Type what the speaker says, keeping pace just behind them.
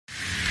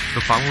The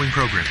following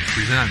program is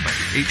presented by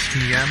the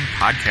HTM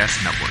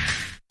Podcast Network.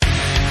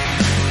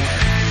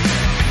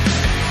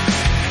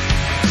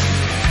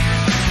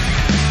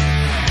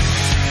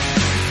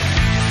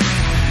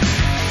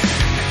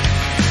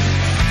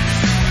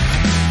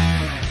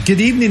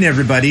 Good evening,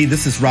 everybody.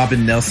 This is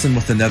Robyn Nelson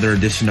with another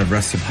edition of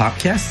Wrestle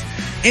Popcast.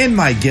 And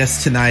my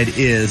guest tonight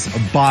is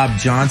Bob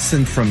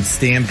Johnson from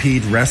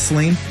Stampede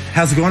Wrestling.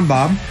 How's it going,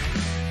 Bob?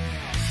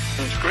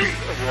 It's great,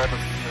 Robyn.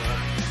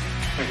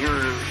 I hear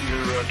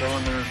you're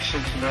down there in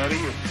Cincinnati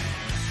and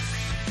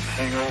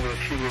hang out with a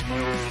few of my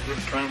old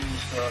friends,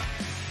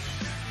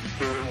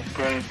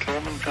 Brian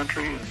Tillman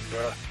Country and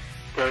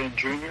Brian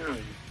Jr.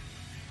 and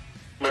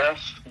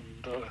Les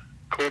and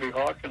Cody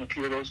Hawk and a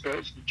few of those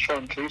guys, and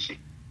Sean Casey.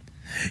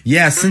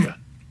 Yeah,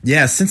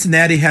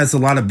 Cincinnati has a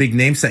lot of big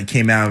names that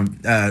came out.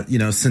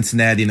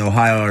 Cincinnati and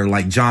Ohio are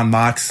like John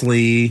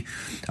Moxley,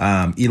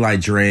 Eli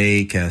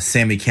Drake,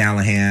 Sami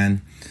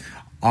Callihan.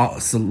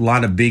 It's a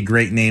lot of big,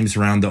 great names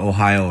around the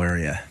Ohio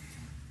area.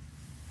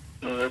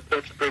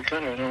 That's a great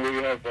country. I know we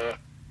have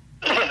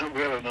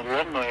an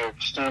alumni of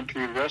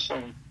Stampede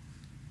Wrestling,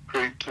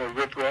 great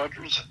Rip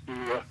Rogers, who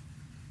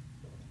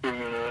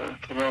doing a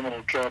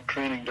phenomenal job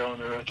training down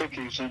there. I think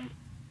he's in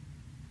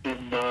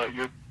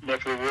your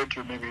neck of the woods,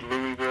 or maybe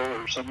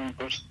Louisville or something.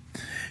 But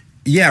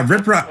yeah,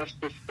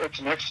 that's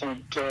an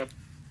excellent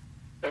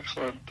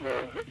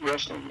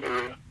wrestling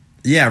area.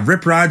 Yeah,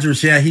 Rip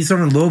Rogers. Yeah, he's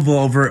over in Louisville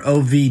over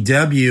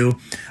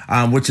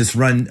OVW, which is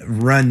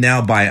run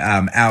now by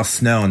Al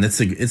Snow, and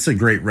it's a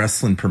great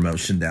wrestling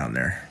promotion down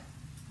there.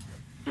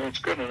 That's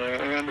good, and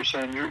I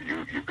understand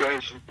you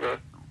guys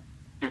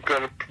you've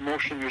got a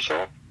promotion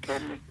yourself.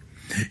 Tell me.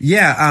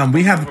 Yeah,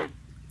 we have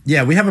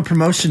a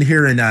promotion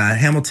here in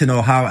Hamilton,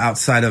 Ohio,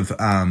 outside of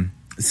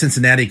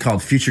Cincinnati,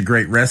 called Future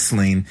Great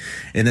Wrestling,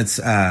 and it's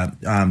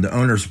the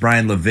owner's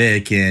Brian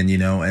Levick,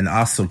 and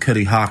also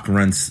Cody Hawk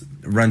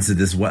runs it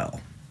as well.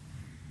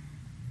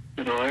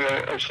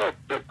 I saw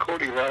that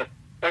Cody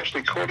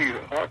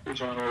Hawk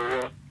was on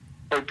our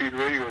Heartbeat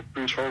Radio with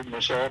Bruce Hart and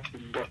myself,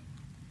 and it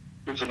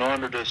was an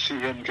honor to see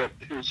him get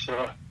his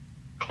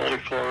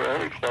Cauliflower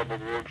Alley Club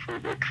award for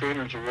the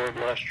Trainers Award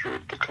last year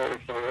at the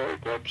Cauliflower Alley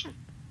Club. So,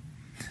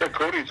 yeah,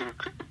 Cody's a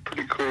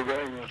pretty cool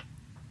guy, man.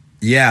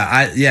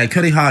 Yeah,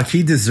 Cody Hawk,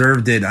 he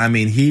deserved it. I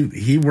mean,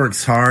 he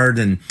works hard,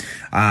 and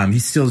he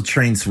still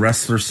trains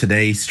wrestlers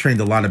today. He's trained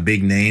a lot of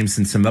big names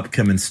and some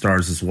upcoming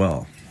stars as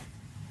well.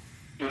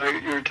 You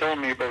were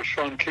telling me about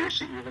Sean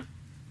Casey,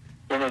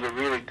 one of the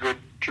really good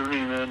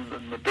journeymen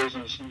in the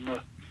business. And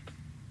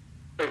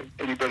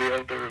anybody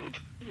out there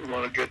who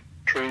want to get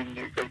trained,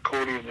 you've got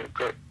Cody, and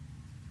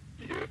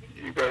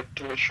you got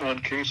Sean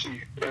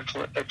Casey,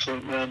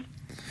 excellent man.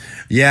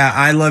 Yeah,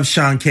 I love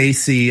Sean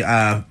Casey.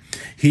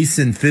 He's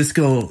in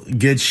physical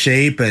good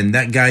shape, and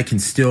that guy can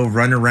still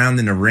run around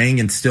in the ring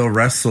and still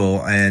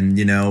wrestle. And,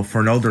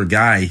 for an older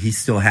guy, he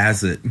still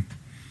has it.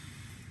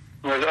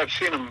 Well, I've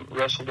seen him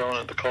wrestle down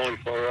at the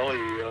Cauliflower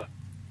Alley.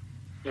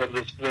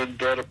 This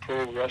Vendetta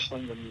Pro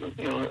Wrestling,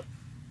 and,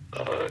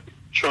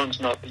 Sean's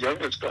not the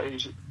youngest guy.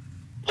 He's a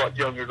lot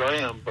younger than I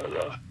am, but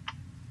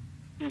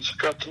he's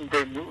got some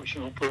great moves,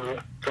 for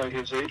a guy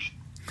his age.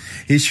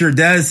 He sure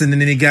does, and then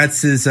he got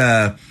his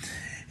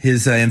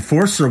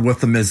enforcer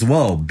with him as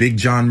well, Big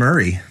John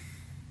Murray.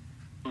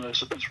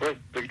 That's right,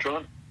 Big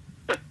John.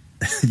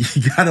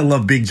 You gotta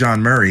love Big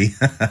John Murray.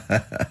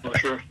 Oh,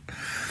 sure.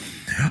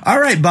 All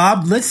right,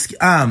 Bob. Let's.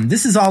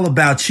 This is all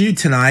about you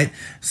tonight,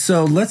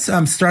 so let's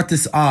start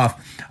this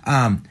off.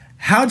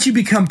 How'd you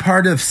become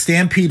part of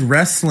Stampede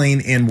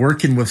Wrestling and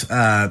working with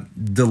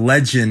the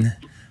legend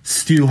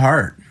Stu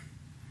Hart?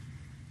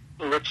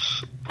 Well,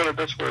 let's put it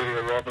this way,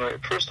 Robyn.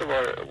 First of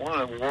all,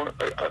 I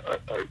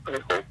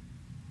hope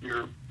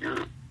your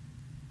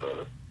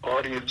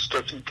audience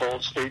doesn't fall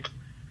asleep,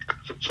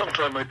 because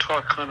sometimes I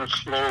talk kind of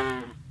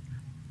slow.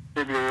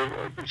 Maybe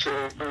I say,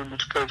 "Oh man,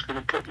 this guy's going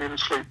to put me to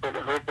sleep," but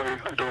I hope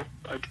I don't.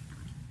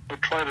 I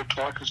try to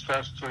talk as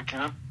fast as I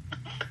can.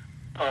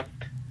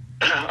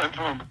 I'm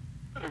from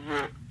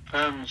the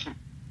fans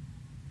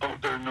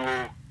out there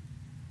know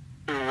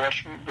they were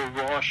watching the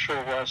Raw show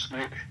last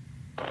night.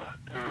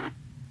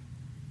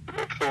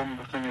 They filmed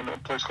the thing in a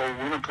place called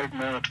Winnipeg,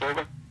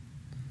 Manitoba.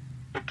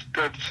 It's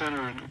dead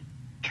center in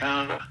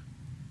Canada,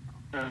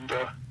 and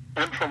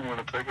I'm from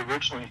Winnipeg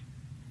originally.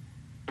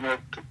 Been out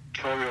to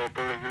Calgary,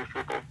 Alberta here for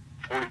about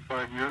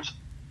 45 years.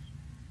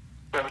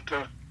 But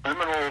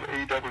I'm an old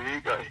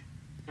AWA guy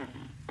in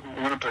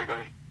Winnipeg.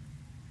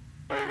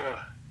 I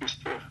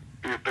used to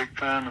be a big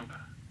fan of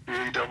the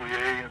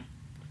AWA, and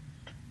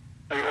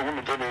I own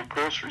a little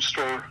grocery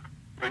store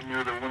right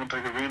near the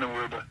Winnipeg Arena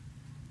where the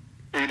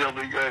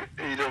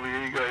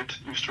AWA guys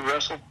used to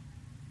wrestle.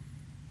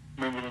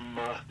 Remember them,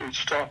 they'd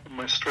stop in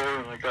my store,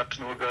 and I got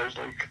to know guys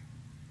like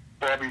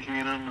Bobby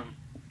Heenan and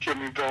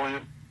Jimmy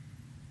Valiant,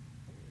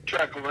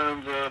 Jack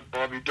Lanza,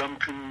 Bobby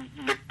Duncan,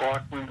 Nick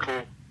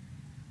Bockwinkel,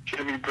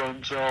 Jimmy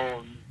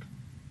Brunzell,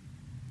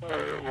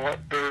 and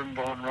Watt Baron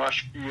Von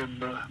Roschke, and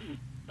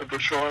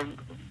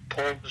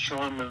Paul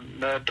Deshawn, and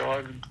Mad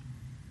Dog, and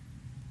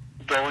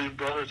Valiant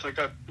Brothers. I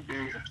got to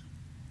be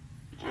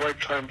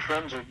lifetime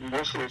friends with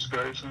most of those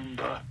guys, and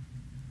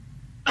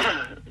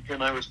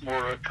again, I was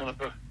more kind of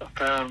a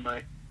fan.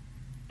 I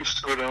used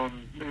to go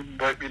down,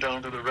 invite me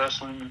down to the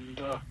wrestling, and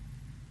a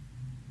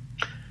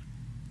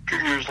few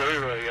years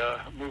later,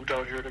 I moved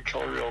out here to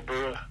Calgary,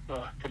 Alberta,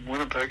 from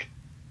Winnipeg.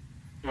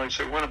 When I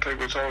say Winnipeg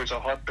was always a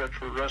hotbed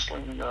for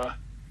wrestling,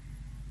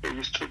 they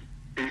used to,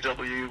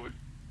 AEW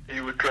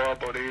would draw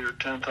about 8,000 or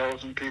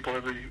 10,000 people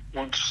every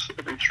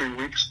 3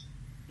 weeks,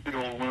 the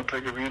old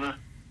Winnipeg Arena.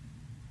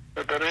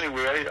 But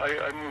anyway,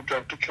 I moved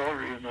up to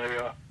Calgary, and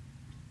I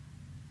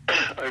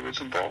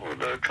was involved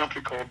with a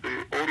company called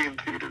the Odeon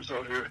Theaters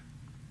out here.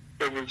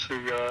 It was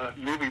the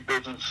movie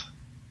business,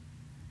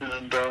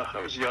 and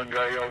I was a young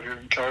guy out here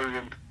in Calgary,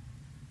 and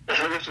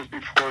this was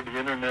before the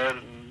internet,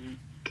 and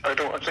I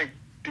think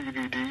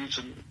DVDs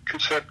and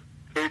cassette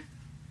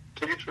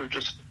tapes were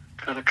just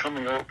kind of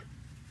coming out.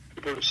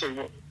 People would say,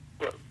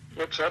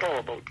 what's that all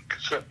about,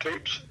 cassette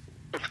tapes?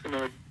 It's going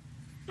to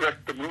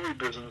wreck the movie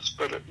business,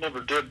 but it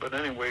never did. But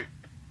anyway,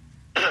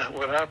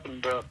 what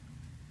happened, I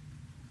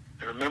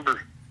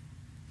remember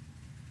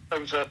I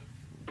was at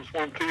this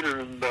one theater,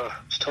 and I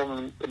was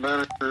telling the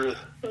manager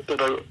that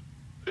I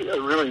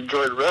really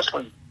enjoyed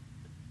wrestling.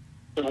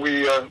 And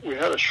we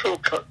had a show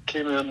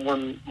came in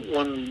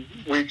one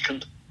week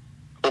and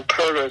called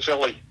Paradise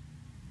Alley.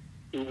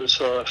 It was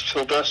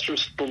Sylvester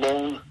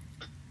Stallone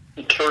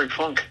and Terry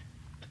Funk.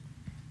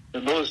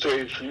 In those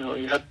days,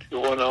 you had to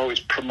go and always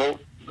promote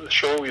the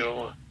show,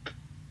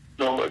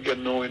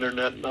 no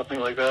internet, nothing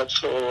like that.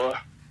 So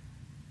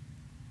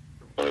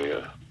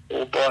my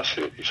old boss,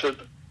 he said,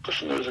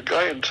 listen, there's a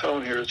guy in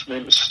town here, his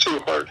name is Stu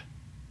Hart.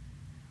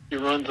 He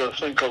runs a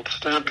thing called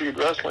Stampede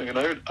Wrestling, and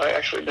I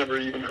actually never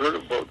even heard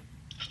about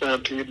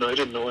Stampede, and I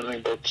didn't know anything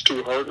about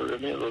Stu Hart or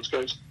any of those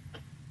guys.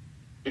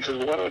 He said,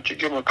 well, why don't you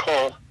give him a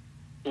call,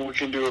 and we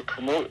can do a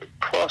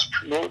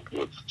cross-promote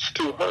with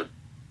Stu Hart.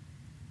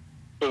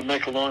 To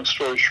make a long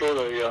story short,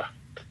 I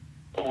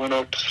went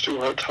out to Stu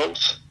Hart's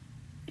house,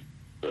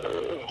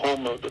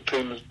 home of the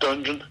famous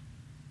Dungeon,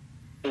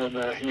 and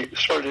he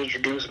started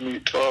introducing me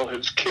to all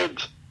his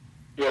kids.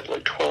 He had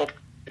like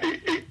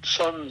 8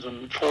 sons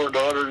and 4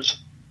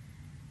 daughters,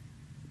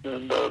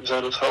 and I was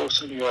at his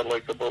house, and he had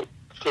like about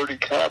 30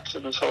 cats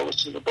in his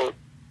house and about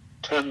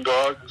 10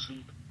 dogs,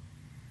 and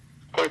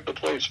quite the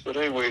place. But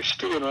anyway,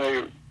 Stu and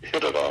I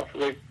hit it off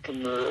right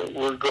from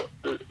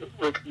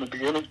right from the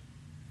beginning.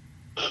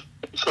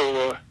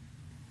 So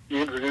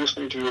he introduced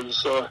me to his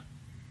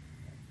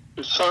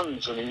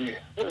sons, and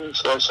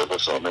so I said,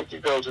 listen, I'll make you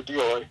guys a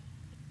deal.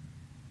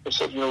 I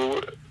said,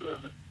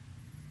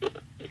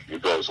 if you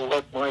guys will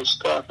let my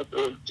staff at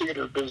the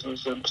theater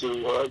business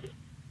into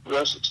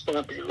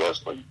Stampede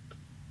Wrestling,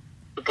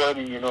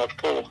 providing you're not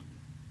full.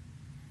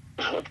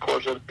 Of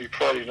course, that'd be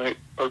Friday night,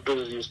 our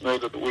busiest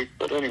night of the week.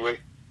 But anyway,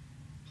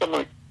 some of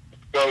the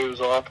guy who's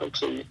off, I'd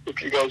say,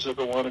 if you guys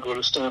ever want to go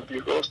to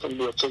Stampede Wrestling,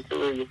 we'll take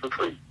care of you for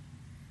free.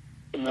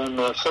 And then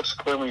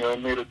subsequently, I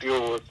made a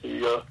deal with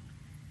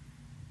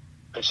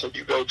I said,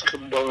 you guys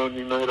come down on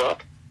your night off.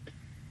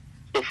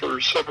 So for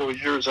several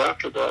years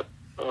after that,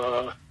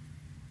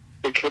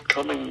 they kept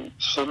coming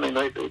Sunday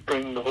night. They'd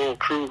bring the whole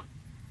crew.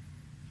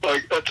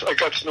 I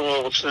got to know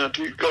all the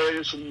Stampede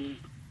guys and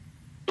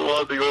a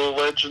lot of the old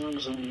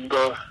legends, and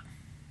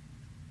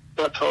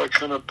that's how I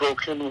kind of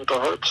broke in with the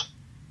Harts.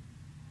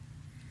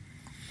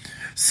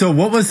 So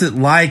what was it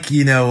like,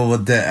 be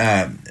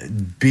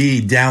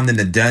down in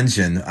the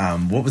Dungeon?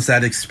 What was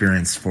that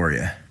experience for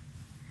you?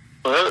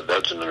 Well,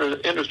 that's an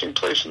interesting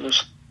place in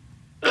this.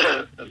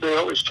 They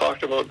always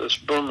talked about this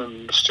boom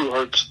in Stu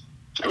Hart's.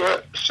 Stu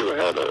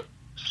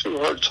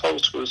Hart's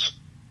house was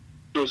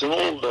an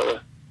old,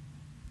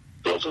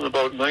 built in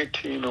about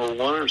 1901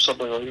 or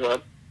something like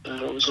that.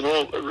 And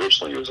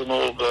originally it was an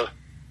old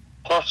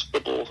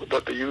hospital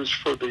that they used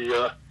for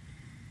the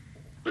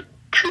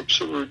troops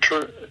who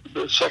returned,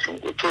 the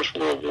First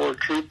World War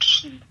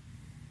troops.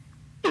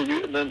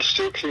 And then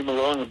Stu came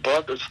along and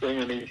bought this thing,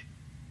 and he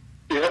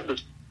had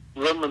this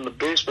room in the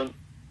basement.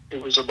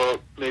 It was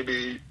about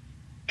maybe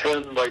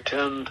 10 by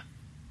 10.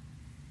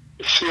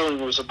 The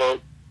ceiling was about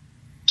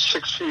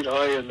 6 feet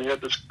high, and they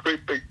had this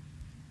great big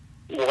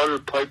water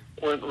pipe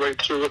went right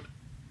through it.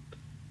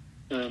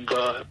 And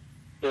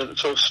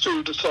so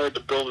Stu decided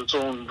to build his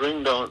own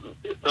ring down,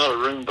 not a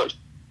ring, but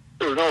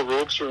there were no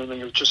ropes or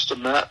anything, it was just a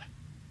mat.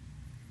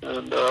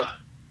 And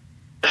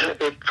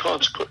it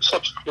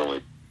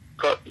subsequently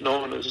got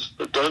known as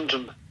the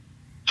Dungeon.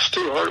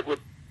 Stu Hart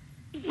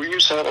we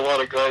used to have a lot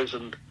of guys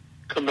and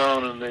come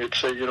down and they'd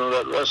say,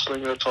 that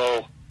wrestling, that's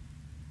all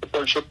a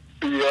bunch of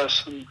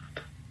BS, and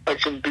I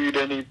can beat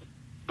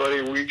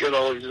anybody. We get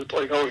all these,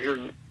 like out here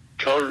in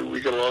Calgary,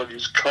 we get a lot of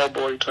these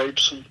cowboy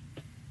types and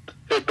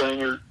we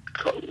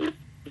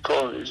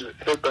call them these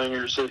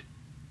headbangers.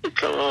 They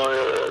come,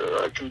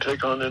 I can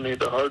take on any of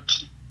the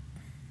Harts.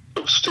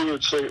 So Stu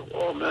would say,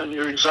 oh man,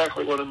 you're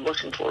exactly what I'm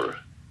looking for.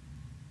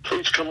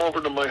 Please come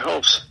over to my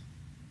house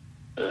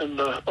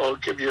and I'll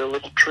give you a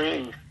little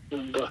training.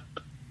 And I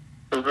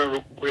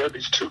remember we had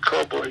these 2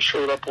 cowboys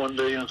showed up one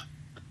day, and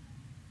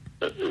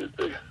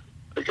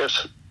I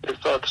guess they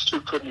thought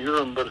Stu couldn't hear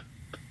him, but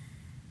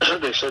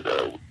they said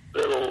that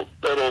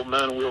old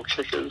man will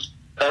kick his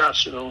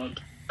ass, you know.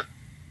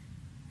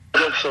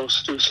 And so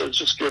Stu said,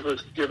 just give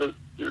it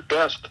your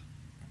best.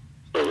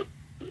 So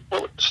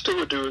what Stu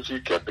would do is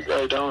he'd get the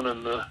guy down,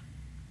 and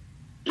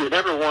you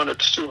never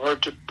wanted Stu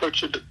Hart to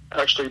put you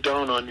actually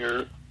down on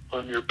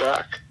your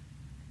back.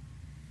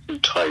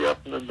 He'd tie you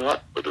up in a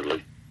knot,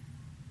 literally.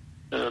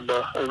 And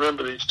I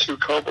remember these two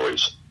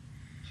cowboys.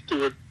 Stu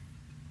would,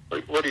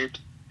 like, he'd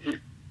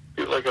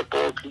be like a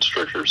boa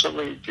constrictor or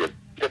something. He'd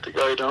get the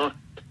guy down.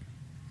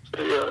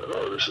 Say,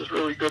 this is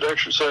really good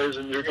exercise,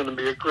 and you're going to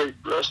be a great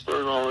wrestler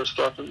and all this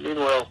stuff. And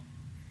meanwhile,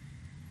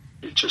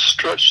 he'd just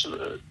stretch.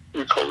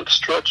 We call it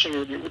stretching,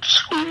 and he would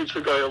squeeze the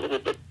guy a little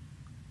bit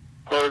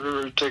harder,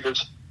 and take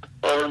his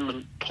arm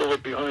and pull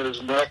it behind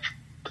his neck,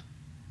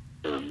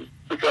 and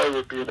the guy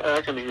would be in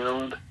agony, you know.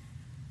 And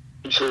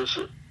he says,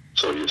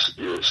 so you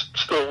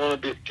still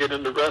want to get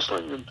into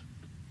wrestling? And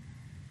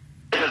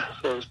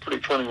so it was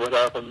pretty funny what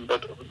happened.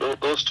 But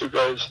those two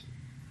guys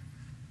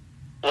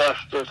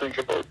left, I think,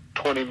 about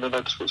 20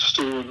 minutes with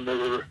Stu, and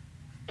it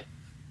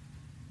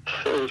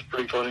was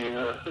pretty funny.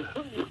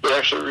 They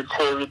actually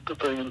recorded the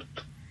thing, and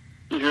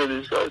you hear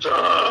these guys,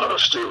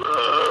 Stu, you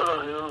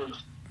know.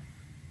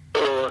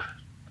 So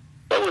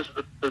that was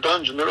the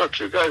dungeon. There were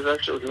two guys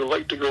actually who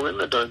liked to go in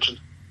the dungeon.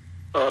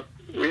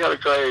 We had a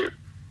guy,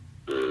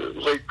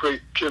 late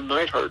great Jim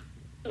Neidhart,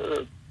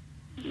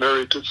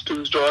 married to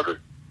Stu's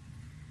daughter.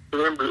 I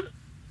remember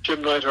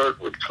Jim Neidhart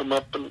would come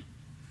up and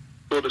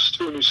go to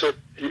Stu, and he said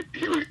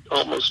he would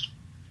almost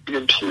be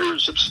in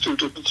tears if Stu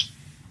did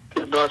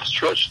not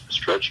stretch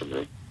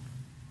him.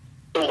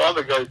 A lot of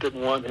the guys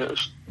didn't want to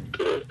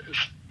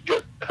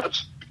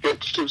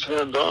get Stu's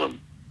hands on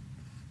him.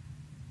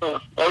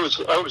 I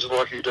was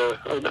lucky to.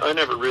 I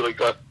never really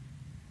got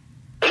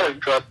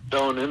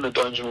down in the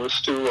dungeon with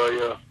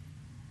Stu.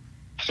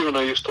 Stu and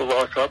I used to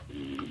lock up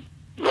and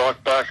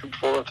rock back and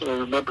forth. And I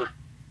remember,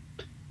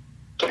 I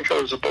think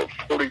I was about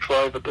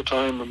 45 at the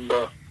time, and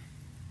I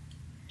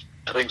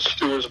think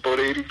Stu was about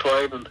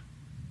 85, and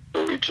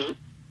so we just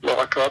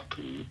lock up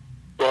and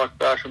rock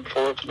back and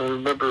forth. And I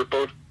remember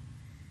about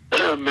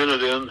a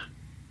minute in,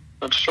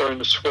 I'm starting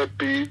to sweat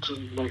beads,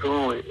 and like,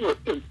 holy,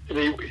 and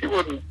he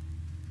wouldn't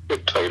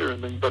get tight or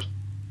anything, but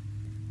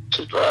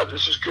he said,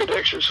 this is good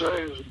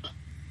exercise. And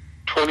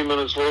 20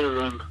 minutes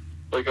later, I'm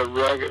like a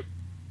ragged,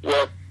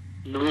 wet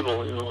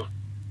noodle, you know.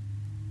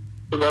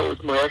 So that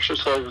was my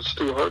exercise with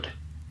Stu Hart.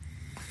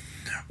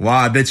 Wow,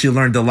 I bet you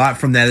learned a lot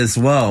from that as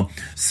well.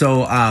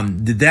 So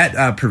did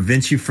that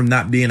prevent you from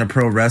not being a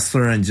pro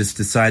wrestler and just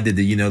decided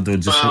that, you know, they'll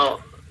just...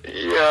 Well,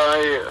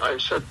 yeah, I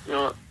said, you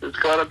know, there's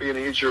got to be an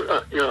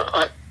easier... you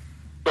know,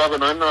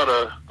 Robyn,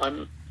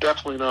 I'm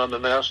definitely not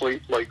an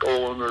athlete like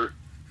Owen or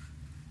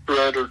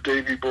Brad or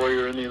Davey Boy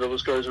or any of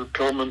those guys or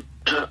Pillman.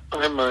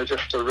 I'm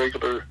just a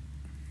regular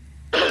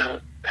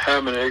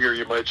ham and egger,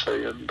 you might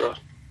say, and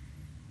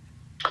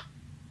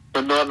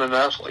I'm not an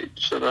athlete.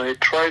 And I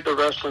tried the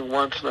wrestling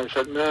once, and I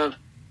said, man,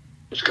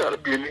 there's got to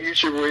be an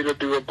easier way to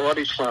do a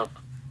body slam.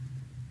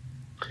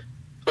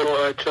 So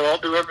I said, I'll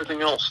do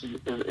everything else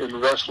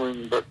in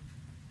wrestling, but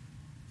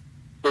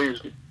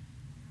please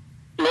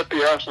let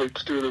the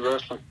athletes do the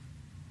wrestling.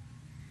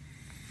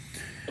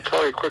 I'll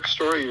tell you a quick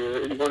story.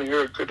 You want to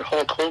hear a good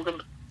Hulk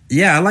Hogan?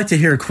 Yeah, I'd like to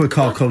hear a quick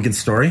Hulk Hogan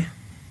story.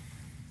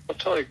 I'll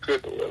tell you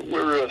good.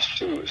 We're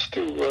Stu.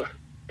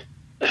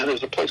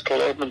 There's a place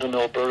called Edmonton,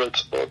 Alberta.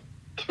 It's about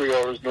 3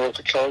 hours north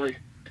of Calgary.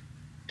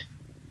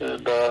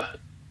 And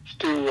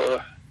Stu,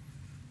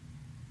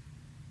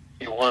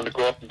 he wanted to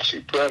go up and see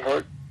Bret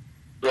Hart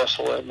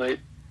wrestle that night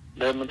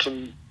in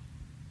Edmonton.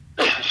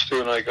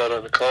 Stu and I got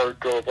in the car,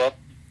 drove up.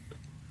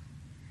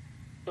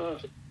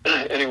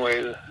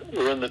 Anyway,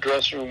 we're in the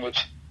dressing room with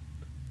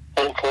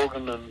Hulk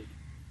Hogan, and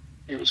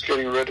he was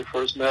getting ready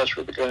for his match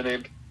with a guy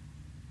named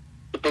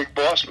the Big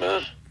Boss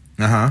Man.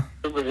 Uh-huh.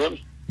 Remember him?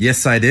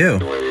 Yes, I do.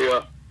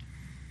 Anyway,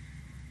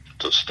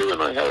 so Stu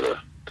and I had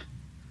a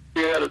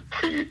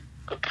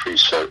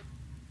preset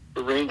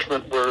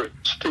arrangement where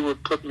Stu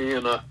would put me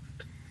in a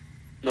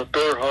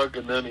bear hug,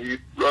 and then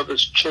he'd rub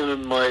his chin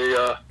in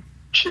my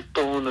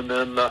cheekbone, and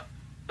then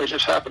I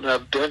just happened to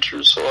have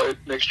dentures, so I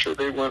make sure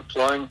they went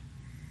flying,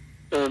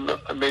 and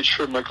I made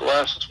sure my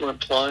glasses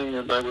went flying,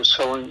 and I was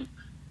telling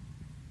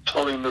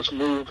this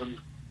move, and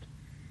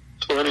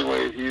so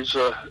anyway,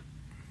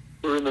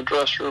 we're in the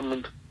dressing room,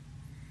 and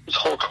it's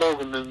Hulk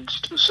Hogan, and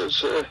Stu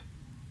says,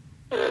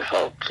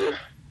 how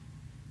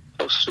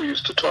Stu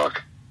used to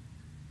talk.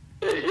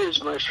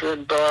 Here's my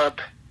friend Bob,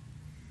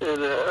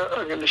 and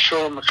I'm going to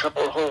show him a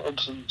couple of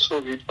holds, and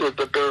so he did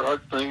the bear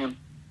hug thing, and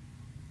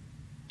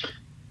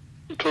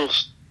he told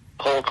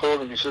Hulk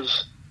Hogan, he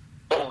says,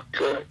 Hulk,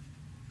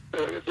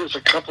 there's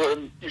a couple of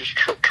them, you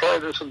should try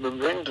this in the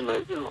ring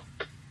tonight, you know.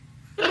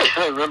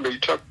 I remember he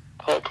took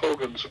Hulk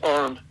Hogan's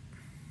arm,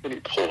 and he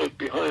pulled it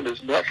behind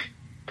his neck,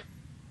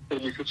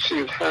 and you could see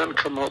his hand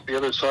come out the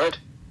other side,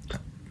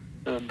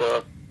 and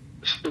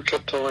Stu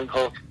kept telling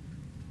Hulk,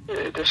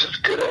 hey, this is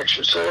good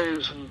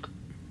exercise, and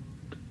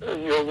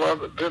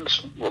and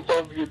Vince would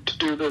love you to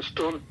do this.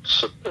 Don't.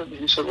 And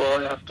he said, well,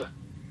 I have to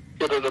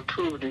get it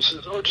approved. He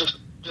says, oh, just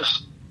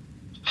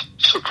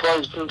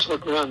surprise Vince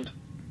McMahon.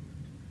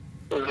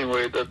 But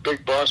anyway, the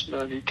big boss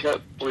man, he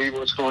can't believe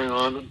what's going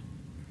on. And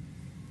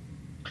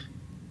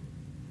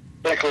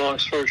make a long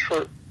story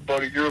short,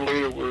 about a year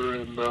later, we're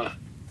in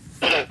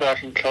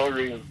back in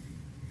Calgary, and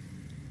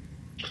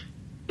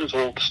there's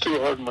old Stu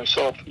Hart and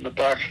myself in the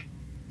back.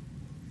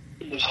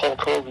 And this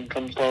Hulk Hogan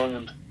comes along,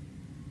 and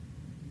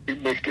we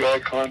make the eye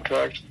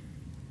contact.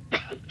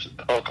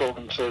 Hulk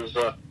Hogan says,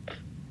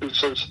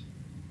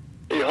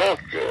 hey, Hulk,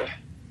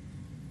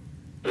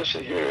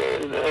 listen here.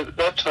 And at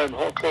that time,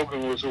 Hulk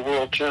Hogan was a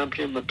world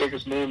champion, the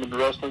biggest name in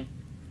wrestling.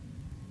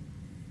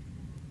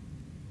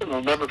 And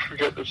I'll never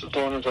forget this as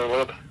long as I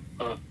live.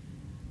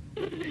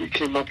 He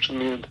came up to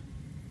me and,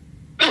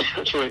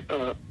 sorry,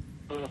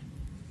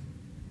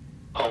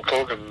 Hulk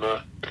Hogan,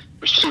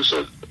 Stu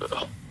said,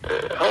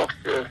 Hulk,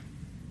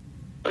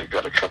 I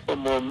got a couple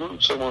more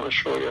moves I want to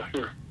show you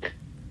here.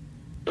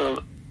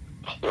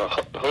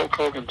 Hulk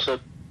Hogan said,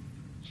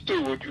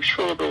 Stu, would you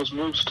show those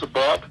moves to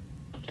Bob?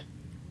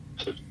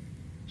 I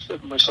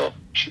said to myself,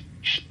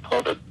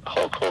 how did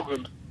Hulk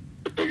Hogan,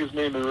 the biggest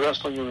name in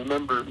wrestling,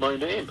 remember my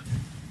name?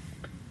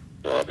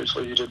 Well,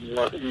 obviously he didn't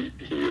want, he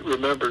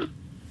remembered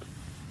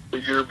the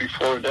year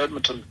before in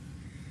Edmonton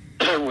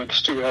when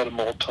Stu had him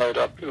all tied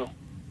up, you know.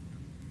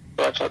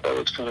 But I thought that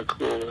was kind of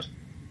cool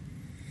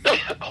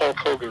that Hulk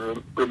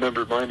Hogan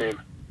remembered my name.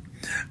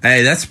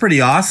 Hey, that's pretty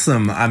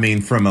awesome. I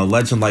mean, from a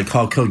legend like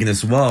Hulk Hogan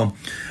as well.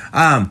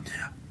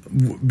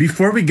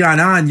 Before we got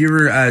on, you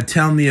were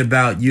telling me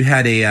about you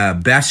had a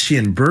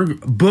Bastion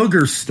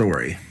Booger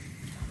story.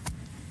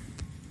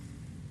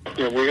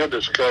 Yeah, we had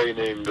this guy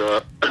named,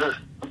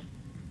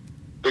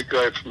 big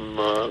guy from,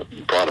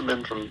 brought him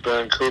in from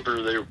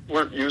Vancouver. They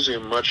weren't using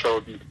him much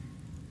out in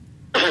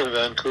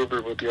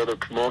Vancouver with the other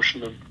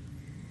promotion, and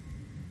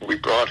we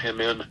brought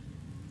him in. A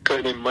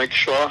guy named Mike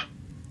Shaw,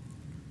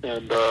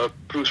 and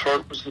Bruce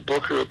Hart was the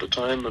booker at the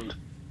time, and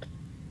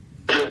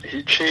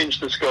he changed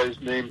this guy's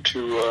name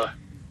to,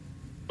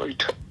 he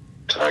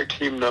tag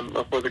teamed him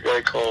up with a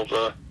guy called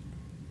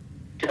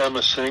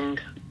Gamma Singh,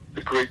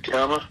 the Great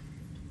Gamma,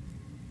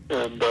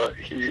 and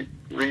he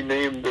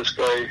renamed this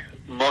guy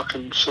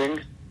Makan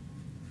Singh,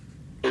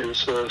 his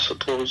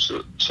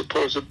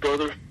supposed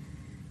brother.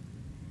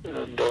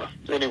 And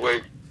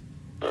anyway,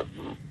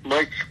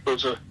 Mike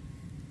was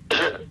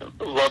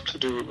loved to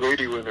do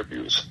radio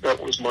interviews. That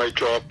was my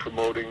job,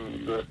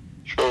 promoting the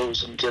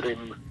shows and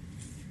getting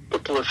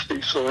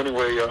publicity. So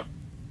anyway,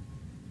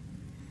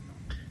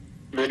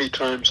 many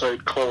times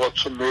I'd call up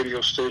some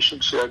radio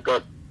stations, say, I've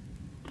got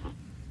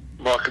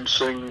Makan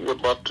Singh would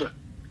love to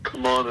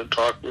come on and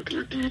talk with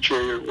your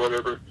DJ or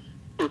whatever.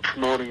 We're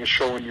promoting a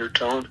show in your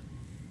town.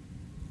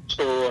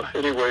 So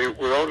anyway,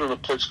 we're out in a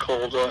place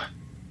called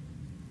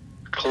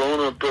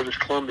Kelowna, British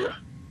Columbia.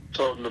 It's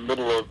out in the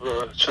middle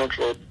of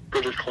central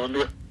British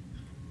Columbia.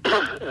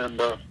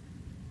 And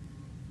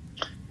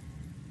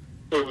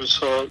it was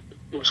called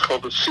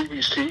the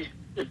CBC.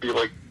 It'd be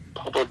like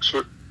public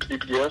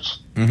PBS.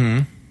 Mm-hmm.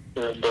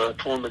 And I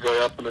phoned the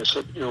guy up and I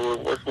said, we're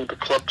working with the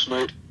club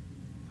tonight.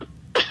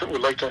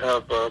 We'd like to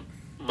have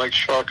Mike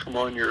Shaw come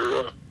on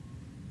your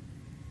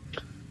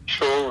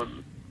show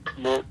and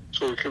promote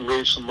so we can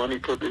raise some money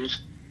for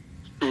these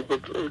people,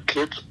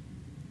 kids.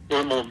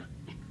 One moment.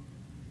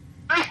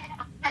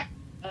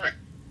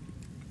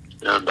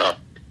 And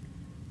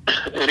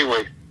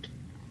anyway,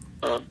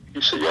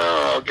 he said,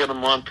 yeah, I'll get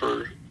him on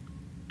for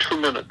 2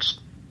 minutes.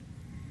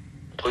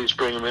 Please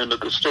bring him into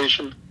the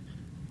station.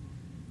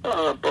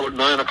 About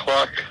 9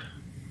 o'clock,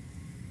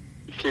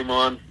 he came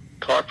on,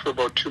 talked for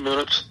about 2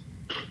 minutes.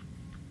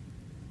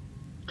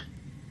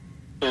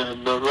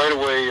 And right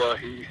away,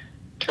 he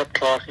kept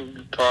talking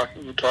and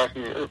talking and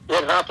talking.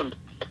 What happened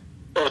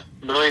at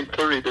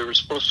 9:30? They were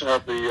supposed to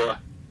have the.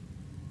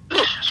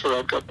 Sorry,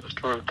 I've got this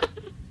torn.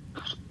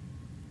 I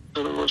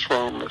don't know what's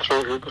wrong with my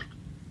throat here,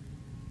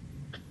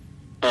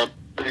 but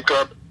they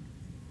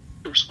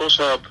were supposed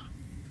to have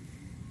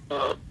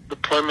the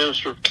Prime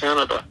Minister of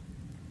Canada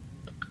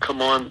come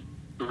on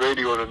the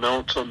radio and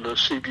announce on the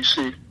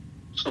CBC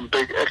some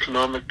big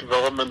economic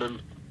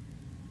development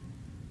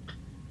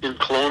in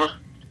Kelowna.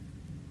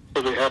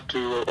 So they had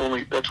to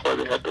that's why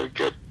they had to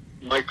get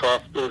Mike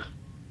off the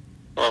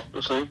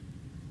thing.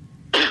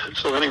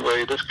 So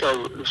anyway, this guy,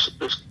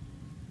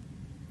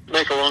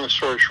 make a long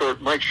story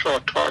short, Mike Shaw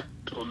talked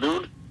till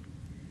noon,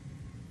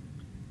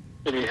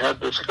 and he had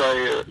this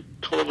guy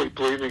totally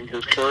believing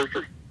his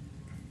character.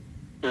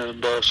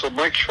 And so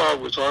Mike Shaw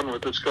was on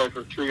with this guy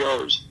for 3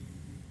 hours.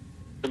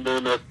 And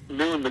then at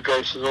noon, the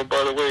guy says, oh,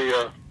 by the way,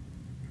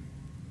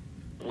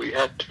 we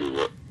had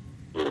to,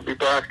 we'll be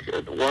back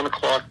at 1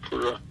 o'clock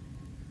for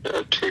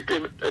a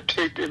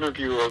taped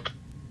interview of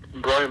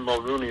Brian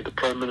Mulrooney, the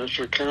Prime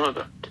Minister of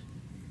Canada.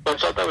 I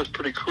thought that was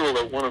pretty cool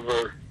that one of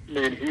our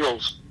main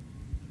heels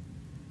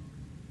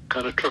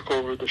kind of took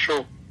over the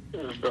show.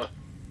 And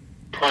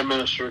Prime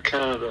Minister of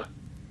Canada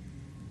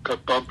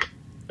got bumped.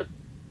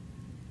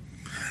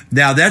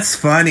 Now that's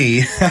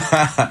funny.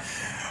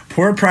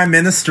 Poor Prime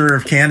Minister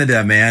of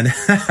Canada, man.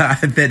 I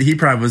bet he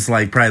probably was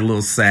probably a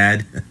little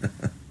sad.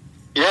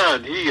 Yeah,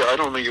 and I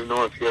don't even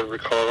know if you ever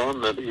caught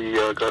on that he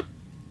got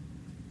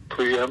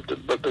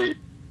preempted, but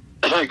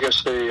I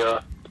guess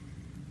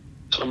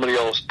somebody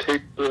else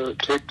taped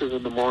it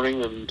in the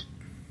morning, and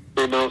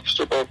they announced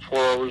about 4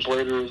 hours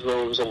later as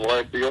though it was a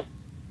live deal.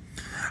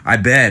 I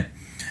bet.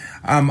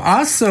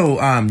 Also,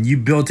 you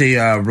built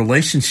a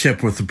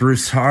relationship with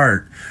Bruce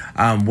Hart.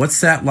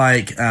 What's that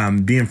like,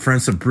 being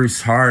friends with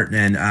Bruce Hart,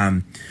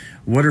 and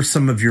what are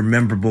some of your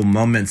memorable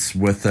moments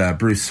with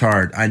Bruce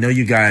Hart? I know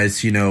you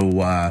guys,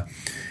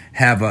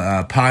 have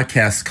a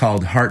podcast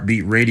called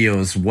Heartbeat Radio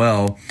as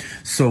well.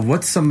 So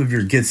what's some of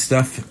your good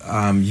stuff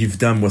you've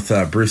done with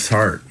Bruce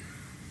Hart?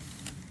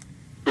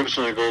 Bruce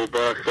and I go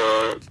back.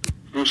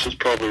 Bruce is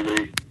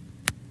probably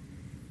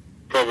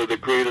the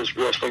greatest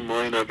wrestling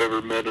mind I've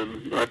ever met,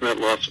 and I've met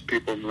lots of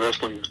people in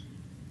wrestling.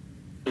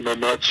 And I'm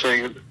not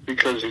saying it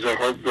because he's a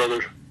Hart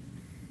brother,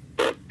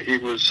 but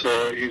he's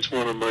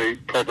one of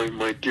probably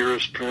my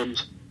dearest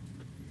friends.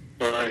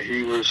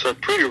 He was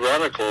pretty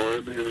radical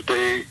in his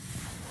day.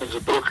 As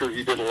a booker,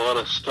 he did a lot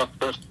of stuff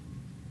that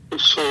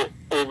was so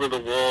over the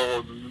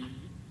wall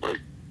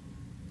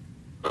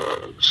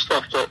and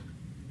stuff that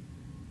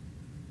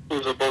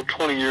was about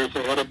 20 years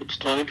ahead of its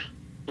time.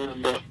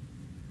 And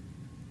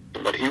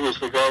but he was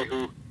the guy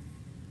who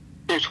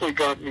basically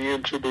got me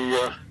into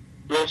the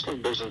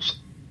wrestling business.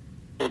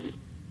 And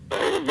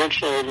I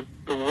mentioned I had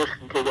been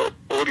working for the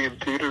Odeon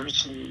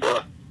Theaters, and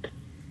I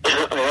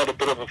had a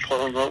bit of a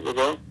falling out with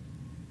them.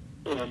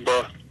 And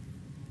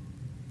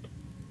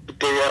the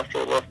day after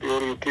I left the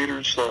Odeon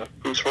Theaters,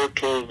 Bruce Hart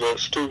told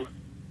Stu,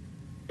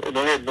 and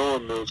I had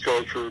known those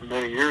guys for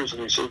many years,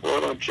 and he said,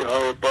 "Why don't you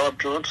hire Bob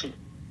Johnson?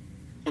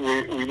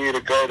 We need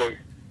a guy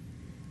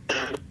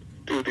to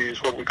do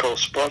these, what we call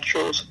spot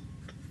shows.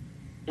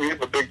 We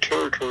have a big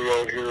territory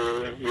out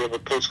here. We have a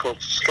place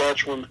called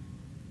Saskatchewan.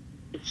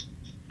 It's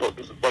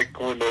like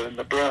going to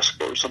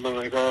Nebraska or something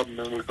like that, and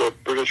then we've got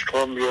British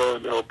Columbia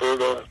and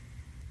Alberta,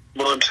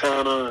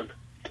 Montana,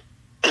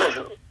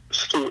 and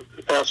Stu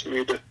asked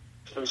me to,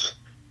 since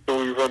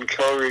we run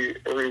Calgary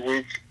every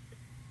week.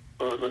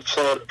 On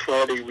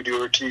Friday we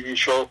do our TV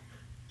show.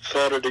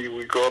 Saturday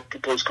we go up to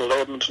a place called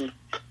Edmonton,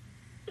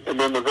 and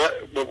then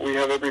but we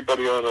have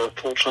everybody on a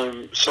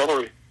full-time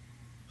salary.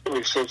 So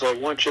he says, I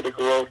want you to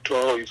go out to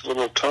all these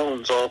little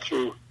towns all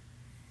through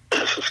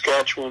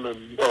Saskatchewan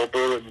and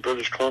Alberta and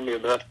British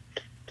Columbia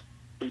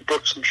and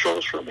book some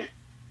shows for me.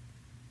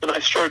 And I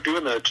started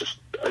doing that.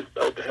 I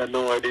had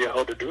no idea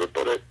how to do it,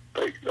 but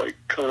I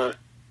kind of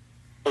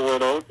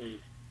went out and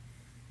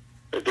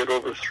I did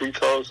over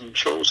 3,000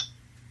 shows.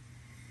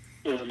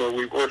 And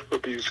we worked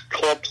with these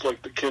clubs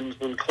like the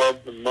Kinsman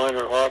Club and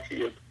minor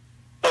hockey and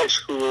high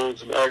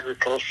schools and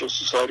agricultural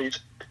societies.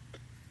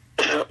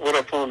 What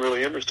I found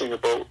really interesting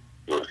about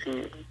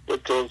working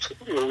with those,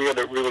 we had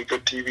a really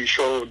good TV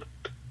show, and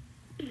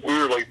we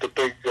were like the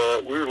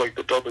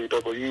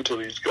WWE to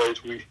these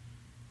guys. We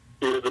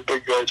were the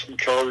big guys from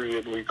Calgary,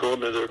 and we go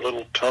into their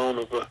little town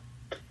of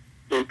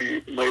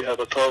maybe might have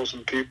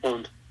 1,000 people,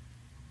 and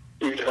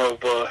we'd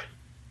have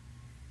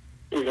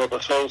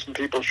 1,000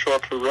 people show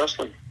up for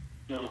wrestling.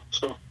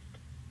 So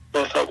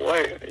I thought,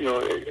 why?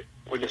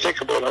 When you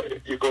think about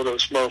it, you go to a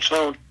small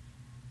town,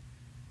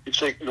 you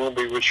think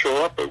nobody would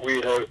show up, but we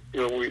had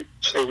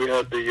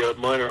the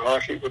minor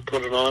hockey would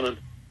put it on, and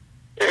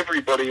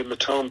everybody in the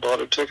town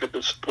bought a ticket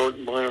to support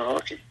minor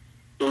hockey.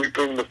 So we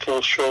bring the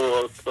full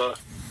show of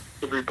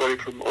everybody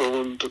from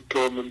Owen to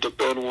Pillman to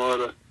Benoit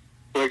to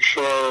Mike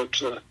Shaw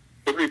to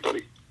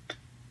everybody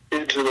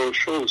into those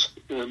shows.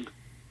 And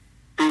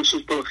Bruce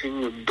is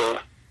booking, and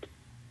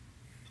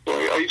so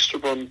I used to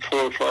run 4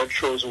 or 5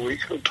 shows a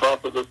week on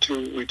top of the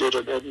 2 we did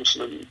in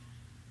Edmonton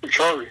and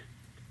Calgary.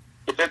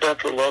 I did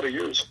that for a lot of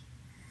years,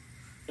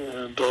 and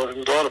it was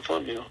a lot of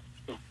fun,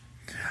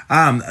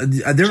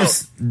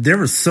 There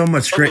was so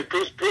much great.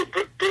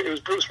 It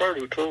was Bruce Hart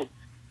who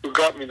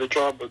got me the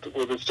job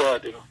with his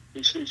dad.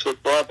 He said,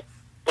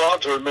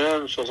 Bob's our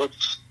man, so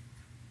let's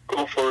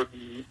go for it,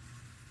 and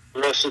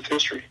the rest is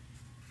history.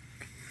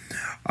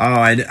 Oh,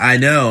 I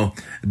know.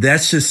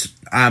 That's just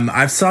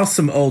I've saw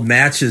some old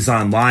matches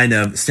online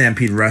of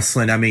Stampede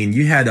Wrestling. I mean,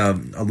 you had a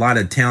lot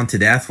of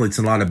talented athletes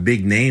and a lot of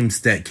big names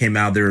that came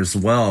out there as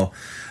well.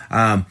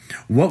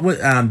 What was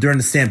during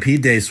the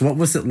Stampede days? What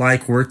was it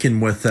like working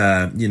with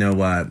the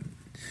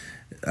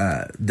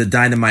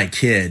Dynamite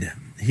Kid?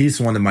 He's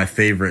one of my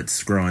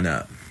favorites growing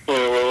up.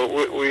 Well,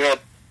 we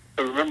had.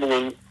 I remember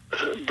when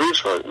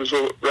Bruce Hart was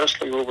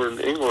wrestling over in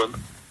England,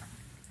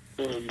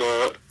 and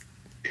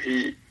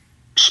he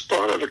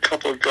spotted a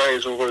couple of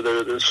guys over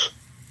there. Bruce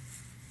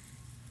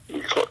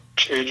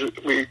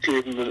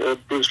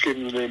gave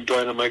him the name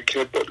Dynamite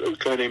Kid, but a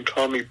guy named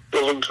Tommy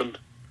Billington,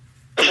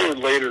 and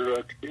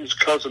later his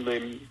cousin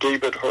named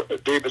David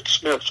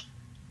Smith,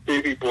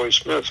 Davy Boy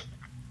Smith.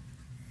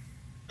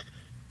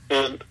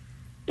 And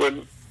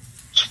when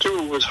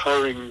Stu was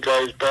hiring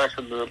guys back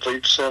in the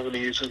late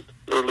 70s and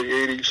early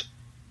 80s,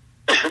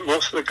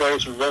 most of the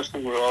guys in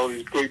wrestling were all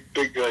these great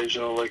big guys,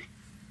 like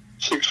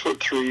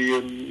 6'3"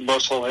 and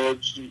muscle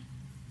heads and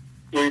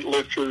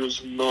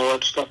weightlifters and all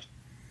that stuff.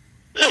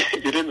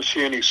 You didn't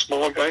see any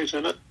small guys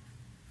in it,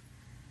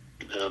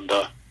 and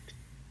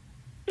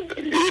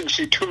you didn't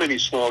see too many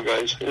small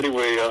guys.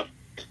 Anyway,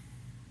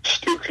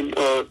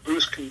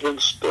 Bruce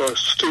convinced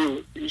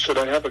Stu. He said,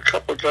 "I have a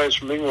couple of guys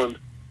from England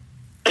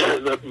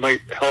that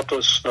might help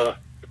us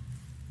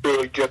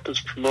really get this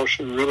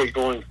promotion really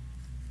going."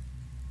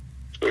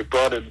 So he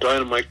brought in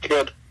Dynamite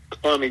Kid,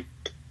 Tommy.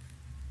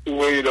 He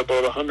weighed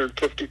about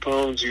 150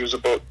 pounds. He was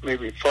about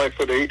maybe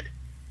 5'8".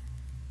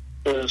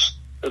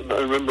 And I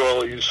remember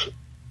all these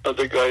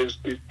other guys,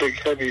 these big,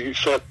 heavy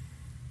set,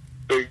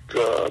 big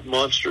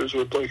monsters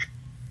with like,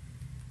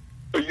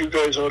 "Are you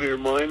guys out of your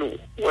mind?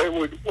 Why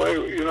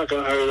you're not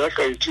going to hire that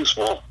guy? He's too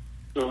small."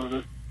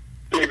 The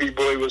baby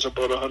boy was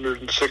about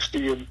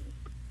 160 and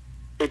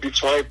maybe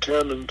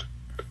 5'10". And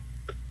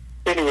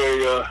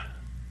anyway,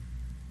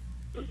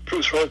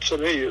 Bruce Hart said,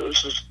 "Hey,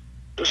 this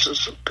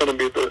is going to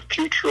be the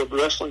future of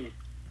wrestling,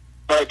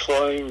 high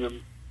flying,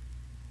 and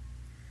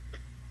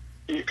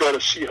you got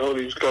to see how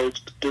these guys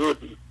do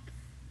it."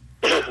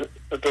 And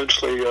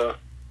eventually,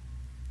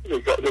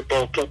 they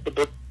bulked up a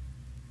bit.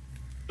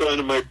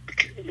 Dynamite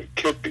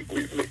Kid,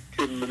 we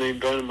gave him the name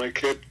Dynamite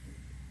Kid.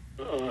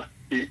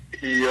 He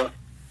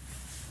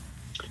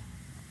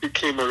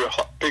became our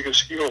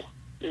biggest heel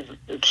in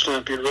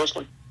Stampede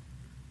Wrestling.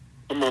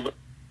 A moment.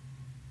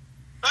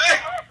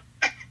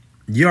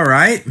 You all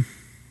right?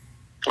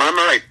 I'm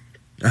right.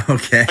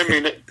 Okay. I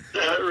mean,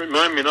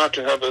 remind me not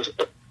to have a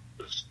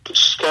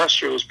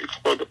pistachios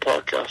before the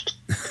podcast.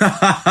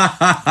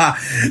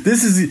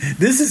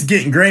 This is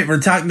getting great. We're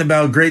talking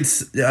about a great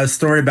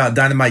story about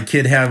Dynamite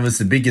Kid having was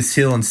the biggest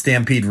heel in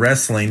Stampede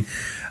Wrestling,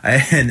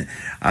 and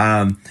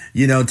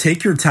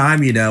take your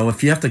time.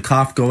 If you have to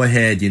cough, go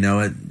ahead.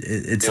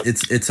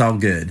 It's all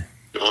good.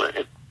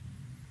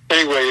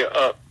 Anyway,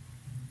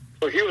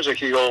 so he was a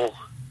heel,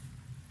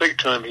 big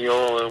time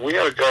heel, and we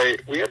had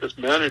this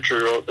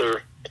manager out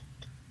there.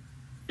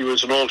 He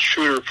was an old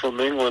shooter from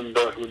England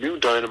who knew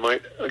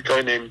Dynamite, a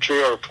guy named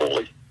J.R.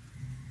 Foley.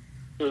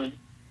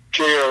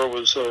 J.R.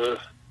 was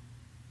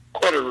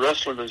quite a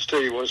wrestler in his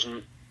day. He wasn't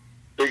a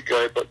big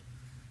guy, but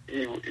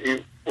he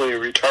when he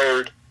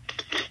retired,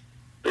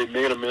 they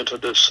made him into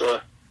this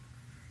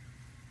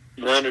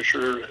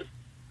manager,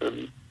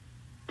 and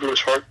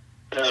Bruce Hart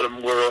had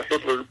him wear a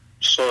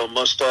Hitler-style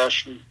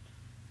mustache and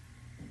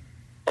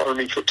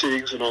army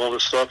fatigues and all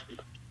this stuff.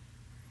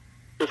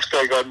 This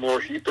guy got more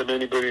heat than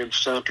anybody in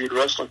Stampede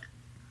Wrestling.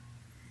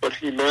 But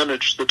he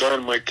managed the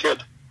Dynamite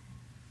Kid.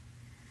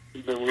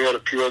 And then we had a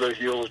few other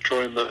heels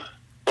join the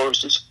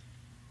forces.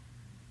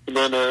 And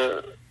then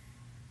a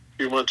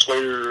few months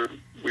later,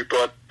 we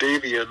brought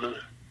Davey in.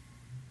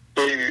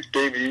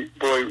 Davey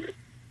boy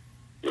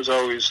was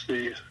always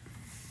the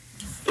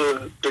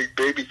big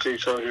baby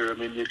face out here. I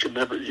mean, you could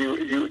never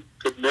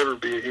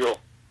be a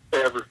heel,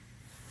 ever.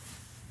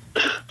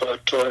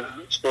 But,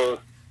 so,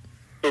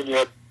 then you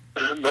had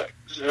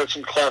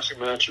some classic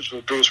matches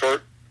with Bruce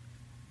Hart,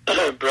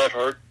 Bret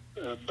Hart,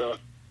 and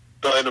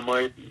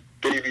Dynamite, and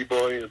Davey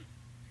Boy, and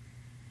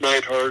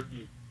Neidhart.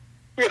 And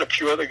we had a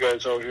few other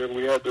guys out here.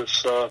 We had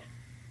this,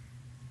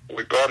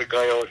 we brought a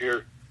guy out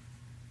here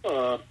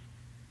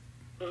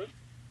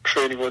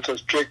training with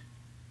us, Jake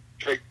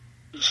the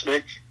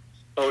Snake,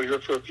 out here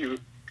for a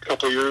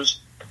couple of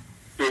years.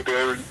 We had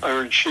the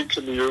Iron Sheiks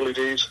in the early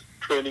days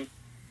training.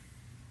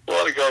 A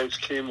lot of guys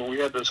came, and we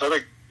had this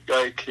other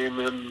guy came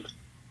in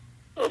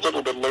a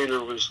little bit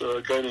later. Was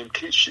a guy named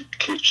Kichi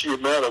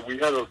Yamada. We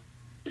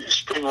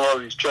used to bring a lot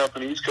of these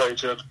Japanese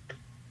guys in.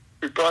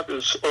 We brought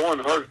this, Owen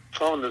Hart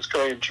found this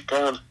guy in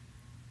Japan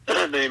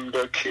named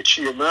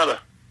Kichi Yamada.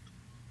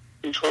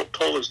 He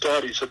told his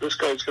dad, he said, "This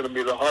guy's going to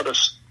be the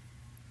hottest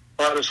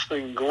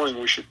thing going.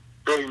 We should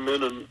bring him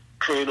in and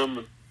train him."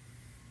 And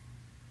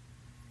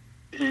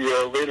he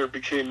later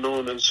became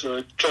known as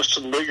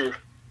Justin Liger.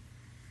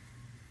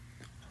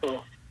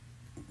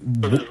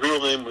 But his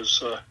real name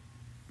was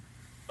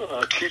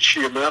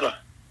Kichi Yamada,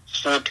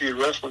 Stampede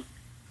Wrestling,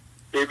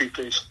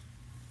 babyface,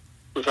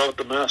 without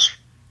the mask.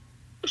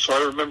 So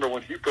I remember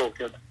when he broke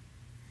in.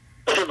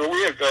 But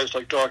we had guys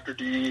like Dr.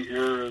 D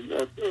here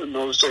in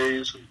those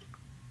days. And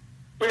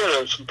we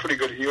had some pretty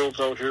good heels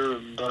out here.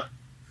 And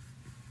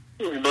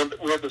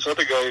we had this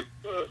other guy,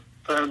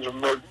 fans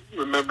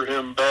remember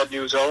him, Bad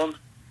News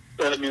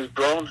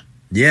Brown.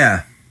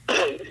 Yeah.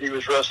 He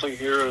was wrestling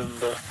here, and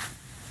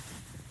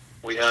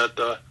we had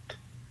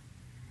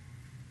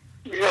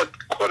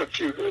quite a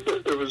few.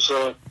 There was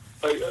I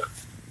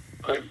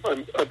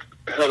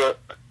had a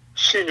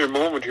senior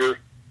moment here.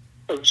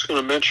 I was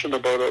going to mention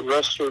about a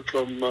wrestler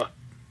from the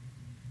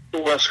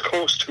West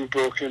Coast who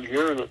broke in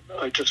here, and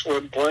I just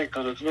went blank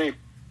on his name.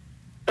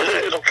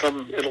 It'll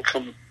come.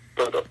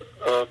 But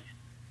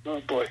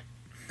oh boy.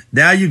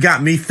 Now you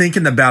got me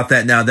thinking about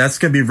that. Now that's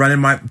going to be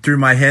running through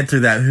my head through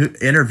that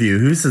interview.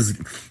 Who's this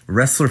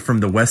wrestler from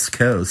the West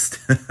Coast?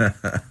 Yeah,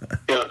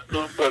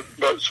 no, but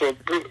so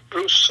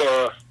Bruce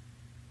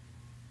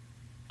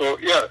Oh,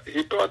 yeah,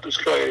 he brought this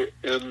guy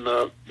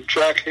in,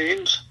 Jack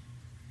Haynes,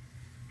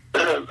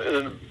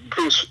 and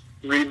Bruce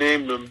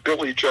renamed him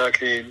Billy Jack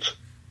Haynes.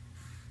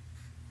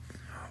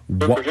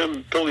 Remember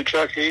him, Billy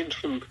Jack Haynes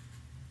from,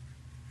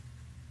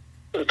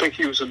 I think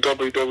he was in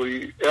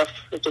WWF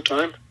at the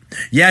time.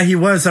 Yeah, he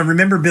was. I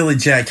remember Billy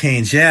Jack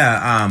Haynes.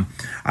 Yeah,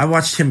 I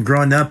watched him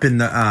growing up in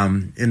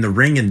the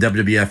ring in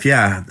WWF.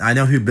 Yeah, I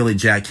know who Billy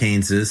Jack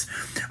Haynes is.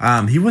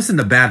 He wasn't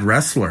a bad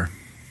wrestler.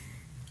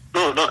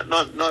 No, not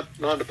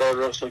a bad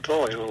wrestler at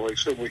all. You know, like I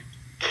said, we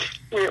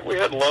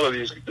had a lot of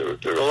these. There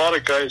were a lot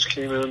of guys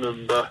came in,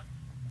 and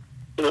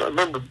you know, I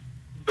remember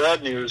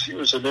Bad News. He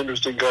was an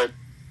interesting guy,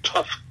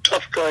 tough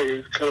guy. He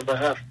was kind of a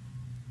half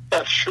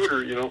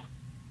shooter. You know,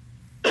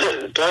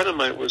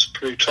 Dynamite was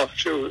pretty tough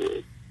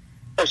too.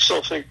 I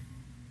still think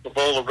of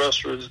all the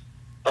wrestlers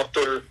up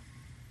there,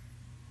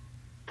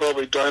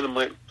 probably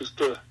Dynamite was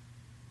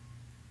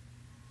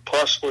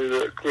possibly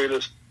the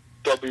greatest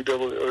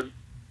WWE or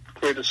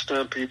greatest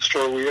Stampede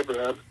star we ever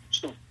had.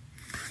 So,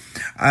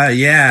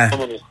 yeah.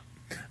 Phenomenal.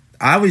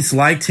 I always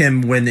liked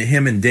him when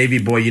him and Davey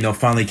Boy, you know,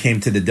 finally came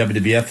to the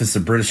WWF as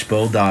the British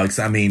Bulldogs.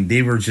 I mean,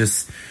 they were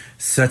just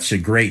such a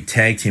great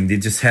tag team. They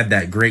just had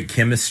that great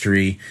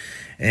chemistry.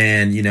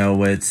 And, you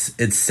know, it's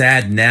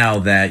sad now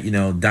that, you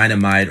know,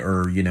 Dynamite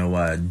or, you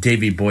know,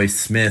 Davey Boy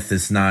Smith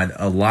is not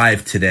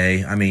alive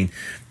today. I mean,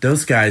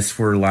 those guys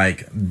were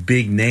like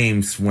big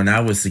names when I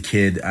was a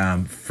kid,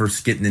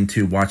 first getting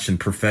into watching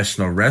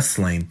professional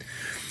wrestling.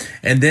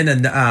 And then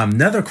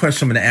another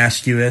question I'm going to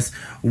ask you is,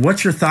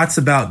 what's your thoughts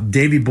about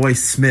Davey Boy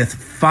Smith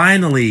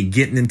finally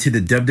getting into the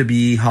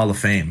WWE Hall of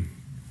Fame?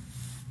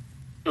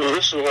 Well,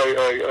 this is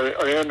why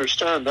I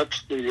understand.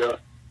 That's the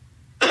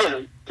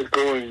the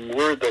going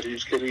word that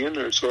he's getting in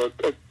there. So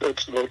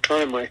that's about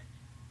time. I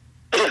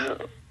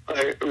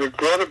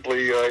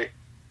regrettably, I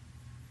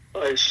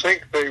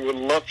think they would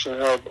love to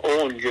have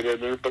Owen get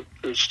in there, but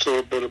there's still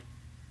a bit of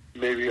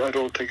maybe. I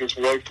don't think his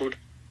wife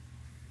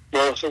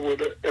Martha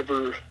would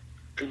ever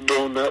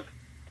condone that.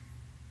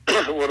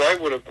 What I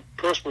would have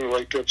personally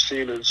liked to have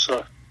seen is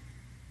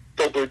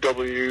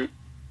WWE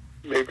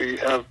maybe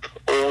have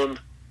Owen,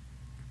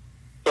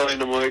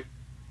 Dynamite,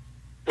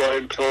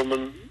 Brian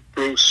Pillman,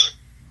 Bruce,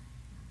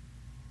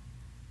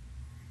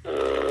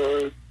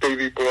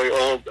 Davey Boy,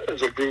 all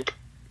as a group.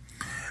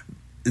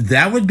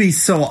 That would be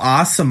so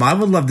awesome. I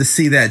would love to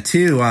see that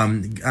too.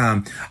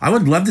 I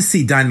would love to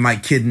see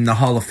Dynamite Kid in the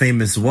Hall of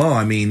Fame as well.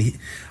 I mean,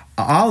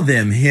 all of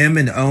them, him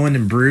and Owen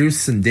and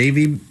Bruce and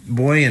Davey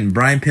Boy and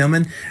Brian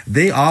Pillman,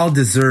 they all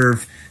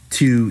deserve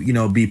to, you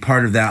know, be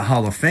part of that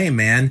Hall of Fame,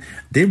 man.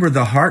 They were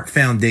the Hart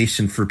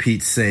Foundation, for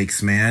Pete's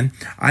sakes, man.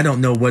 I don't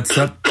know what's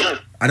up.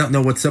 I don't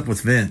know what's up with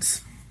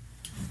Vince.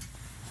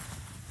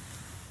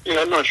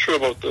 Yeah, I'm not sure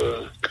about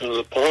the kind of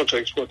the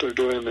politics, what they're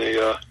doing. They,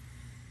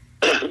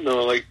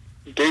 no, like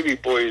Davey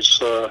Boy's,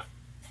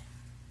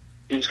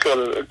 he's got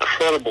an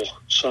incredible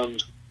son.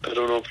 I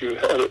don't know if you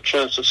had a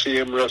chance to see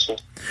him wrestle.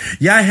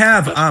 Yeah, I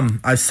have.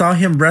 I saw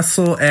him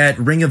wrestle at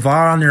Ring of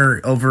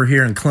Honor over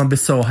here in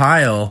Columbus,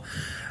 Ohio.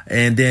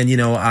 And then, you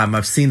know,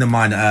 I've seen them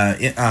on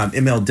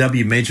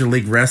MLW, Major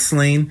League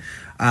Wrestling.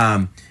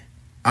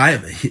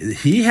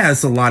 He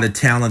has a lot of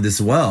talent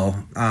as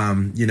well.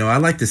 You know, I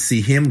like to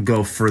see him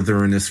go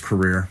further in his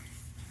career.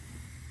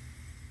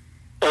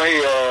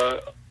 I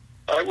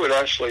would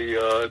actually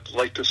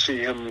like to see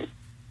him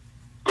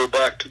go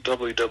back to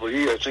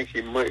WWE. I think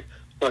he might.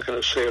 I'm not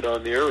going to say it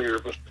on the air here,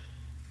 but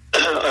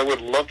I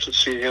would love to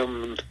see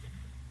him. And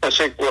I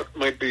think what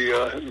might be,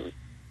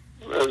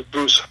 as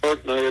Bruce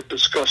Hart and I had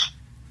discussed,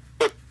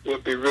 what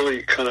would be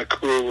really kind of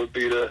cool would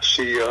be to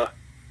see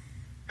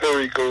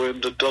Harry go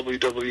into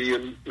WWE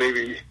and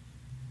maybe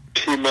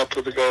team up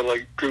with a guy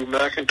like Drew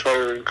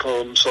McIntyre and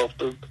call himself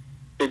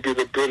maybe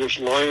the British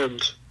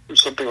Lions or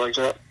something like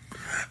that.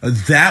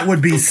 That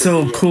would be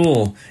so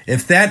cool.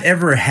 If that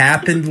ever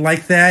happened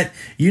like that,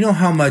 you know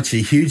how much a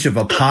huge of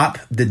a pop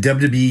the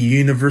WWE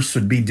universe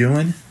would be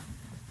doing?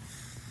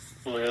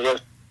 Well, yeah,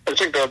 I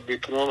think that would be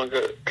phenomenal.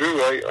 Drew,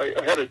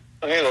 I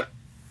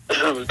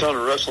was down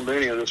at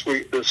WrestleMania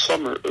this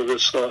summer, the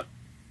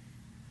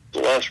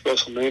last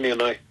WrestleMania,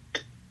 and I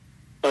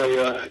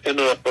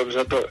ended up, I was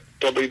at the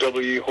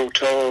WWE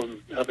hotel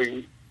and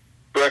having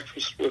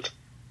breakfast with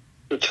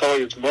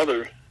Natalia's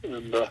mother,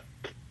 and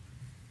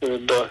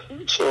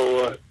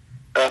so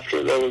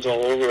after that was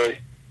all over,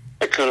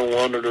 I kind of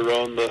wandered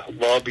around the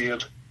lobby,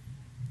 and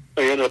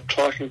I ended up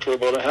talking for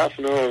about a half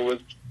an hour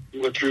with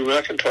Drew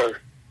McIntyre.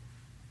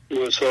 It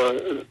was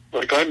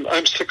like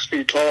I'm 6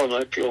 feet tall, and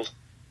I felt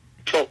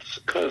kind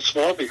of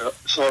small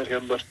beside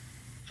him, but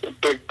he's a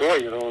big boy,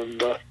 you know.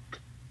 And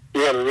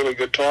we had a really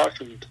good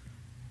talk, and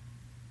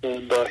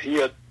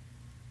he had.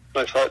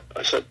 I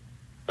said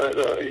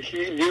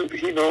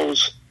he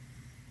knows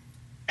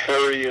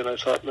Harry, and I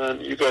thought,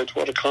 man, you guys,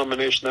 what a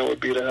combination that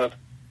would be to have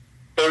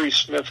Harry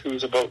Smith,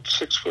 who's about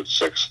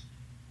 6'6",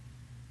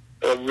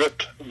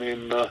 ripped. I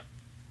mean, I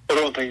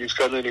don't think he's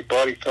got any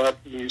body fat.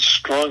 He's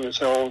strong as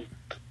hell,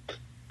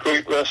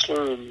 great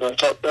wrestler, and I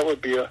thought that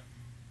would be an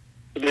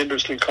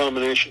interesting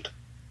combination.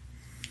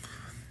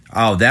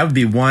 Oh, that would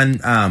be one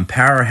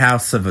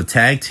powerhouse of a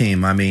tag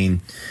team. I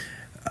mean,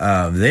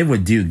 they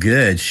would do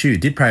good.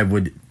 Shoot, they probably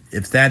would.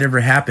 If that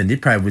ever happened, they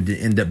probably would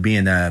end up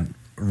being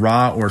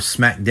Raw or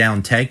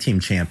SmackDown tag team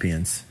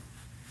champions.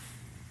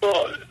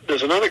 Well,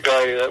 there's another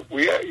guy that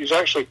he's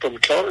actually from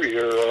Calgary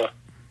here,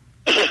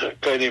 a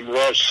guy named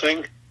Raj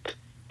Singh.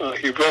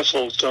 He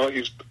wrestles,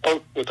 he's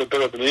out with a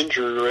bit of an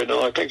injury right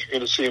now. I think you're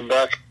going to see him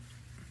back.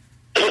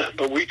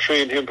 But we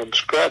trained him from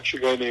scratch, a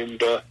guy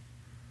named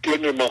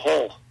Jinder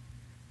Mahal.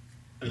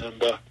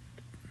 And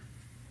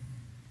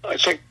I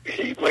think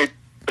he might,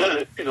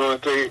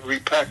 if they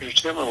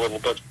repackaged him a little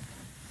bit,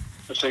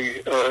 I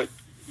think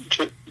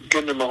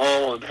Jinder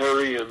Mahal and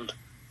Harry and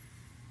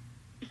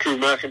Drew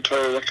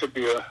McIntyre, that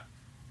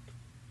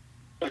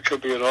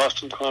could be an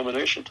awesome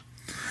combination.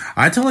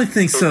 I totally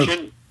think so.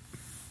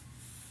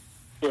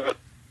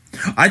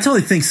 I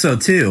totally think so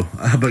too.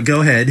 But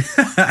go ahead.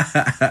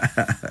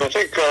 I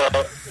think,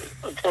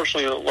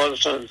 unfortunately, a lot of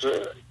times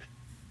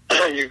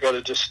you got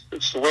to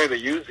it's the way they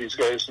use these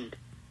guys. And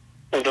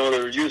I know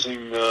they're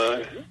using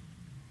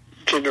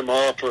Jinder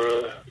Mahal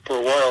for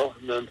a while,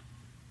 and then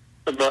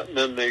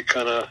they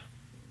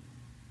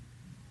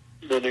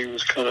then he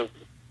was kind of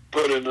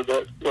put into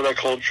that, what I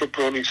call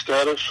jabroni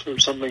status or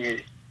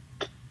something.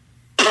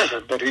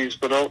 But he's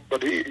been out,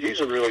 but he's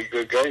a really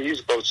good guy.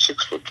 He's about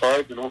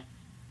 6'5",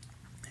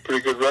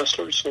 pretty good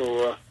wrestler.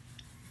 So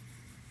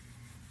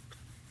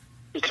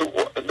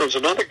there's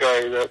another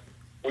guy that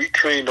we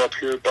trained up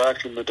here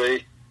back in the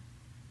day.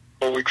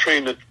 Well, we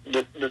trained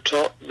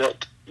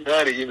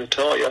Natty,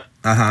 Natalia.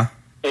 Uh-huh.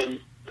 And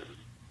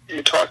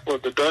you talk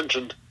about the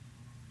dungeon.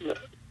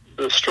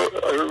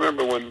 I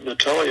remember when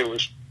Natalia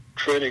was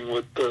training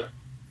with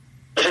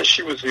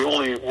she was the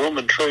only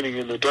woman training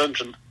in the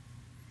dungeon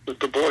with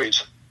the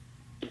boys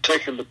and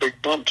taking the big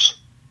bumps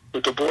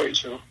with the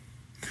boys,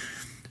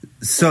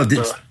 So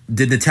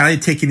did Natalia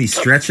take any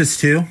stretches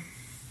too?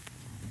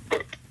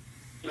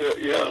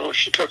 Yeah,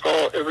 she took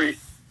every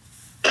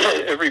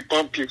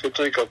bump you could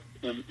think of.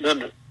 And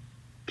then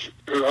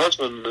her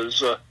husband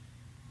is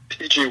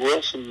P.G.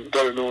 Wilson,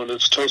 better known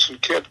as Tyson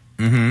Kidd.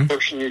 Mm-hmm.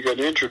 Unfortunately, he got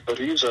injured, but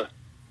he's a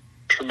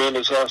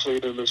tremendous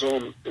athlete in his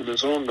own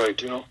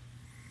right.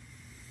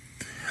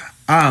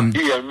 I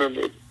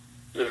remember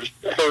there's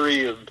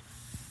Harry and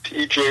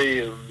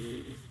TJ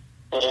and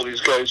all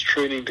these guys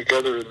training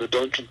together in the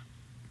dungeon.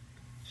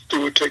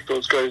 Stu would take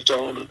those guys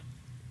down,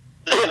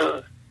 and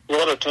a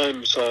lot of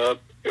times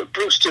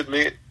Bruce did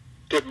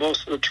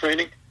most of the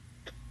training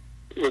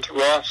with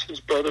Ross, his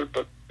brother,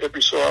 but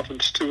every so often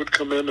Stu would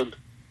come in and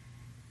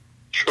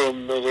show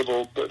him a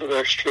little bit of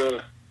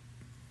extra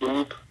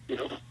move,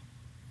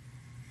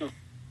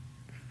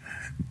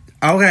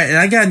 Okay, and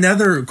I got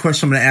another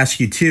question I'm going to ask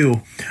you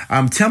too.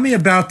 Tell me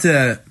about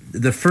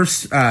the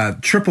first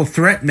triple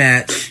threat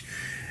match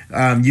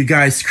you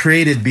guys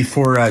created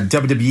before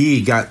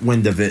WWE got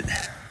wind of it.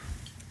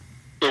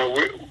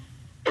 I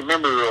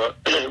remember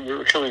we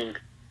were coming.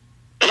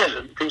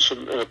 Bruce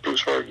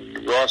Hart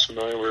and Ross and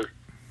I were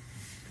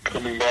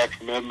coming back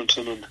from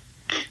Edmonton, and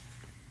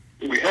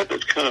we had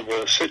this kind of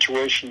a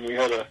situation. We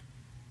had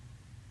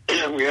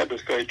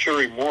this guy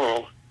Jerry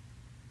Morrow.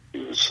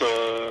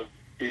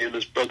 He and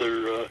his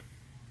brother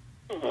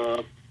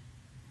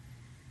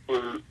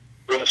were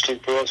wrestling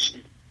for us.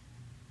 And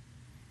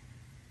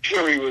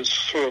Jerry was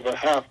sort of a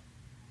half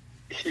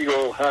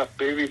heel, half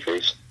baby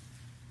face.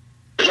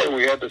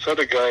 We had this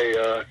other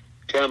guy,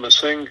 Gamma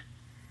Singh,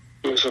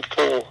 who was a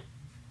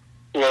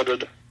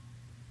full-blooded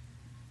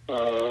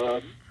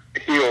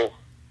heel,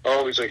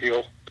 always a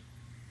heel.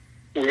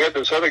 We had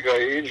this other guy,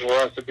 Angel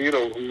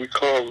Acevedo, who we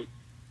called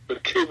the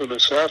Cuban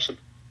Assassin.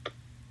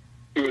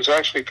 He was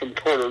actually from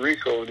Puerto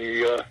Rico, and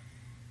he, I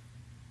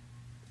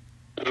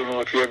don't know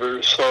if you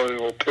ever saw any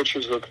old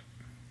pictures of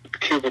the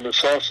Cuban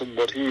Assassin,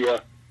 but he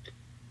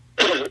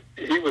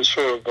was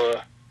sort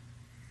of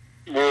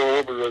more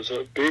over as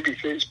a baby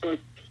face, but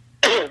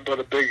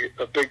a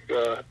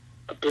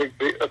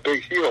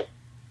big heel.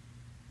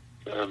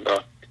 And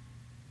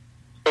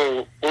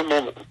so, one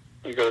moment,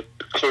 I got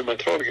to clear my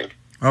throat again.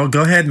 Oh,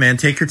 go ahead, man.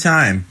 Take your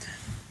time.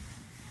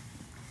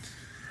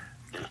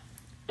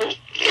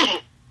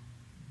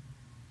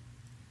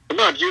 I'm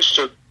not used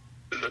to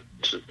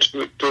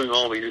doing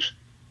all these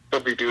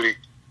heavy duty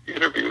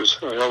interviews.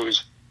 I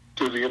always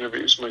do the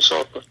interviews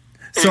myself. But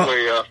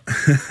anyway,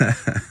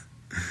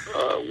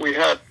 we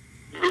had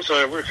Bruce and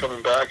I were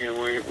coming back, and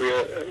we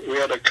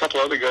had a couple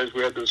other guys.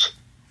 We had this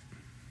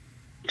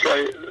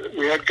guy.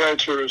 We had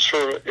guys who were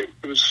it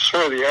was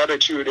sort of the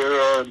Attitude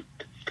Era, and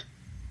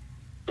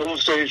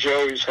those days you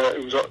always had.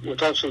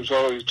 With us, it was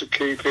always the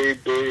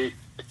kayfabe day.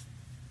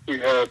 We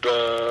had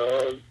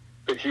the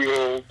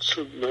heels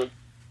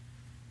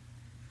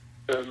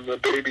and the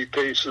baby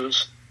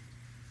faces.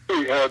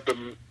 We had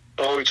them,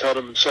 always had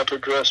them in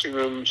separate dressing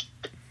rooms,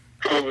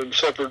 drove in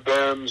separate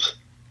vans.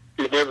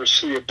 You'd never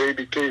see a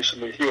baby face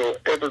and a heel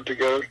ever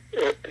together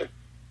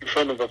in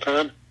front of a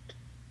fan.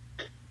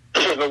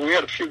 But we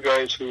had a few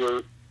guys who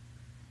were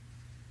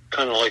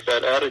kind of like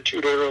that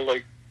Attitude Era,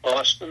 like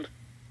Austin.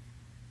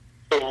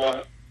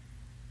 So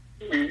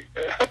we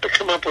had to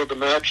come up with a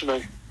match,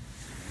 and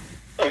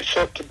I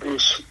said to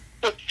Bruce,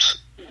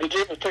 did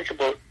you ever think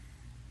about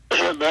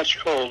a match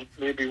called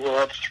maybe we'll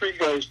have 3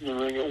 guys in the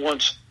ring at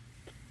once,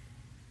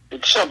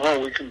 and somehow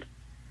we can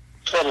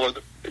settle it.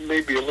 It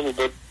may be a little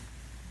bit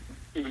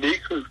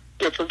unique or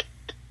different.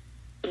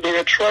 And they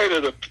had tried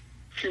it a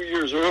few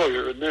years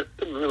earlier, and it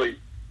didn't really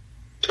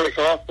take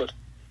off. But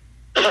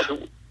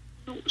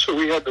so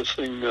we had this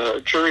thing,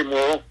 Jerry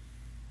Morrow,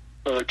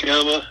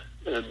 Gamma,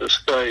 and this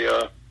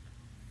guy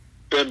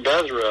Ben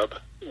Bazarab,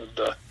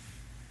 and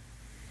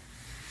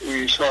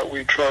we thought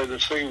we'd try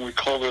this thing. We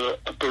called it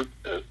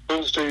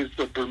those days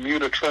the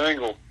Bermuda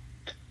Triangle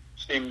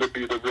seemed to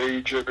be the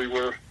rage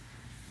everywhere,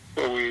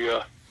 so we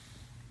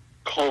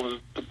called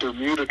it the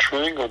Bermuda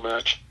Triangle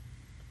match,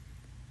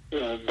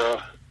 and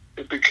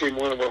it became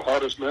one of our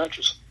hottest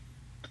matches.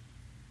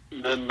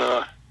 And then,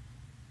 lo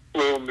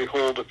and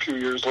behold, a few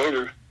years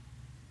later,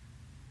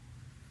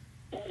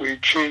 we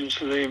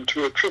changed the name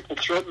to a triple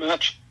threat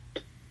match.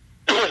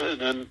 And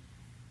then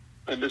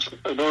I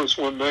noticed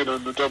one night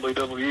on the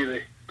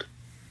WWE,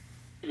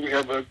 we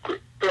have a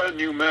brand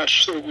new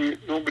match that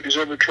nobody's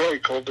ever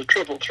tried called the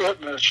triple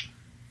threat match.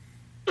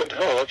 But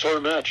hell, that's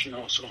our match,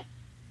 so.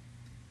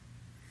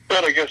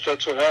 But I guess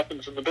that's what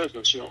happens in the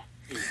business,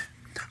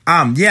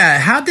 Yeah,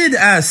 how did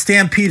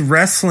Stampede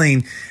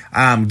Wrestling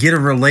get a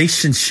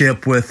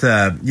relationship with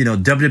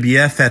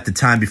WWF at the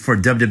time before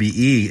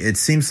WWE? It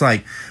seems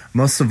like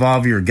most of all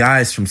of your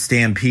guys from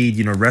Stampede,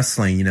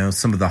 Wrestling,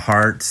 some of the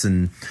Harts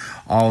and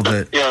all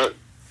the... Yeah,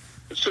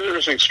 it's an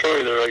interesting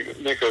story there. I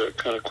can make a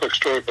kind of quick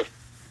story, but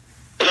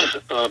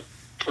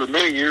for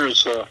many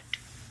years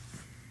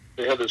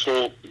they had this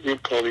whole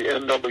group called the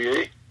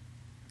NWA.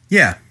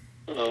 Yeah.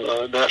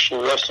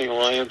 National Wrestling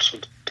Alliance,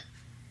 and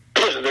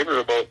they were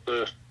a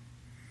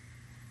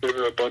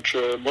bunch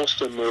of,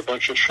 most of them were a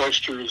bunch of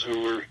shysters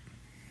who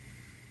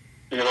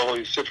had all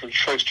these different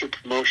shyster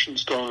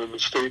promotions down in the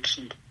States,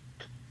 and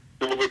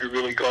nobody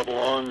really got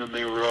along, and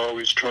they were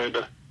always trying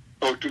to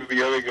outdo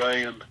the other guy,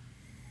 and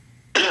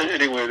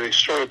anyway, they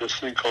started this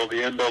thing called the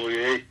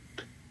NWA,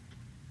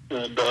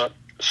 and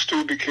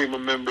Stu became a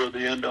member of the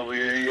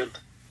NWA, and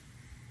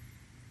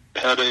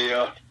had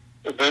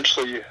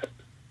eventually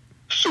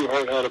Stu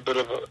Hart had a bit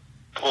of a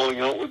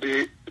falling out with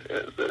they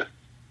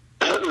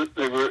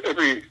were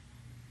every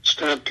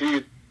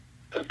Stampede,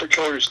 at the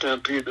Calgary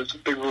Stampede, there's a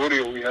big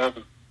rodeo we have,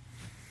 and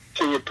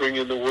he would bring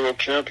in the world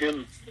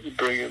champion, he'd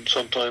bring in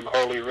sometime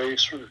Harley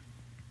Race or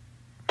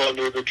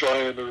Andre the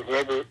Giant or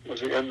whoever was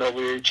the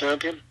NWA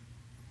champion.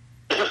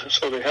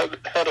 So they had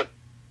it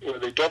where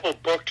they double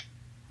booked.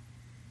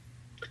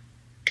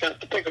 I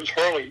think it was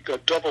Harley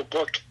got double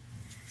booked,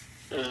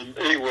 and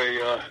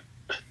anyway,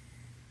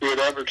 we had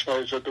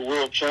advertised that the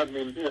world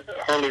champion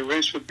Harley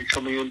Race would be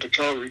coming into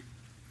Calgary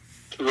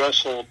to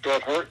wrestle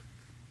Bret Hart,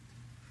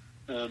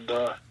 and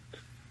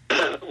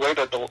right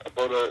at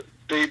about a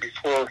day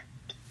before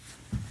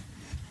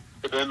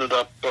it ended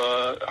up,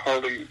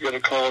 Harley got a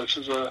call. He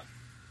says,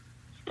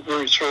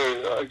 "Very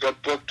sorry, I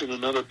got booked in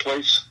another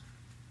place."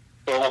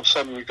 So all of a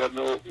sudden, we got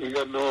no.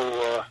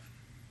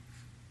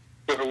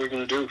 What are we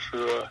going to do for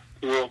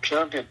the world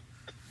champion?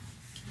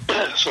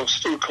 So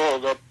Stu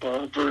called up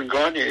Vern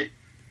Gagne,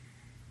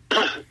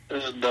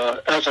 and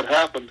as it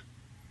happened,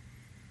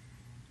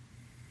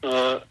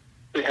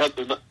 they had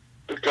the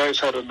guys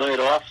had a night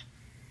off,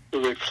 so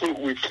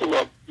we flew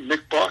up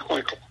Nick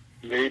Bockwinkel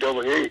in the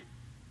AWA.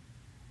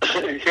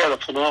 He had a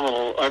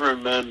phenomenal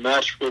Iron Man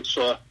match with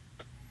Bret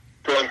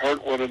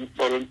Hart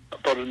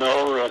about an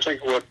hour. I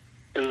think what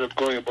ended up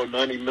going about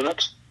 90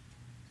 minutes.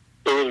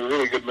 It was a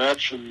really good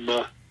match, and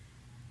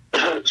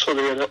so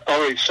they had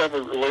already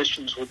severed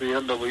relations with the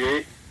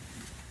NWA.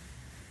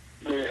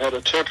 They had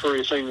a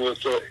temporary thing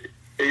with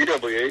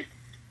AWA,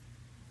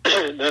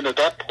 and then at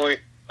that point,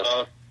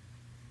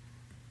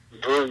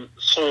 Vern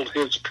sold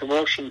his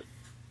promotion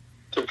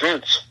to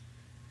Vince.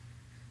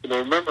 And I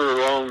remember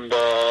around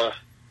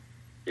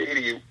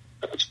 80,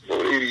 that's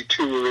about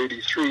 82 or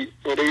 83,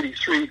 about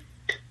 83,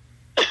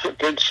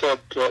 Vince said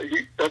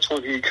that's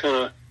when he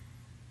kind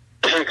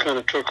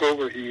of took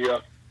over. He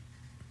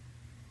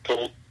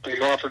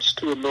offered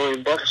Stu $1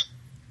 million to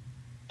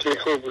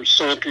take over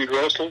Stampede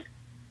Wrestling,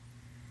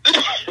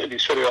 and he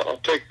said, "I'll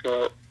take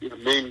the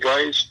main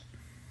guys."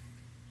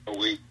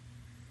 We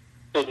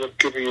ended up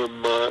giving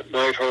him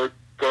Neidhart,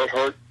 Bret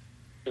Hart,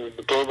 and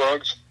the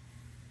Bulldogs.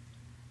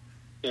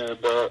 And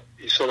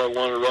he said, "I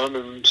want to run,"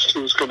 and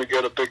Stu's going to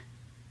get a big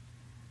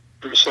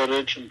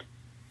percentage, and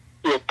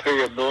we'll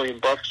pay $1 million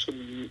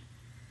and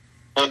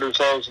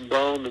 100,000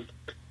 down. And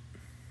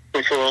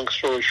make a long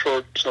story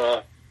short,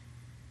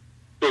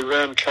 they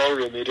ran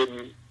Calgary and they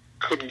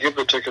couldn't give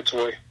the tickets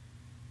away.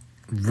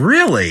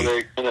 Really?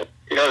 So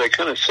they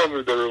kind of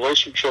severed their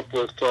relationship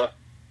with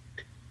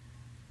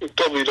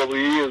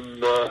WWE,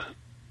 and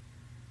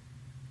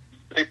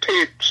they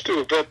paid Stu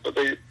a bit, but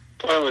they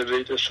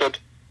just said,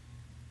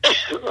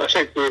 "I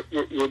think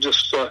we'll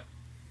just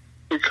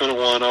we kind of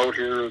want out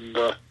here, and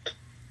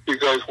you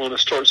guys want to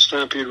start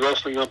Stampede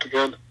Wrestling up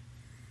again."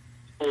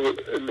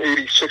 In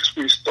 '86,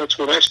 that's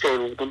when I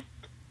started with them,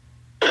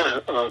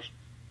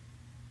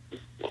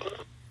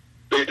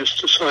 they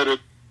just decided,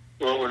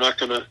 well, we're not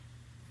going to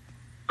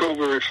go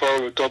very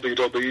far with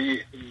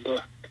WWE,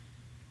 and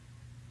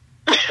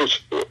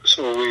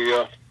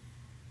so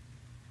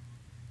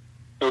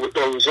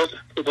that was it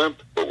for them.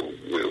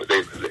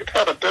 They've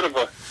had a bit of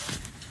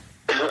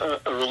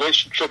a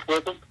relationship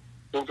with them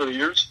over the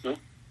years, you know?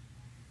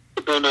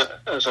 But then,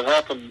 as it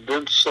happened,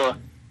 Vince,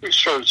 we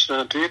started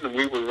Stampede, and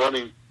we were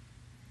running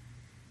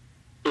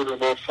for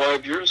about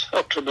 5 years,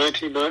 up to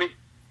 1990.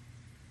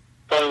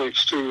 Finally,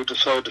 Stu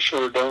decided to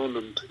shut her down,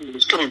 and it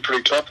was getting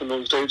pretty tough in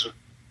those days.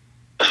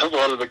 A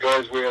lot of the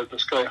guys, we had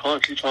this guy,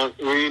 Honky Tonk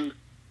Wayne,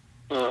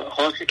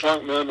 Honky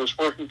Tonk Man was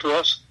working for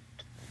us.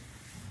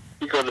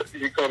 He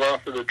got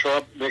offered a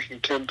job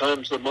making 10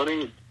 times the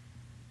money. And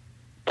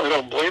I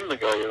don't blame the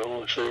guy, you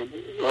know. So,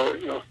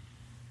 you know,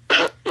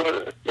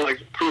 like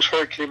Bruce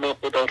Hart came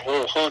up with that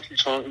whole Honky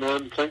Tonk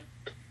Man thing.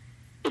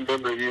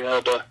 Remember, he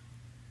had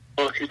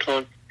Honky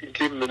Tonk. He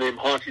gave him the name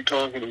Honky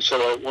Tonk, and he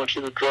said, "I want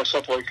you to dress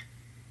up like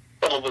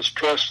Elvis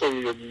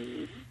Presley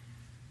and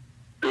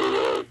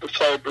do the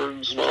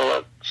sideburns and all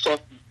that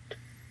stuff."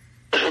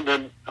 And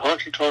then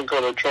Honky Tonk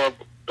got a job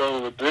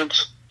down with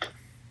Vince.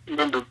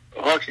 Remember,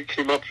 Honky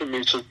came up to me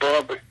and says,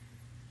 "Bob,"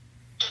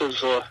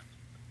 says,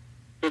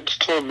 "Vince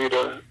told me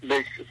to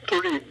make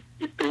 30,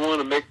 they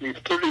want to make me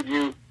 30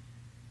 new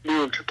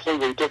and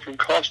completely different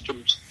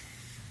costumes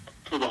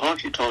for the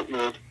Honky Tonk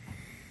Man."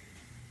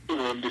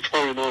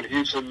 Before you know it,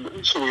 he's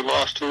in, so we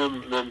lost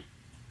him, and then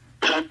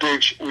we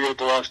had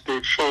the last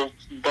Dave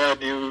Schultz, and Bad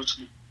News,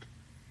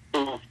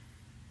 and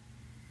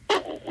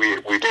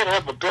we did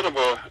have a bit of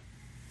a,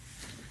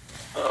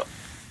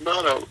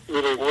 not a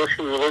really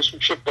working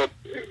relationship, but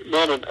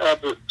not an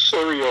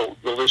adversarial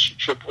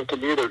relationship with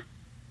them either.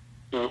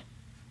 You know?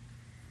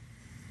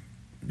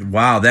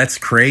 Wow, that's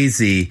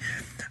crazy.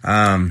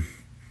 Actually,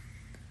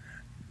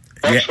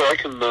 I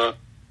can,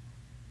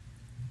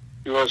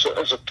 you know, as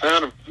a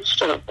fan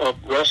of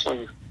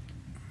wrestling,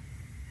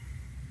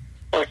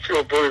 I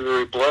feel very,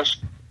 very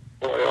blessed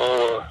by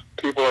all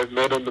people I've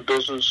met in the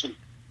business and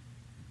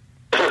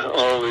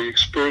all the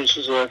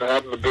experiences that I've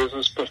had in the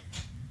business. But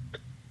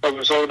I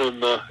was out in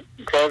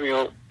driving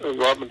out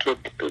Robyn to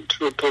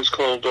a place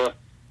called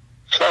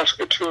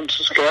Saskatoon,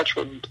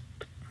 Saskatchewan,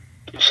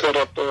 to set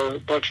up a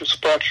bunch of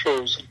spot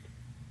shows.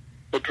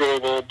 I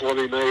drove all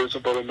bloody night. It was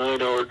about a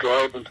 9-hour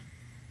drive, and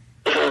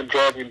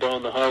driving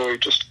down the highway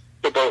just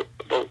about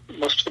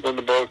must have been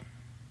about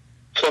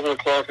 7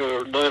 o'clock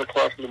or 9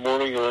 o'clock in the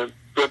morning, and I'm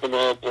driven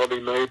all bloody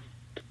night,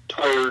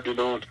 tired, you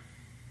know. And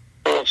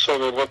all of a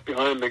sudden, I look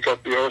behind. They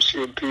got the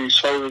RCMP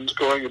sirens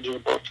going, and there's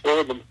about 4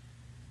 of them. I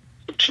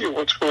said, "Gee,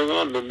 what's going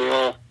on?" And then they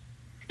all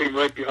came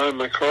right behind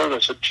my car, and I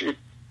said, "Gee,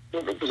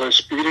 was I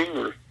speeding,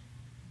 or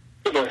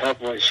did I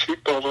have my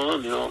seatbelt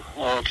on?" You know,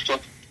 all that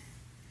stuff.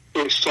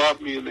 They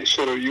stopped me and they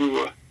said, "Are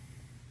you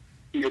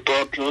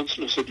Bob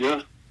Johnson?" I said,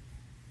 "Yeah."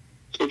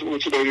 I said,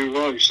 "What did I do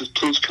wrong?" He says,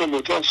 "Please come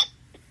with us."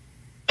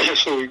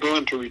 So we go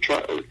into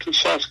to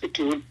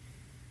Saskatoon.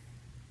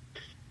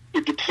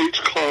 Would you please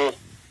call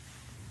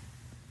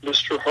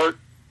Mr. Hart,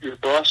 your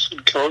boss in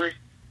Calgary?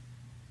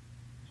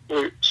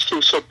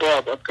 Stu said,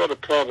 "Bob, I've got a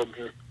problem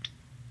here.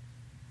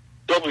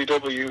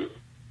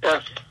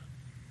 WWF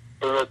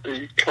are at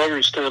the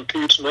Calgary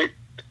Stampede tonight.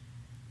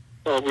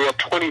 We have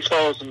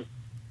 20,000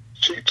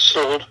 seats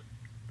sold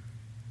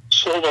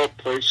out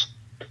place.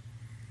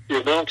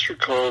 The announcer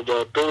called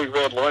Billy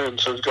Red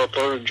Lyons has got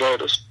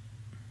laryngitis.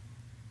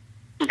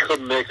 He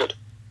couldn't make it.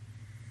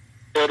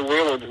 Ed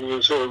Whalen, who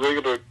was a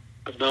regular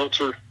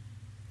announcer,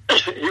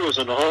 he was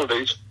on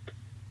holidays,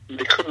 and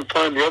they couldn't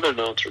find the other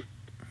announcer.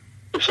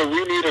 They said,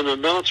 we need an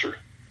announcer.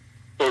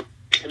 But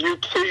can you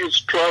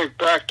please drive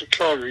back to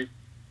Calgary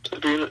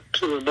to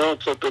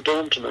announce at the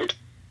Dome tonight?"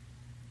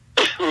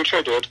 Which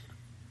I did.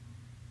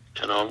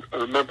 And I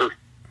remember,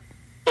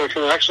 I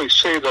can actually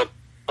say that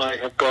I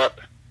have got,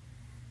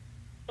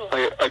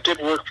 I did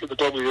work for the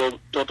WWE.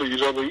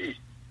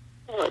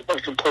 I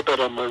can put that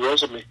on my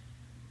resume.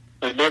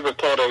 I never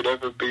thought I'd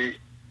ever be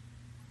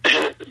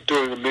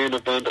doing a main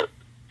event in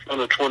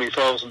front of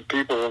 20,000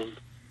 people and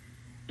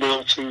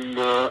announcing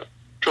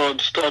John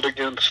Studd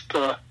against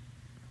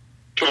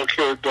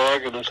Junkyard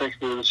Dog, and I think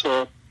there was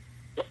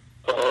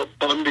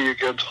Bundy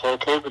against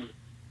Hulk Hogan.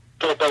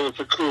 Thought that was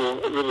a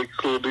really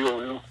cool deal,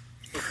 you know.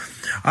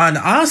 And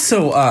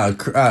also,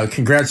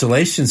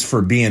 congratulations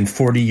for being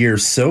 40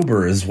 years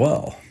sober as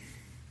well.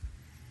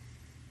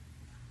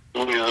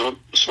 Oh yeah,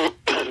 so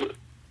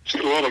see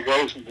a lot of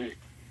guys in the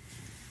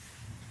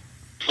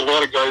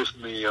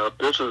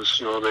business.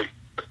 You know,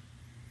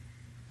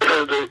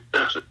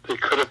 they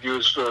could have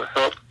used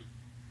help.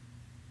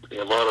 They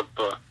had a lot of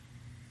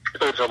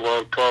guys had a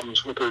lot of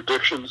problems with their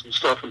addictions and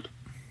stuff, and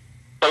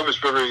I was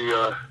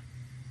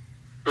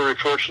very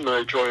fortunate.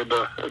 I joined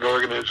an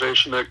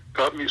organization that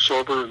got me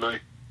sober, and I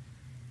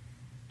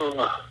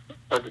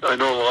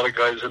know a lot of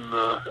guys and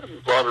a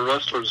lot of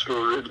wrestlers who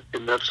are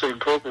in that same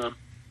program.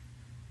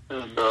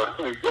 And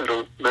I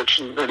don't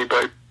mention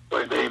anybody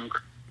by name.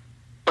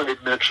 I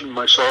mention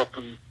myself,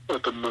 and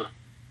I've been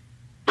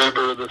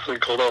member of this thing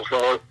called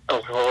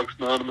Alcoholics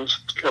Anonymous.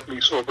 It's kept me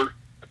sober.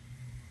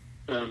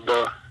 And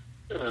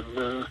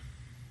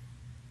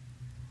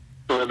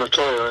I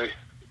tell you,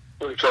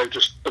 I've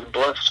just been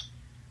blessed.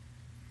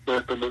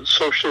 I've been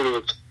associated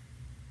with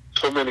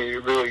so many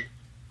really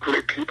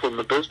great people in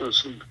the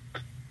business. And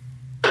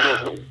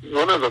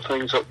one of the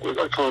things that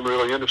I found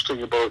really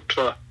interesting about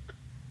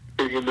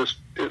being in this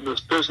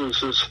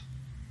business is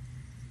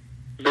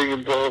being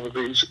involved with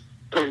these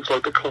things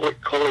like the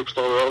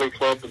Cauliflower Alley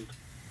Club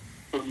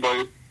and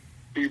by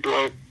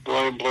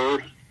Brian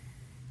Blair,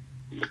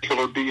 the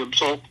Killer Bee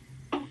himself,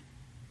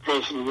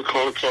 president of the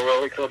Cauliflower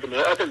Alley Club, and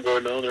I've been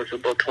going down there for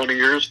about 20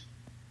 years.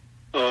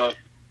 And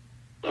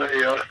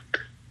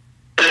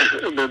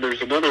then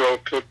there's another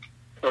outfit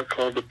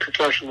called the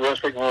Professional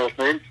Wrestling Hall of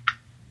Fame,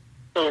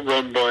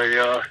 run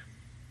by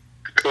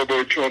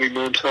Cowboy Johnny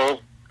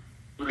Mantell,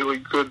 really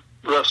good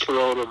wrestler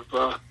out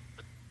of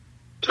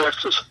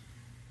Texas.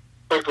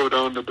 I go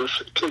down to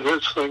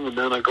his thing, and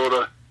then I go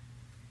to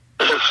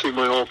see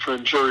my old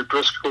friend Jerry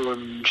Briscoe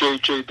and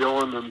J.J.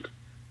 Dillon and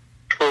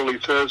Charlie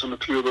Fez and a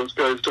few of those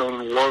guys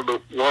down in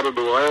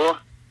Waterloo, Iowa.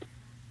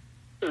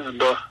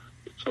 And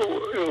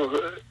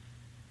so,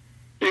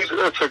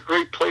 that's a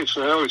great place.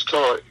 And I always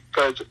tell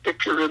guys,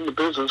 if you're in the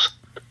business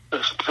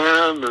as a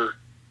fan or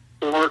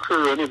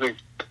worker or anything,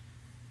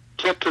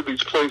 get to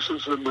these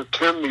places and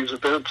attend these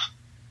events.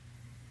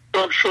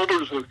 Rub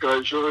shoulders with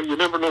guys. You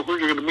never know who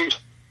you're going to meet.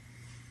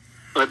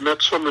 I've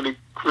met so many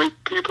great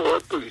people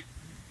at these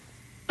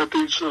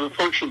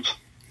functions.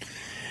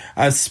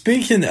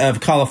 Speaking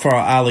of Cauliflower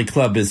Alley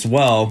Club as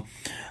well,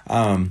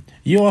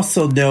 you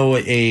also know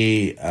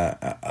a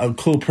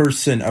cool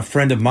person, a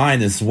friend of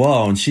mine as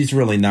well, and she's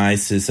really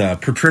nice, is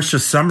Patricia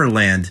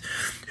Summerland,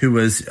 who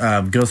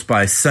goes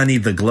by Sunny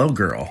the Glow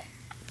Girl.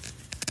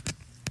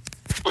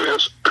 Oh,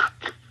 yes.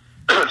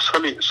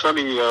 Sunny,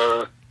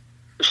 I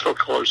still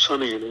call her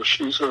Sunny.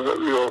 She's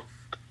a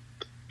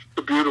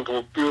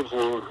beautiful,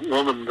 beautiful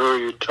woman,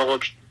 very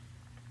intelligent.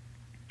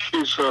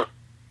 She's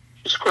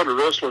quite a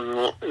wrestler in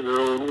her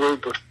own way,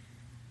 but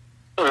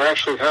I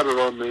actually had her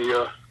on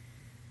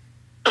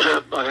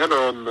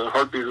the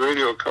Heartbeat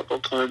Radio a couple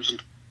of times. And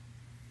a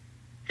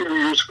few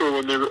years ago,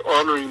 when they were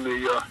honoring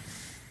the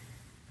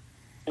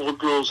old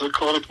girls at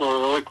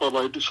Cauliflower Alley Club,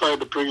 I decided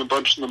to bring a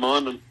bunch of them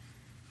on. And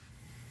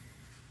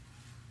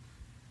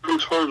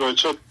Bruce Hart and I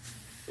said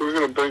we're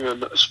going to bring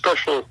a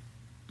special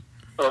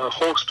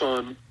host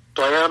on,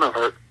 Diana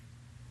Hart.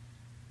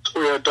 So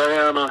we had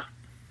Diana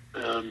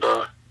and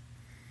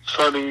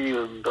Sunny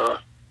and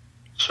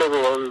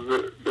several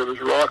others. There was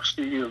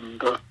Roxy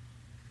and a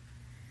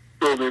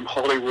girl named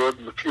Hollywood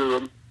and a few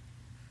of them.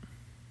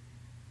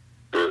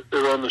 They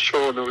were on the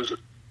show, and it's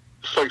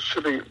like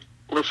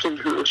listening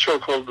to a show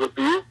called The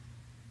View.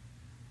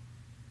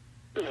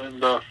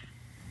 And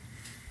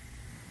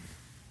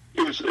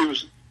it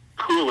was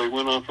cool. They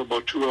went on for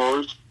about 2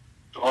 hours,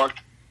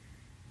 talked.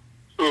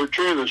 So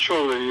during the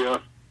show,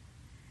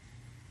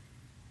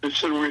 they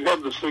said we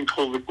have this thing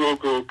called the Glow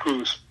Girl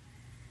Cruise.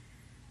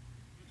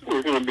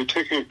 We're going to be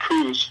taking a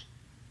cruise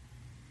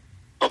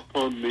up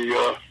on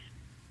the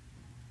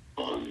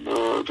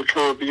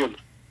Caribbean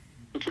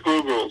with the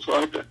Glow Girls.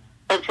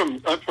 I'm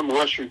from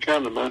Western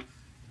Canada, man.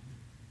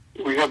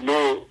 We have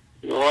no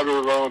water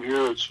around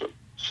here. It's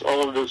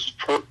all of this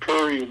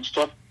prairie and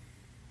stuff.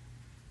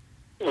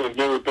 I've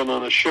never been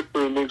on a ship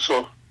or anything,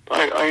 so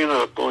I ended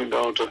up going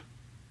down to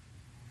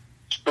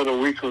spend a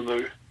week on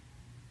the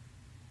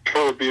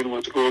Caribbean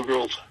with the Glow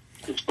Girls.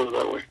 Let's put it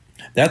that way.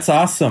 That's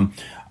awesome.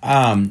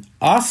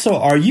 Also,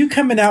 are you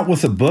coming out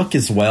with a book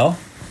as well?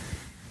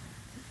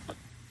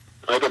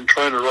 I've been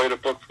trying to write a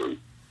book for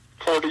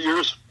 40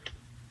 years.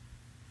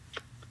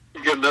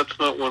 Again, that's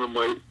not one of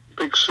my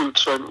big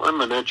suits. I'm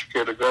an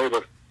educated guy,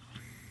 but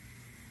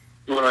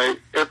when I've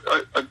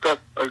got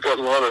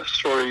a lot of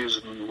stories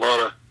and a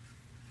lot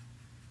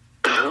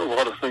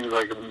of things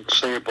I can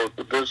say about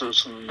the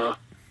business, and I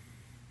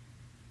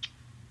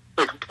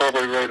could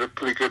probably write a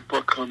pretty good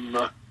book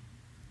on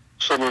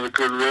some of the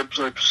good ribs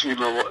I've seen.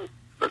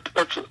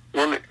 That's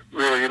one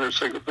really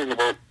interesting thing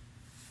about.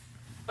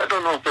 I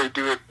don't know if they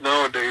do it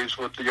nowadays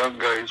with the young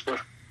guys,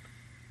 but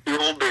the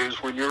old days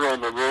when you're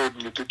on the road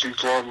and you did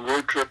these long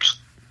road trips,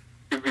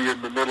 you'd be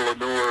in the middle of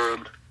nowhere,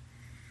 and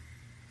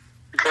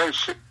the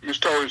guys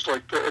used to always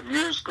like to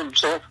amuse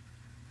themselves.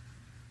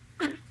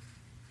 They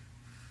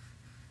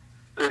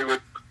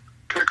would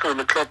pick on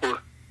a couple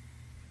of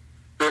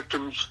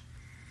victims.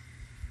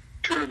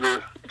 Two of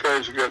the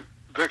guys who got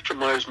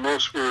victimized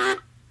most were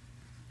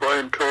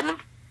Brian Pillman.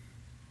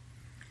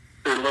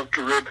 They loved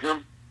to rib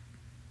him.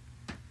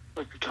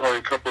 I could tell you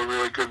a couple of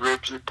really good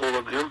ribs they pulled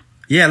on him.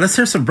 Yeah, let's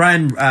hear some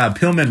Brian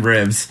Pillman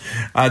ribs.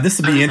 This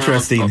will be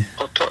interesting.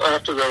 After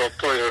that, I'll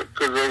tell you a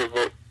good rib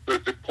about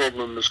that they pulled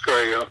on this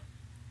guy,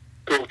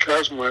 Bill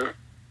Kazmaier,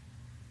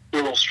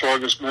 the world's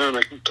strongest man.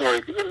 I can tell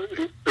you,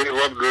 they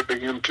loved ribbing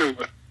him too.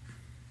 But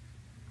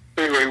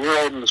anyway, we're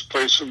out in this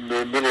place in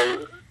the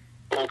middle of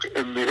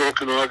in the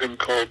Okanagan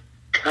called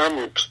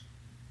Kamloops,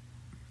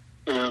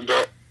 and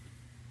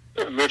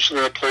I mentioned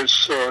that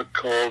place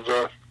called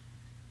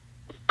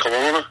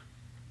Kelowna.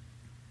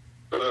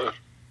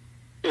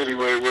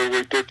 Anyway, where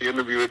we did the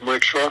interview with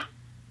Mike Shaw.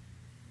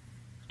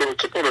 So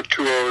it's about a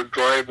 2-hour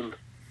drive, and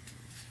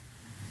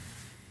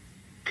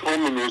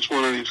Coleman was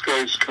one of these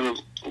guys, kind of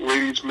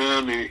ladies'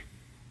 man. He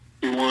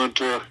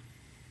wanted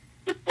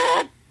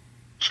Bob,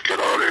 let's get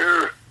out of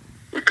here.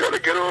 We got to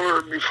get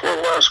over before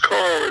the last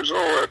call. There's all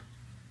that.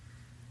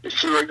 He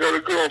said, I got a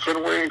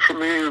girlfriend waiting for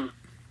me, and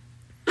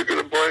they're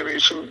going to buy me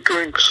some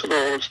drinks and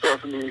all that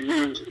stuff. And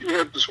he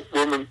had this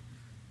woman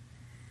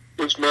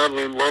who was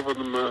madly in love with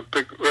him, a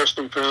big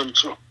wrestling fan.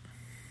 So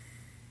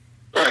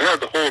I had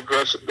the whole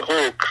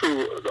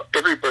crew,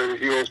 everybody that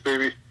he was,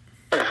 baby.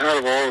 I had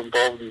them all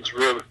involved in this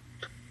rib.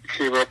 He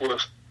came up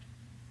with.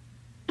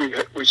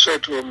 We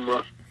said to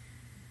him,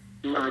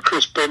 remember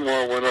Chris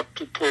Benoit went up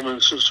to Pullman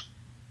and says,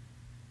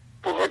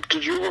 Bob,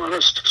 did you want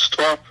us to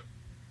stop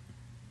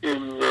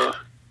in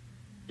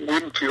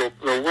Winfield?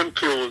 Now,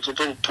 Winfield is a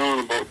little town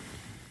about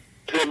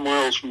 10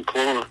 miles from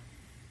Kelowna.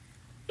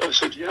 I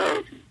said,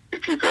 yeah,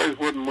 if you guys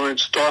wouldn't mind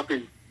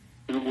stopping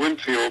in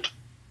Winfield.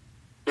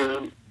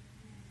 And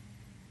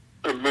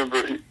I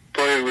remember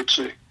Brian would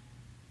say,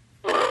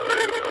 we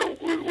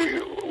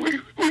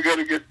got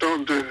to get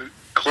down to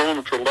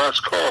Kelowna for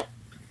last call.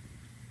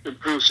 And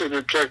Bruce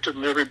interjected,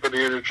 and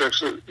everybody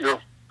interjects,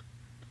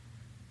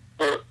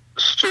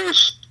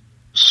 Stu's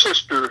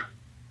sister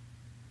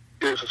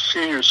is a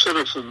senior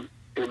citizen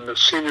in the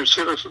senior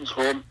citizens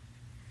home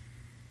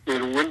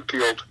in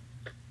Winfield,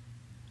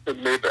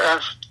 and they've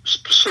asked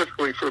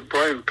specifically for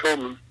Brian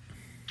Pillman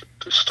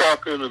to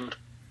stop in and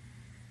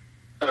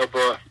have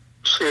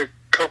say a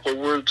couple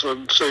words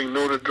on saying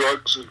no to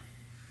drugs and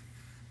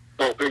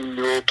helping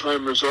the old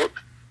timers out.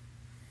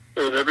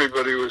 And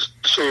everybody was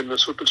saying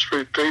this with a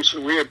straight face,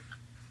 and we had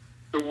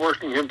been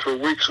working him for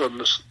weeks on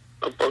this,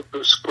 about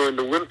this going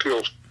to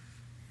Winfield.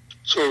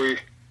 So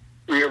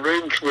we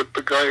arranged with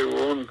the guy who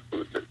owned,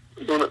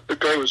 the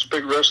guy was a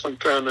big wrestling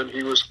fan, and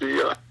he was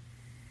the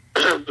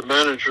the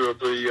manager of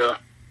the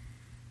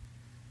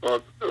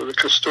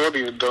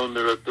custodian down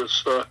there at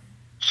this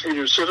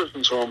senior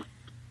citizens home.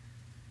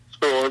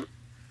 So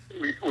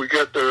we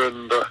get there,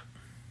 and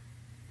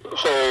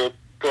haul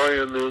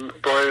Brian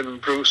and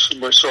Bruce and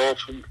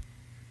myself and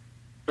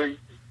I think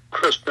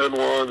Chris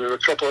Benoit, and there were a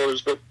couple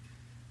others, but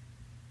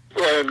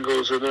Brian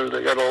goes in there, and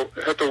they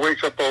had to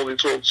wake up all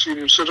these old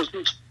senior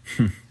citizens.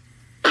 And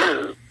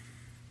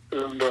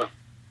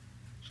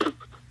said,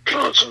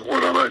 Johnson,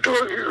 what am I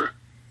doing here?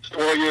 Said,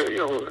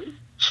 well,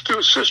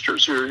 Stu's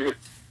sister's here.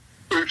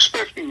 We're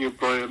expecting you,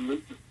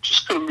 Brian.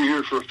 Just going to be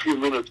here for a few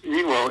minutes.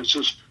 Meanwhile, he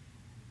says,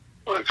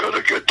 I got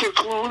to get to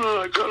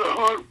Kelowna. I got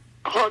a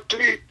hot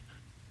date.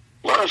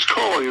 Last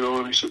call,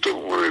 and he said,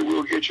 don't worry,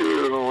 we'll get you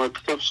there and all that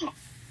stuff. So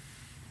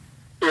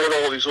we had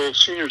all these old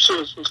senior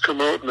citizens come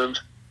out, and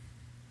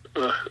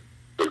then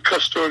the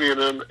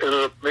custodian ended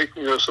up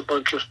making us a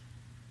bunch of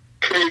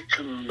cake,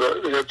 and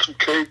they had some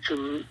cake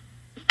and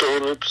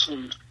donuts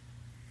and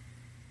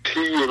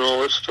tea and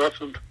all this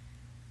stuff, and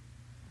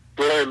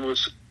Brian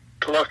was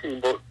talking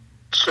about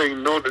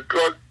saying no to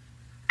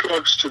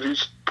drugs to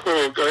these poor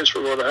old guys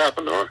for about a half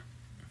an hour.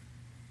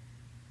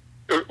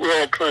 We're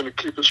all trying to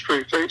keep a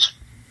straight face.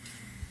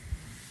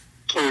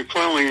 So we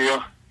finally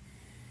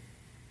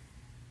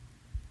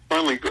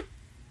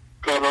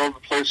got out of the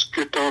place,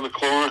 get down to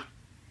Kelowna.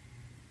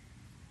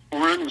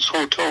 We're in this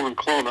hotel in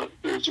Kelowna.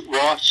 There's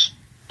Ross,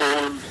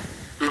 Owen,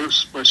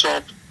 Bruce,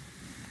 myself.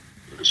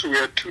 So we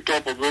had 2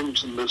 double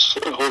rooms in this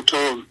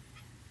hotel. And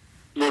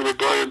remember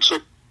Brian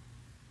said,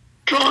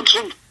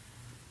 Johnson,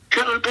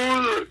 can I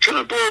borrow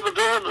the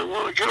van? I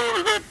want to get over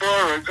to that bar.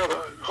 I got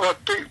a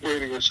hot date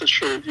waiting. I said,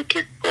 sure, go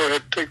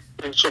ahead, take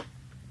the thing. So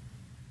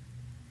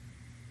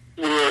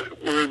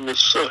we're in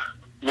this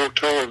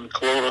motel in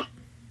Kelowna,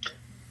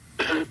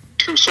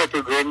 2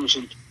 separate rooms,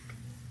 and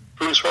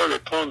Bruce Hart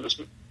had found this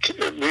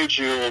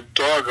mangy old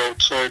dog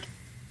outside.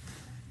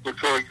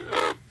 Looked like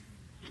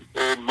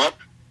old mutt.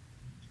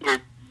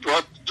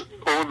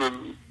 Owen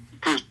and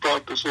Bruce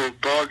brought this old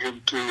dog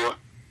into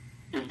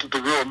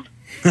the room.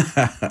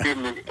 Gave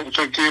him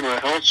a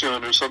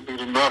halcyon or something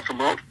to knock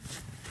him out.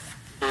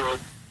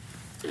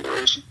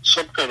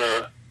 Some kind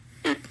of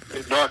he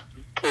knocked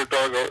the poor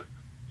dog out.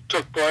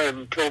 Took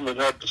Brian Pillman,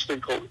 had this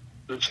thing called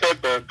this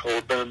headband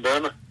called a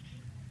bandana.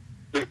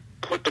 They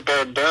put the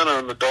bandana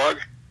on the dog,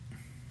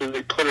 and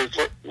they put his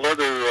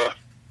leather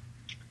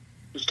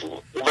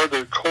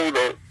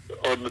coat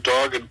on the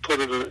dog and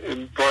put it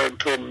in Brian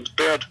Pillman's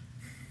bed.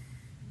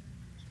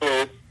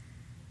 So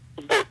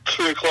about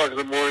 3 o'clock in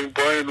the morning,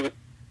 Brian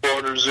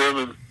wanders in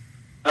and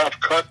half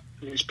cut,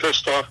 and he's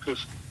pissed off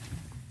because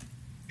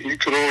he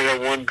could only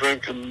have 1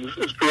 drink, and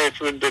his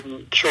girlfriend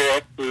didn't show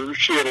up.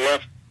 She had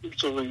left or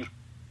something.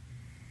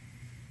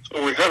 So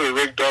we had it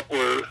rigged up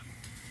where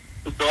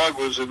the dog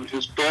was in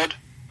his bed.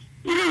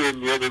 We were in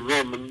the other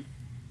room, and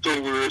they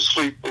were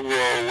asleep, but we were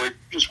all awake,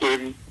 just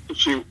waiting to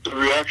see the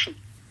reaction.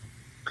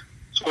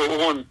 So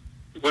Owen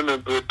went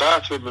into the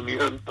bathroom, and he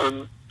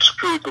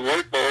unscrewed the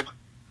light bulb,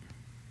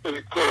 and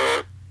he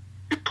put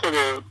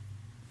a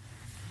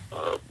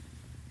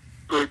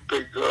great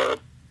big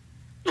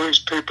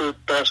waste paper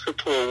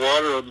basket full of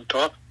water on the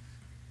top.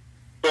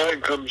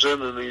 Brian comes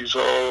in and he's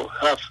all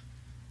half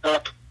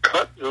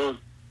cut, and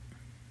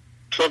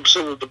jumps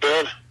into the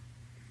bed,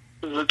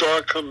 and the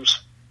dog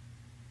comes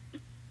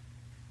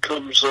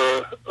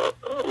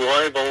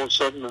alive all of a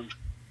sudden, and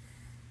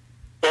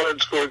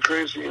Brian's going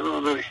crazy,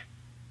 and then he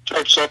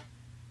jumps up,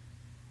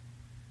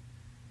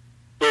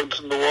 runs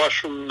in the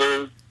washroom,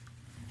 there,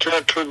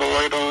 can't turn the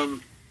light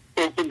on,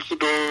 opens the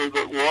door,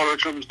 the water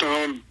comes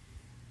down.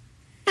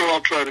 We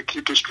all try to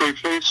keep a straight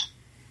face.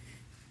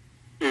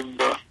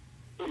 And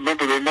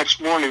remember the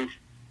next morning,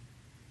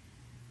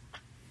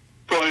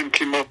 Brian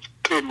came up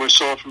to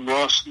myself and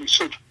Ross, and he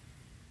said,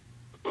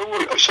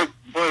 I said,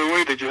 by the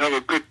way, did you have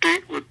a good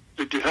date?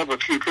 Did you have a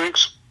few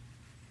drinks?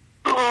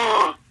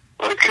 Oh,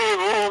 I came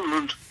home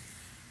and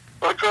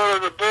I got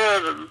out of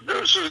bed and there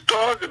was this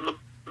dog in the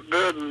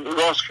bed, and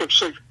Ross kept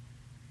saying,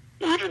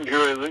 we didn't hear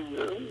anything.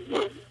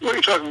 What are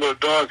you talking about, a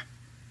dog?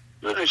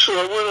 And he said,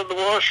 I went in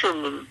the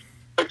washroom and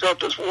I got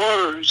this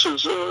water. He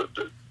says,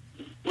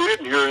 we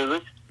didn't hear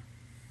anything.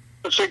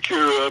 I think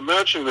you're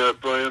imagining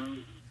that,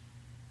 Brian.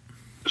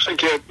 I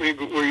think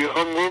maybe were you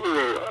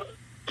hungover, or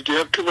did you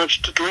have too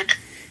much to drink?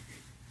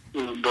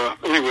 And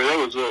anyway,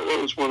 that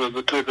was one of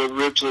the type of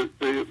ribs that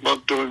they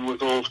loved doing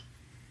with old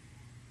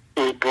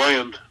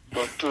Brian.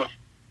 But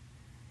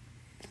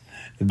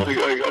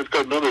I've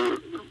got another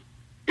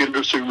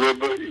interesting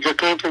rib. You got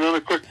time for another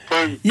quick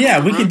Brian?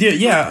 Yeah, we can do it.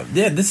 Yeah.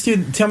 Let's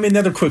tell me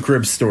another quick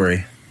rib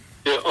story.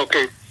 Yeah.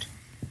 Okay.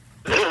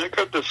 I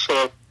got this.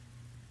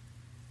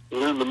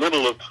 In the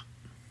middle of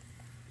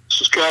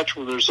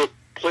Saskatchewan, there's a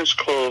place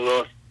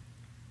called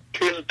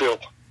Tisdale,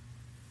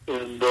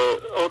 and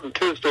out in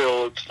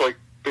Tisdale, it's like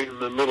being in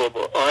the middle of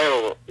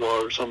Iowa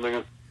or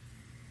something.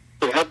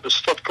 They have this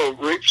stuff called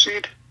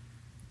rapeseed.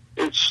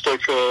 It's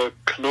like a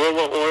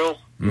canola oil.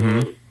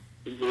 Mm-hmm.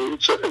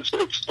 It's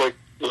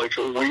like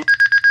a wheat.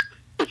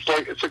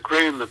 It's a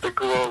grain that they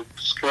grow out in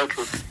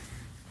Saskatchewan.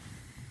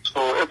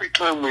 So every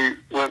time we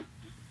went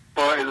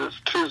by this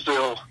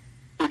Tisdale,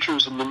 which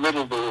was in the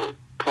middle of the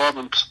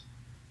province,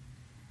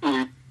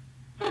 they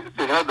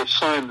had a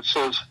sign that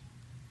says,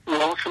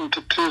 "Welcome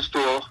to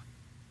Tisdale,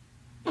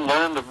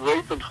 land of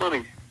rape and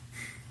honey."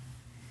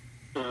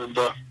 And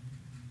I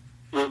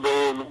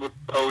would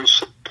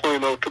always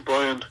point out to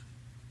Brian,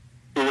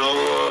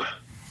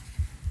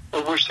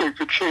 I wish they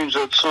could change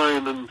that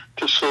sign and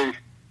just say,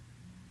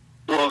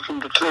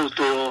 "Welcome to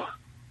Tisdale."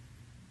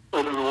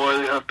 I don't know why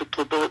they have to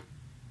put that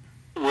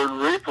word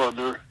rape on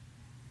there,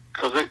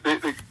 because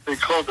they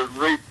called it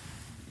rape.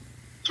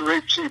 It's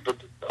rapeseed,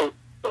 but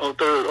out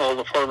there, all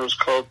the farmers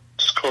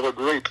just call it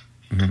rape.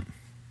 Mm-hmm.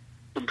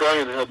 And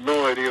Brian had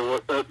no idea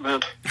what that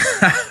meant.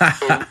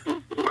 So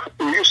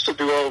we used to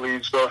do all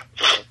these.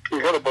 We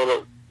had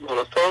about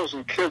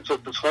 1,000 kids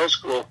at this high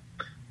school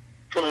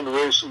trying to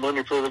raise some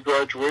money for the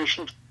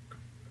graduation.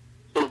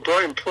 So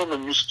Brian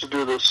Tillman used to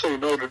do the Say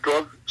No to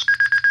Drugs.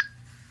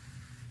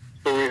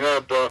 So we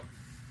had the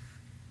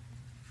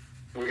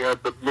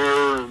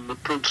mayor and the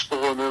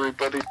principal and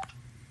everybody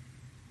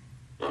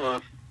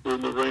were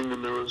in the ring,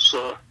 and there was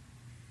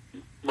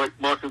Mike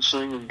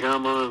Mockinson and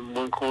Gamma in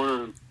one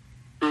corner, and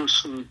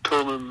Bruce and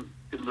Tillman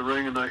in the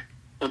ring, and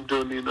I'm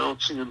doing the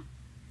announcing, and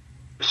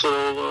I said,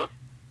 I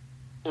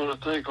want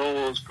to thank all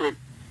those great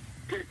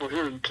people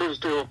here in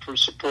Tisdale for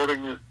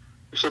supporting you.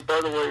 He said, by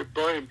the way,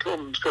 Brian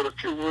Tillman's got a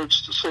few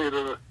words to say to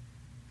the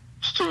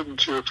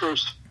students here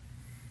first.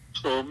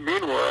 So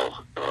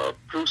meanwhile,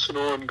 Bruce and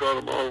Owen got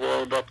them all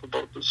wound up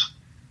about this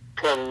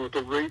problem with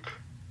the rape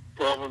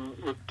problem.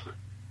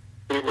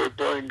 Anyway,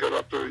 Brian got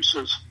up there, he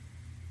says,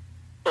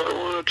 I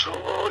want to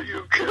tell all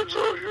you kids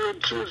out here in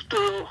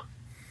Tisdale,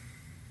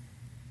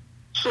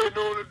 say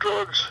no to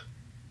drugs.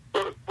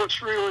 But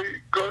what's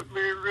really got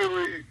me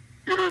really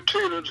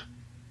irritated,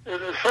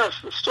 and it has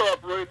to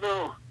stop right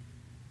now,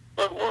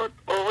 I want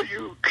all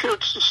you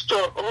kids to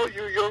stop, all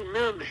you young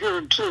men here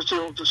in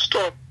Tisdale to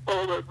stop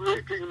all that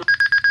raping.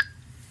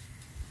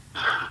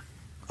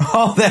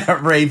 All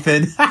that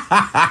raping.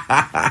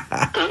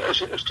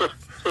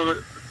 So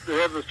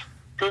they have this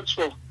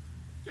principle.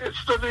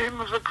 It's the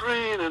name of a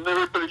green, and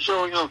everybody's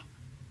yelling out,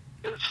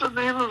 it's the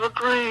name of a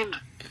green.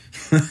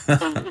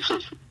 And he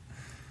says,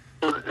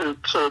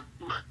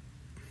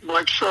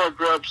 Mike Shaw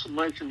grabs the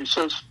mic and he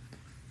says,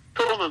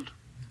 Tillman,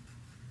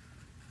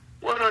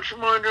 why don't you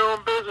mind your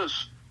own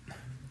business?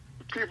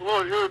 The people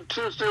out here in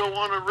Tisdale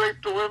want to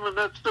rape the women.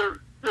 That's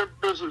their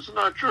business,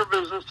 not your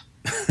business.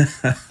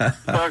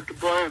 Back to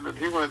Brian, and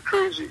he went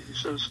crazy. He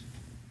says,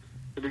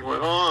 and he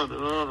went on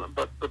and on.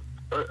 But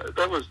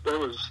that was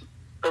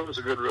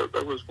a good rib.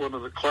 That was one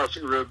of the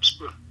classic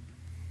ribs.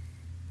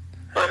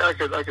 But I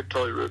could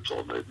tell you ribs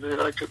all night.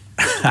 I could.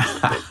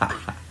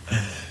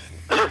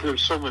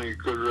 There's so many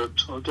good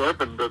ribs. I've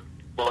been rib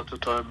lots of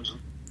times.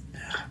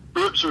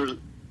 Ribs are,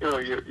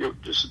 you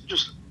just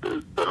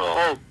they're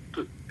all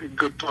in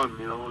good fun,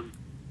 And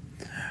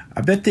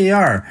I bet they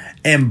are.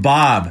 And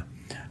Bob,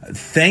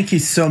 thank you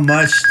so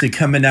much to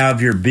coming out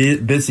of your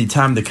busy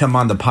time to come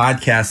on the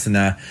podcast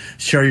and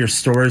share your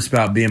stories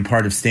about being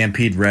part of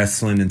Stampede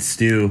Wrestling. And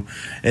Stu,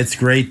 it's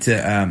great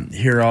to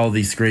hear all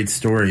these great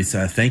stories.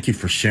 Thank you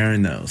for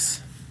sharing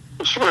those.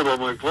 Sorry about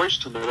my voice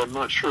tonight. I'm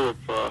not sure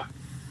if I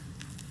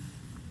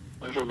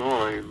don't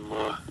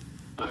know.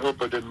 I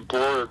hope I didn't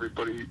bore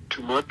everybody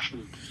too much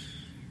and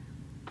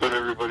put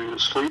everybody to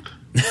sleep.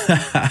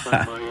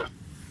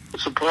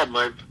 It's a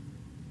problem.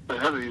 I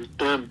have these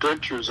damn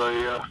dentures.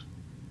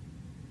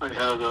 I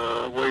had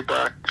way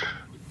back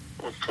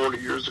 40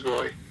 years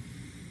ago.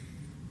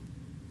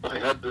 I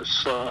had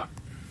this.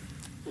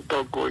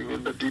 Without going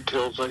into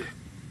details,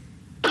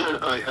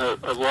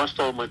 I lost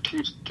all my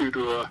teeth due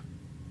to a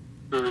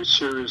very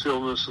serious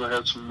illness, and I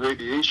had some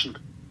radiation.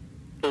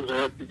 So I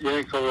had to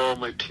yank out all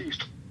my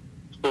teeth.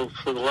 So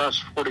for the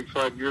last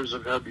 45 years,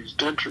 I've had these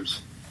dentures.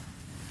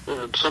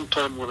 And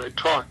sometimes when I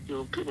talk,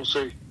 people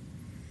say,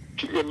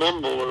 you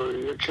mumble or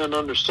I can't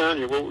understand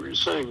you. What were you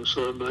saying?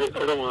 So I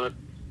don't want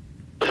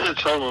to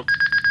tell them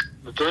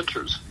the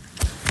dentures.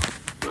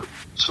 But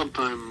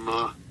sometimes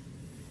I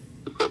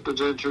put the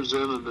dentures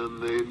in and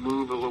then they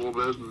move a little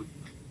bit. And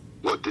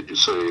what did you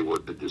say?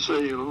 What did you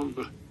say?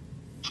 But,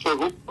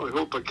 so I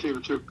hope I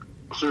came through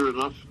clear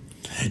enough.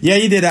 Yeah,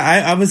 you did.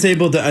 I was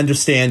able to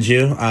understand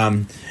you.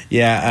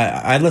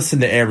 I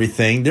listened to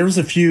everything. There was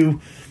a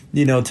few,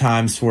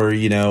 times where,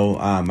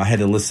 I had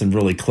to listen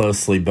really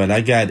closely, but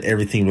I got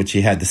everything what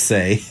you had to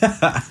say. Yeah,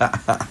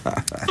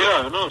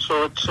 I know.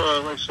 So it's,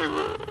 like I say,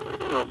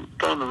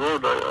 down the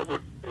road, I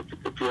would,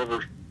 if you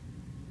ever,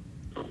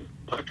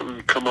 I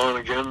can come on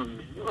again.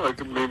 I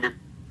can maybe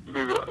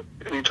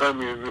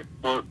anytime you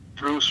want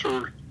Bruce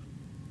or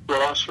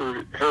Ross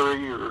or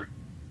Harry, or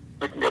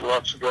I can get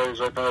lots of guys.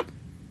 I've had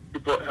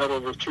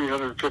over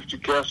 350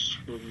 guests.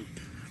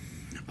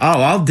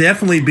 I'll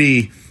definitely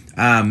be.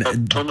 A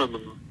ton of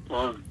them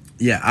on.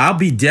 Yeah, I'll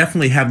be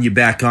definitely having you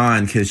back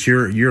on because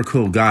you're a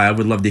cool guy. I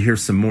would love to hear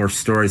some more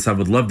stories. I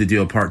would love to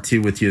do a part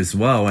 2 with you as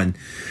well. And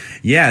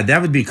yeah,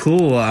 that would be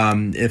cool.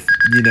 If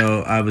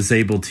I was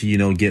able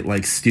to get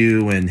like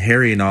Stu and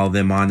Harry and all of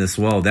them on as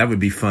well. That would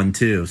be fun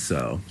too.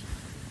 So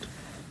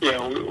yeah,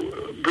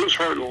 Bruce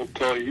Hart will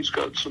tell you he's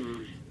got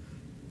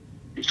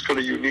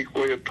a unique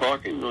way of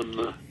talking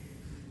on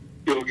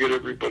he'll get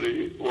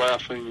everybody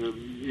laughing,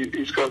 and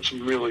he's got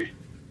some really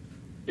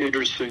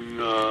interesting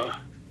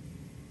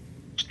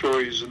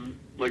stories. And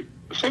like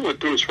the thing with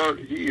Bruce Hart,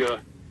 he's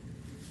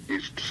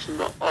just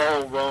an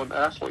all-around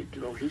athlete.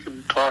 He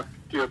can talk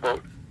to you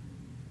about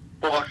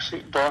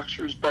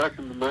boxers back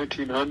in the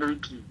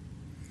 1900s, and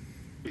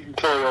he can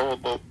tell you all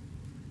about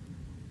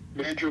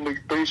Major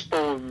League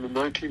Baseball in the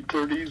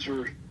 1930s,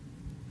 or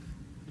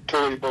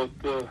tell you about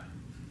the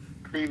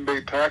Green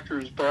Bay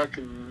Packers back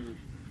in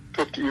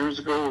 50 years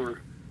ago,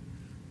 or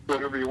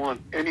whatever you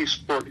want. Any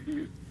sport,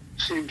 he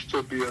seems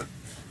to be an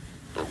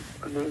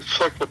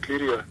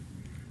encyclopedia.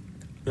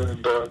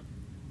 And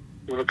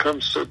when it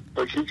comes to,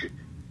 like,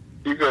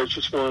 you guys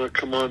just want to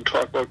come on and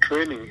talk about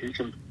training, he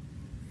can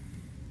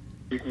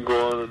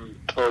go on and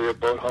tell you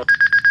about how.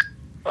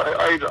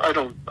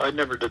 I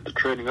never did the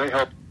training. I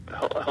helped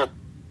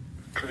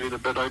train a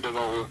bit. I did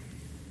all the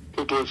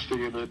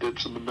publicity, and I did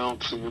some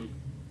announcing, and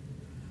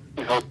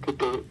I helped put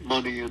the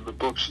money in the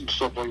books and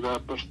stuff like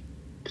that. But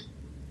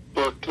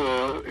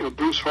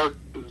Bruce Hart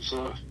is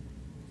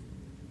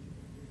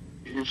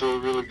he's a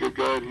really good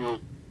guy, and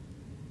he'll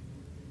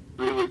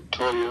really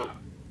tell you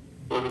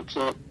what it's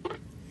up.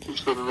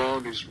 He's been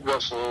around. He's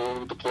wrestled all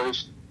over the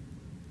place.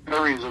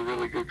 Harry's a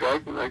really good guy,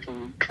 and I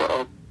can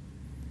try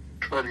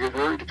to get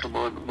Harry to come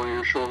on one of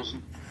your shows.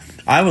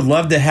 I would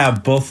love to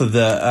have both of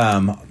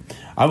the.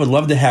 I would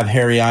love to have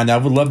Harry on. I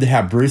would love to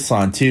have Bruce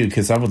on too,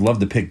 because I would love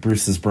to pick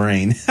Bruce's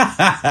brain. That's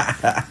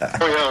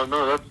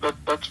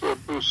what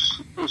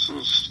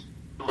Bruce's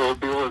whole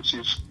deal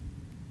is.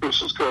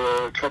 Bruce has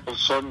got a couple of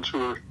sons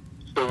who are.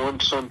 The one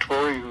son,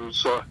 Tori,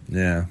 who's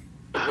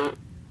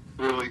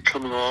really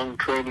coming along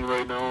training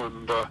right now,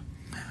 and I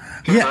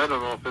don't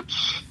know if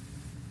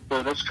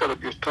it's got to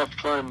be a tough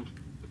time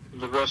in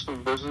the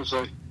wrestling business.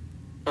 I'm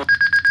a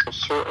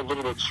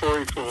little bit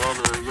sorry for a lot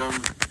of the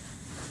young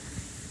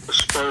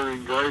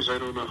aspiring guys. I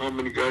don't know how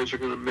many guys are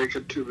going to make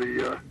it to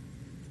the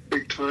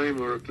big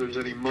time, or if there's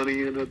any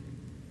money in it.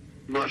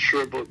 I'm not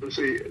sure about this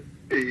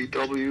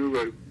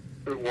AEW.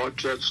 I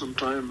watch that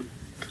sometime.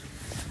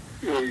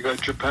 You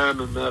got Japan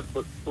and that,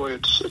 but boy,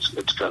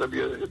 it's got to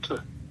be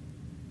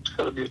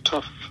a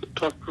tough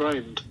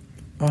grind.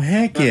 Oh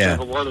heck yeah!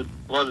 Have a lot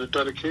of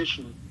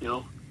dedication,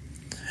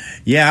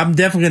 Yeah, I'm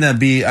definitely gonna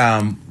be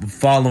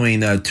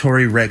following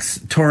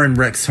Torrin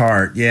Rex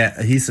Hart.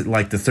 Yeah, he's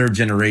like the 3rd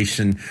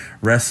generation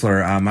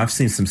wrestler. I've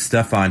seen some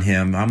stuff on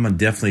him. I'm gonna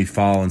definitely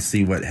follow and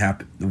see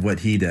what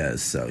he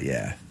does. So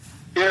yeah.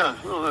 Yeah,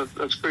 well,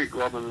 that's great,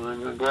 Robyn,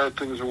 and I'm glad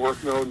things are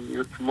working out in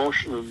your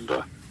promotion.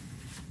 And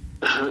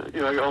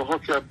I'll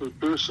hook you up with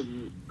Bruce,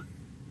 and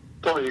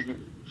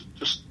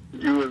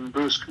you and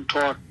Bruce can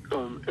talk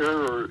on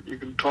air, or you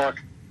can talk.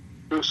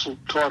 Bruce will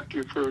talk to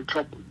you for a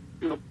couple.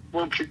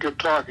 Once you get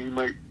talking, you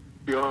might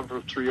be on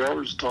for 3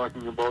 hours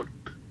talking about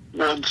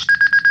one.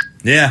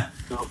 Yeah.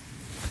 You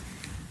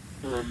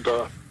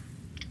know?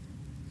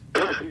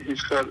 And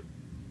he's got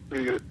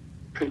me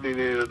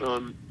opinionated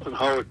on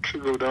how it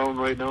should go down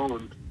right now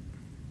and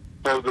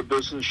how the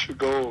business should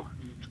go.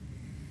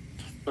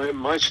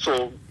 And I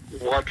still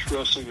watch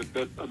wrestling a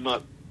bit. I'm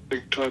not a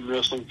big-time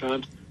wrestling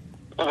fan.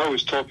 I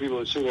always tell people,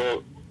 I say,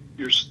 well,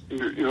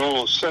 you're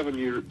almost 7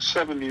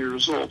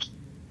 years old.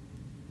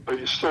 Are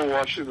you still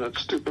watching that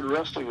stupid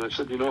wrestling? I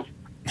said, you know,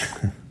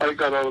 I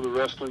got out of the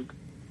wrestling,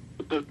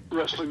 but the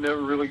wrestling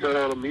never really got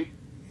out of me.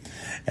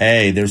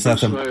 Hey, there's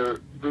nothing.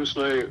 Bruce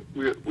and I,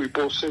 we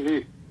both say,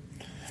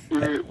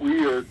 hey,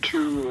 we are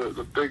two of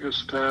the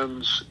biggest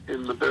fans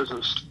in the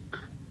business.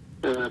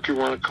 And if you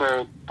want to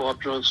call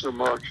Bob Johnson or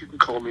Mark, you can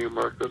call me a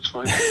Mark. That's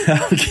fine.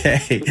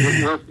 Okay.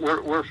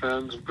 We're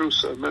fans.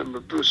 Bruce, I remember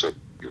Bruce said,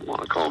 you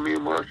want to call me a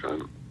Mark?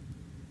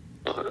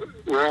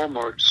 We're all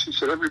Marks. He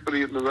said,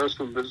 everybody in the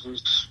wrestling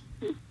business,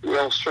 we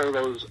all start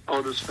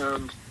out as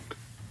fans.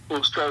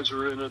 Most guys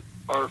who are in it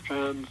are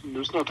fans, and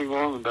there's nothing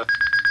wrong with that.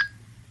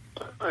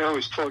 I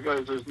always tell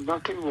guys, there's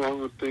nothing wrong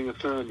with being a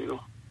fan, you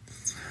know.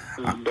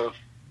 And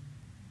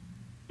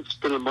it's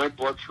been in my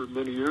blood for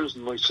many years,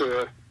 and like I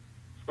say,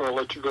 I'll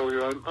let you go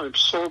here. I'm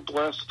so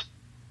blessed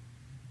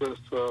with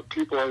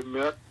people I've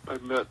met.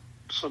 I've met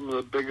some of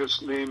the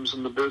biggest names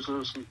in the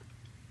business, and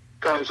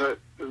guys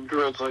and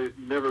girls I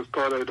never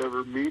thought I'd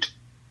ever meet.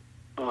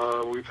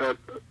 We've had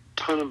a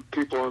ton of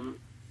people on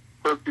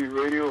Heartbeat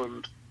Radio,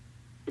 and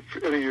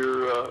if any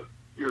of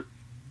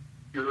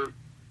your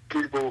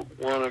people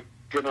want to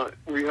get on,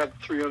 we have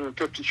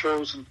 350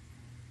 shows, and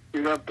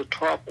we have the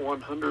top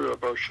 100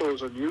 of our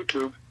shows on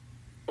YouTube.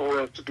 All we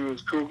have to do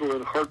is Google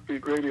it,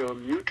 Heartbeat Radio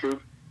on YouTube.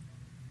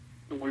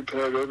 And we've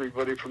had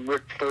everybody from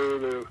Ric Flair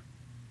to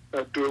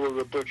Abdullah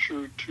the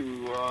Butcher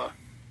to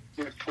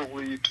Nick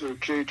Foley to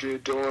J.J.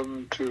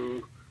 Dillon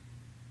to,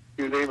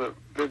 you name it,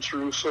 Vince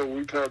Russo.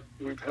 We've had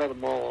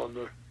them all on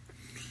there,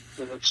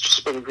 and it's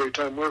just been a great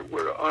time.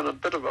 We're on a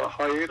bit of a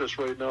hiatus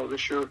right now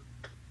this year.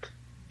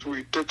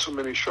 We did so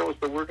many shows,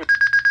 but we're going to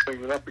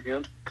bring it up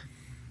again,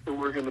 and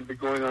we're going to be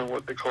going on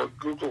what they call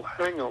Google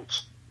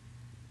Hangouts.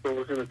 So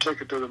we're going to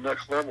take it to the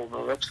next level.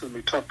 Now that's going to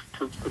be tough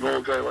for an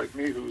old guy like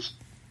me who's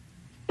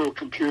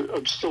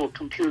I'm still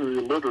computer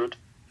illiterate.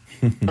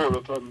 Sort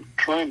of, I'm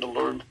trying to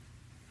learn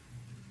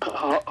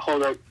how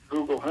that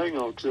Google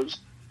Hangouts is.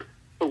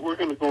 But we're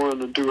going to go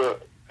on and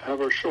have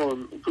our show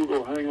on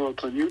Google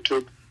Hangouts on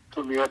YouTube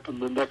coming up in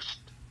the next,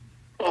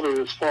 probably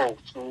this fall.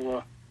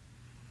 So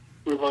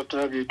we'd love to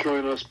have you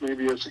join us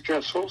maybe as a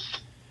guest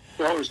host.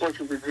 We're always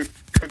looking for good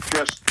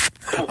guest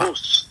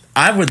co-hosts.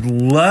 I would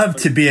love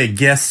to be a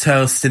guest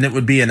host, and it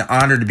would be an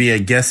honor to be a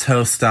guest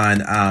host on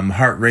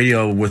Heart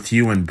Radio with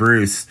you and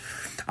Bruce.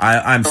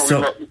 I'm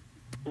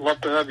love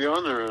to have you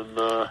on there,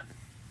 and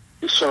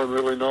you sound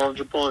really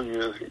knowledgeable, and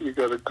you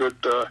got a good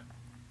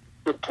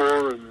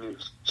rapport, and you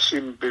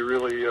seem to be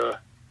really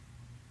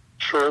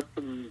sharp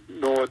and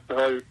know what the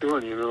hell you're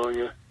doing. You know,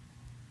 you're a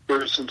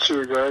very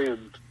sincere guy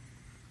and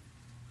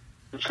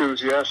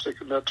enthusiastic,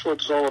 and that's what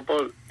it's all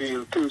about, being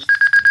enthusiastic.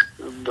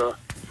 And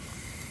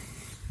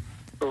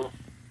so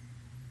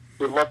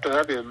we'd love to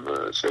have you.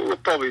 And so we'll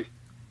probably,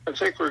 I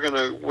think we're going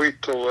to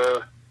wait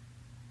till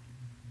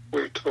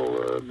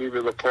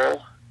maybe the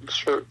fall and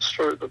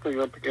start the thing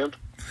up again.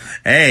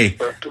 Hey,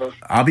 But,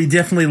 I'll be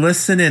definitely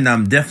listening, and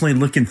I'm definitely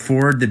looking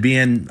forward to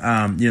being,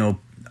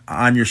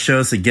 on your show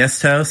as a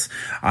guest host.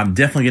 I'm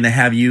definitely going to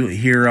have you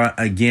here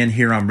again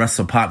here on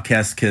Wrestle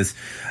Popcast, because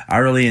I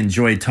really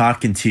enjoyed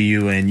talking to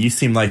you, and you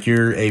seem like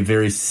you're a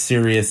very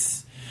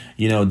serious,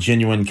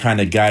 genuine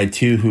kind of guy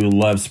too, who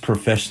loves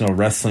professional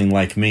wrestling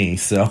like me.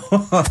 So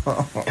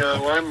yeah,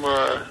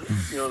 well,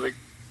 I'm,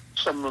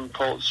 someone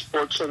call it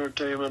sports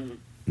entertainment.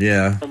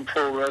 Yeah. Some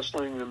pro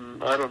wrestling,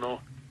 and I don't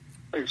know.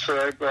 Like I say,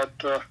 I've got.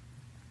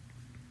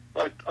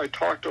 I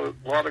talk to a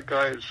lot of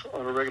guys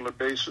on a regular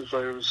basis.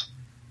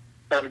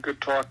 Had a good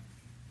talk.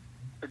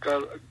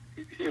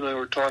 He and I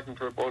were talking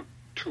for about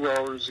 2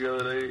 hours the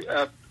other day.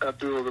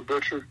 Abdullah the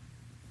Butcher,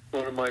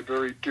 one of my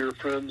very dear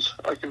friends.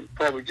 I can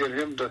probably get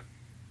him to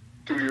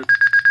do your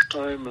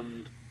time.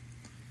 And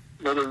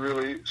another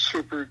really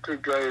super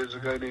good guy is a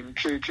guy named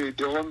J.J.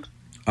 Dillon.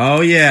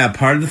 Oh yeah,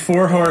 part of the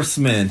Four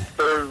Horsemen.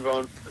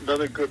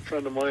 Another good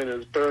friend of mine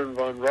is Baron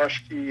von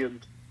Raschke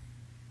and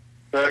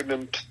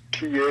Magnum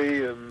TA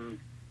and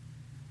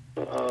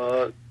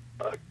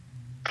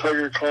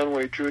Tiger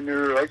Conway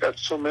Jr. I got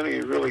so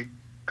many really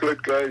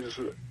good guys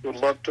that would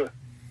love to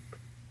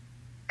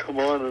come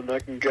on, and I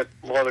can get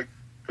a lot of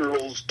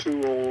girls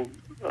too,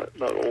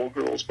 not old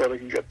girls, but I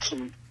can get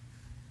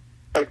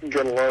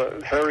a lot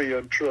of Harry.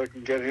 I'm sure I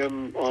can get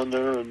him on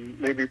there, and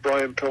maybe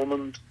Brian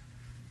Pillman.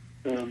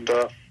 And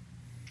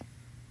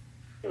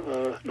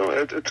no,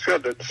 it's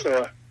good. It's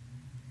so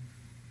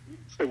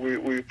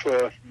we've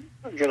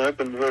again, I've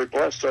been very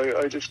blessed.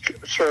 I just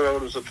started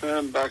out as a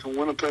fan back in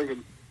Winnipeg,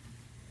 and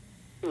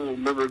I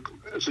remember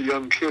as a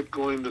young kid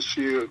going to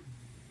see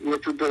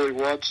Whipper Billy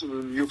Watson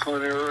and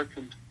Yukon Eric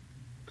and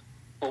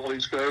all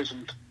these guys.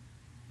 And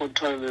one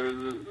time there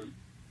was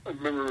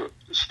remember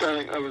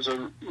standing. I was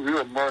a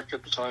real mark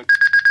at the time.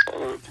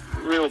 A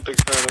real big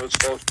fan. I was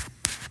about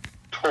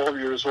 12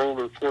 years old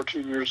or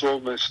 14 years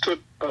old, and I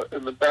stood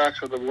in the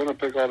back of the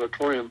Winnipeg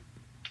Auditorium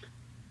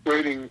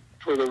waiting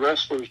for the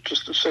wrestlers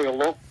just to say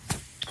hello.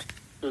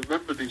 I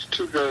remember these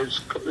two guys,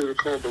 they were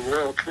called the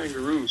Royal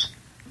Kangaroos,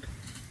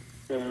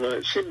 and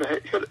I seemed to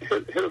hit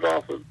it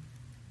off and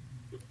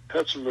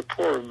had some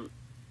rapport, and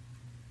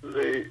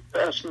they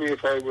asked me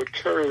if I would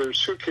carry their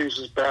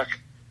suitcases back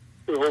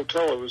to the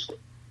hotel.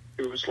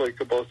 It was like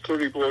about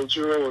 30 below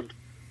zero, and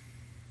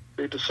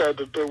they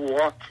decided to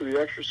walk for the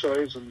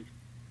exercise, and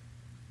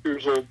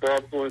here's old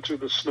Bob going through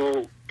the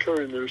snow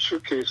carrying their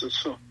suitcases.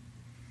 So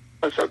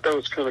I thought that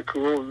was kind of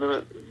cool. And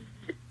then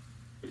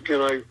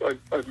again,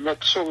 I've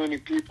met so many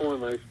people,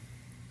 and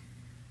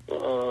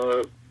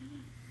I've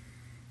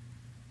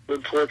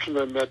been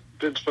fortunate. I met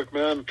Vince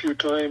McMahon a few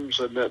times.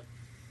 I met,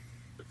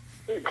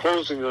 in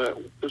closing,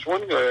 there's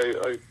one guy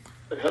I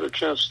had a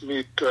chance to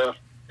meet,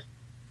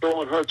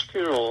 Owen Hart's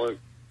funeral.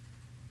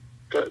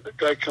 The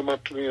guy come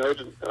up to me.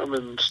 I'm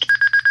in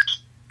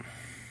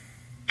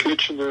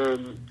kitchen there,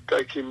 and the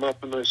guy came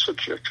up, and I said,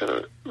 "I kind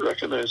of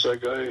recognize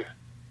that guy." He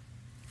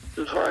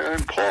says, "Hi,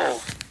 I'm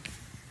Paul."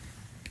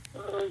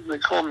 They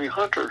call me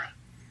Hunter.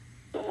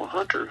 Oh,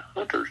 Hunter,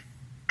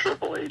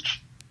 Triple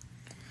H.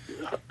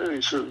 And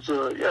he says,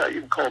 "Yeah,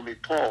 you can call me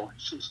Paul." He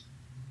says,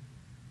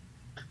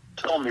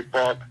 "Tell me,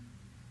 Bob,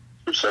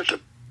 there's such a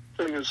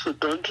thing as the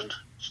dungeon?" I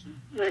said,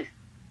 "Hey."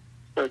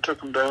 So I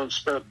took him down and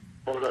spent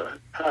about a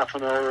half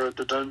an hour at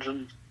the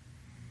dungeon.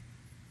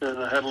 And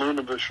I had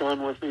Luna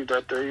Vachon with me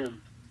that day,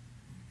 and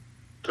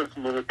took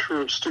him on a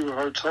tour of Stu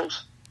Hart's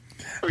house.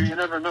 Well, you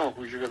never know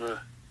who you're going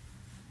to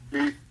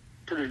meet.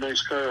 Pretty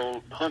nice guy,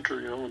 old Hunter,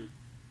 and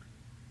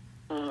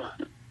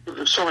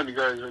there's so many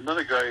guys.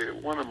 Another guy,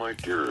 one of my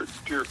dear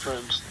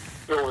friends,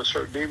 I don't want to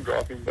start name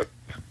dropping, but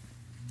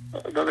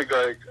another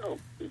guy,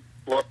 I'd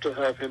love to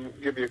have him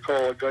give you a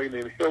call, a guy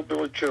named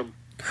Hillbilly Jim.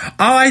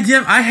 Oh, I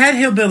did. I had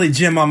Hillbilly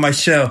Jim on my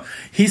show.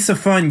 He's a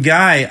fun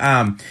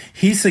guy.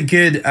 He's a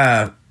good,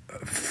 I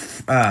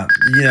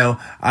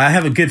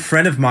have a good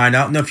friend of mine.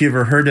 I don't know if you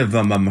ever heard of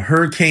him.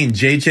 Hurricane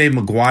J.J.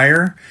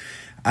 Maguire.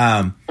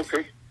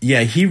 Okay.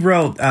 Yeah, he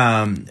wrote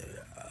a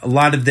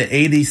lot of the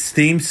 80s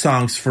theme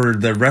songs for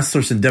the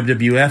wrestlers in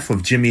WWF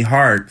with Jimmy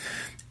Hart.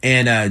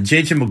 And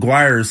J.J.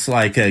 Maguire's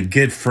like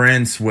good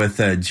friends with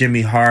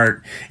Jimmy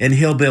Hart and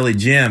Hillbilly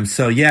Jim.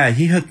 So, yeah,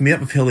 he hooked me up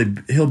with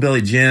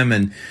Hillbilly Jim,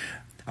 and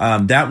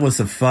that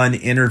was a fun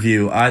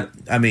interview. I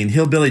mean,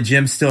 Hillbilly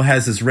Jim still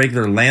has his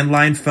regular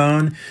landline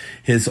phone,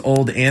 his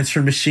old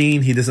answering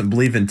machine. He doesn't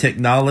believe in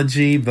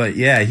technology, but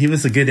yeah, he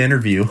was a good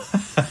interview.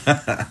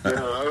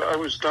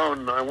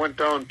 I went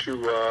down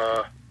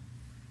to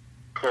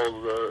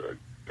called a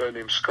guy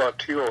named Scott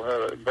Teal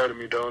had invited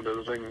me down to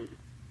the thing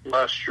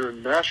last year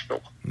in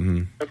Nashville.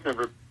 Mm-hmm. I've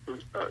never.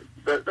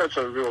 That's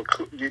a real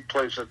neat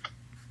place.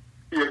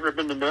 You ever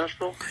been to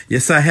Nashville?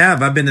 Yes, I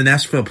have. I've been to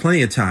Nashville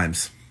plenty of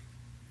times.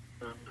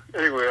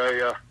 Anyway,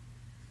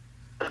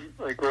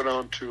 I go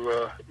down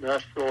to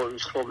Nashville. It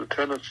was called the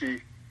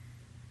Tennessee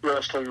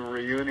Wrestling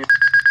Reunion.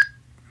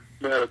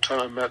 Met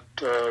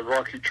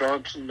Rocky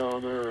Johnson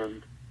down there,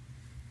 and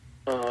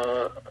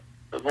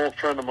an old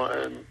friend of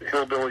mine,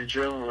 Hillbilly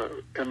Jim.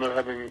 Ended up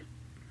having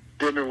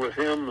dinner with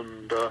him,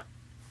 and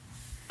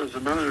there's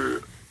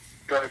another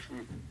guy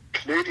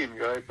Canadian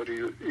guy, but he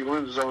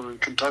lives down in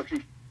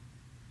Kentucky,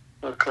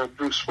 called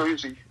Bruce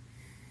Swayze.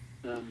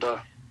 And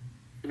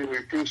anyway,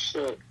 Bruce,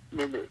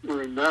 remember, we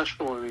were in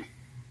Nashville, and he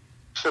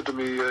said to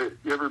me, "You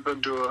ever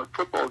been to a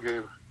football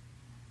game?"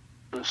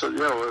 And I said,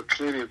 "Yeah, well, a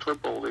Canadian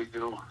Football League,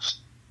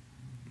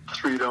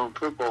 3-down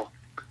football."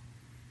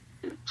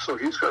 So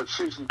he's got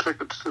season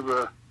tickets to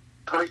the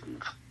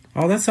Titans.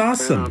 Oh, that's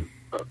awesome.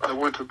 And, I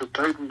went to the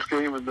Titans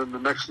game, and then the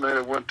next night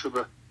I went to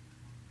the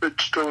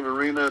Bridgestone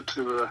Arena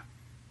to the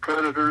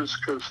Predators,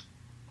 because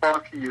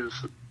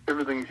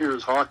everything here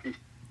is hockey.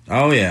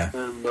 Oh, yeah.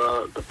 And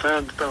the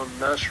fans down in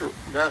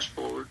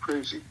Nashville were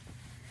crazy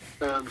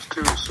fans,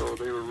 too, so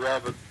they were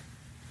rabid.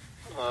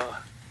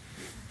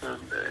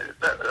 And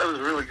that was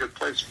a really good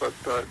place, but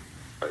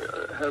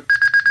I had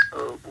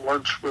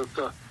lunch with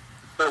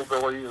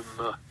Hillbilly, and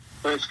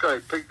nice guy,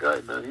 big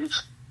guy, man.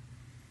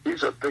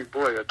 He's a big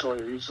boy, I tell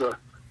you.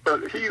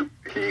 But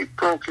he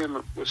broke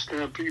in with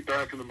Stampede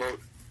back in about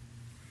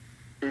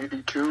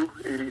 82,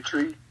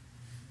 83.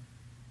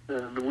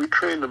 And we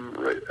trained him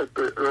right at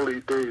the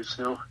early days,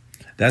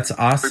 That's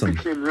awesome. We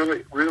became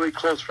really, really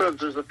close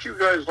friends. There's a few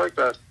guys like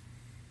that.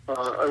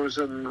 I was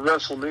in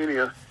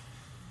WrestleMania,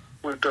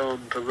 went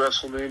down to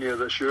WrestleMania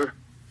this year.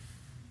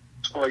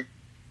 So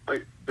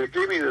they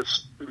gave me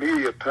this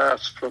media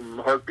pass from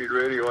Heartbeat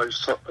Radio. I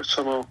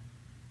somehow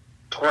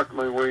talked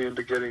my way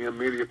into getting a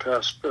media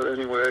pass. But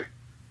anyway,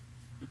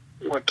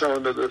 I went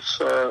down to this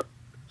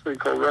thing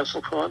called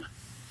WrestleCon.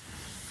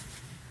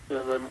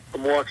 And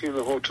I'm walking in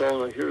the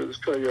hotel, and I hear this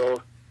guy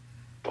yell,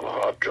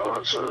 "Bob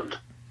Johnson."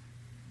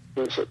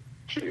 And I said,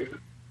 "Gee,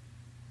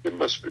 there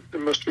must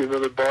be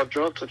another Bob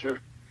Johnson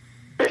here."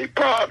 "Hey,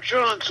 Bob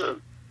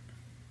Johnson,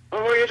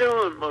 how are you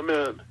doing, my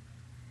man?"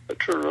 I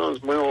turned around, it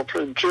was my old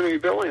friend Jimmy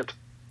Valiant.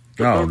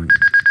 Oh,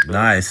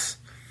 nice.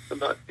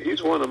 And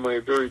he's one of my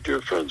very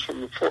dear friends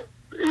from the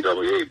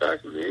AWA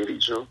back in the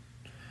 80s, you know.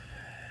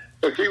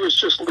 But he was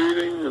just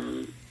leaving,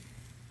 and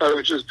I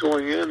was just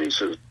going in. He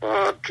says,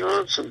 Bob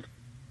Johnson,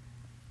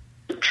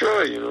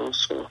 enjoy, you know.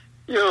 So,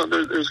 you know,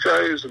 there's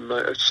guys, and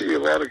I see a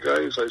lot of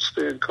guys. I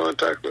stay in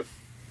contact with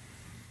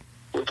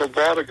a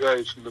lot of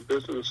guys in the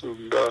business,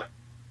 and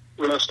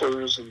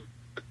wrestlers, and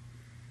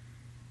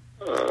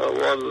a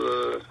lot of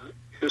the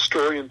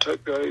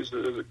historian-type guys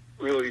that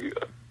really...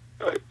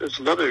 there's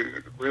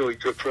another really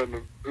good friend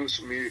of Bruce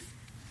and me, I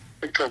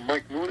think called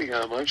Mike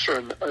Mooneyham. I'm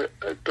sure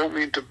I don't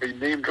mean to be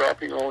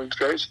name-dropping all these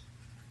guys,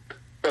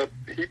 but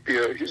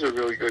he's a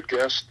really good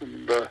guest,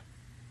 and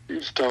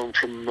he's down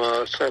from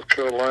South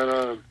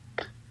Carolina.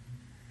 And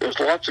there's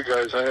lots of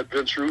guys. I had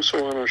Vince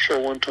Russo on our show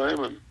one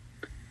time, and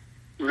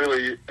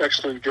really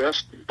excellent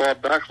guest.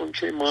 Bob Backlund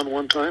came on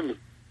one time. And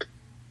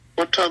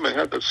one time I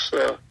had this,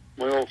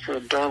 my old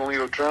friend Don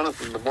Leo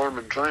Jonathan, the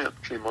Mormon Giant,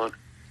 came on.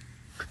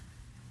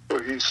 So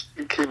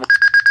he came on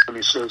and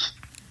he says,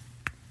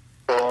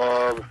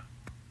 Bob,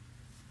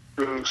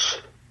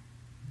 Bruce,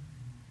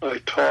 I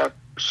talk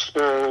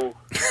slow.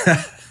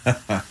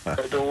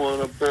 I don't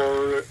want to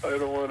bore. I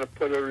don't want to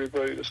put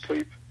everybody to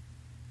sleep.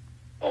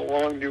 How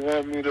long do you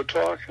want me to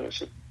talk? And I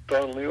said,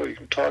 Don Leo, you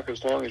can talk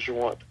as long as you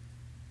want.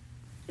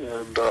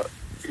 And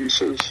he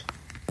says,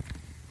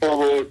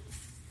 how about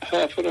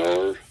half an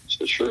hour? I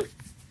said, sure.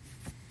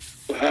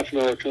 So half an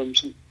hour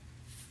comes, and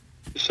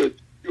he said,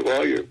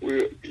 well,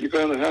 you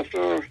got a half an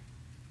hour?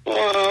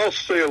 Oh, I'll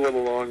stay a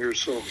little longer.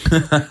 So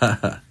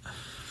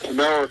an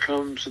hour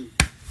comes, and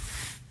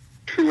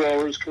 2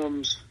 hours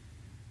comes.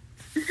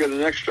 You get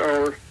an extra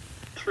hour,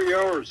 3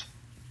 hours.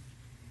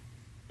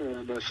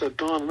 And I said,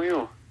 Don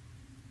Leo,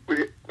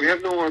 we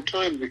have no more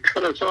time. They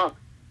cut us off.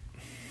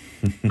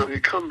 So he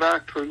come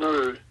back for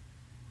another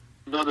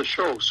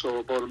show. So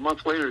about a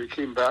month later, he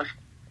came back.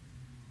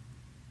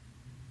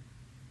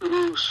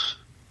 Bruce,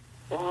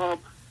 Bob,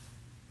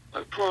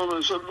 I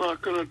promise I'm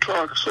not going to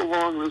talk so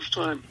long this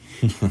time.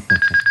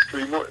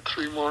 3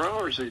 more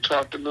hours. He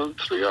talked another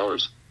 3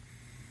 hours.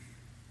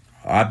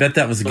 I bet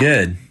that was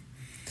good.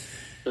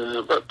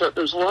 But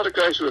there's a lot of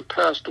guys who have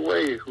passed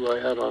away who I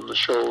had on the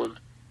show, and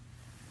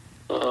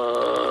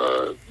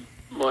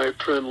my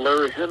friend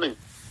Larry Henning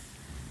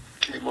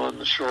came on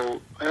the show.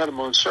 I had him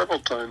on several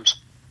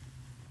times.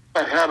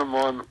 I had him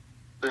on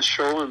this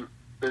show, and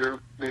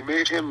they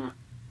made him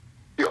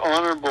the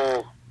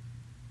honorable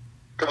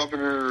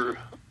governor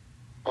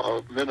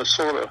of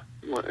Minnesota.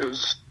 It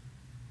was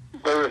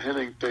Larry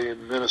Henning Day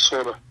in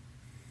Minnesota,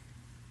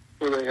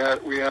 where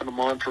we had him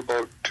on for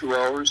about 2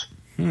 hours.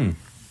 And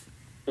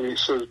he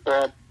says,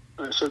 Bob,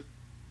 I said,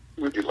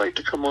 would you like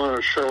to come on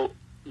our show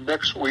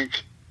next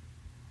week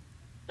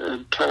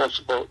and tell us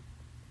about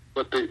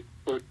what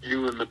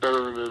you and the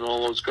veteran and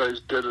all those guys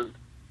did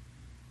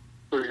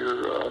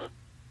for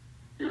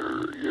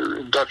your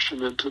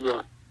induction into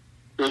the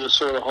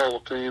Minnesota Hall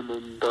of Fame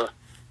and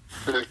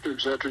et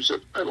cetera. He said,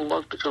 I'd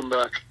love to come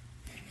back.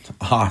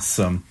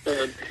 Awesome.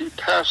 And he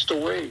passed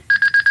away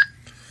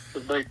the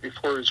night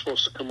before he was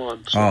supposed to come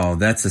on. So,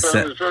 that's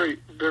I was very,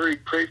 very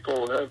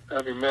grateful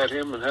having met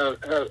him and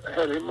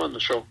had him on the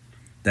show.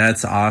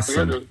 That's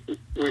awesome.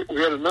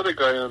 We had another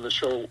guy on the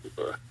show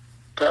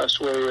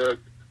passed away,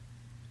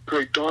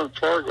 great Don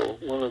Fargo,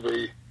 one of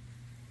the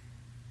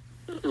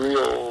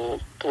real,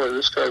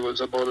 this guy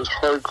was about as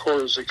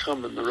hardcore as they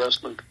come in the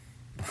wrestling.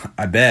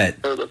 I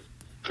bet. One of the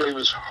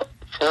famous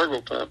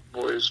Fargo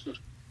boys.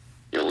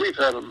 You know,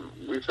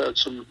 we've had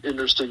some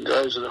interesting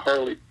guys at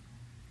Harley,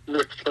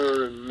 Ric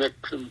Flair and Mick,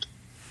 and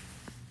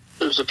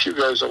there's a few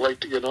guys I like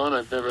to get on.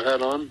 I've never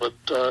had on, but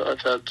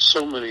I've had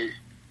so many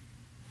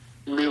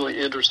really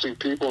interesting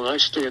people, and I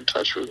stay in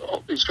touch with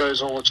all these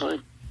guys all the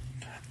time.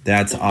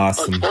 That's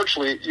awesome.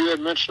 Unfortunately, you had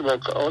mentioned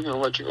about, I'm going to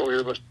let you go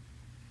here, but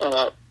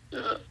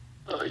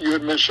you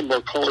had mentioned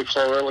about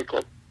Cauliflower Alley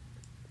Club.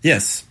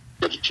 Yes.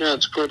 Get a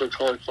chance, go to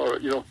Cauliflower.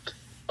 You know,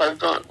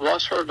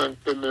 Ross Hart and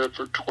I've been there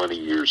for 20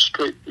 years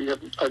straight.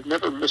 I've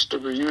never missed a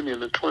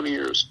reunion in 20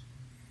 years.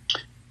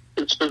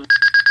 It's been the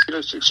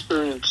greatest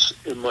experience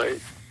in my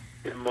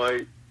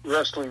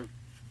wrestling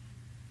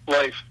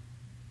life,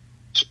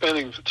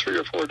 spending 3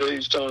 or 4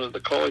 days down at the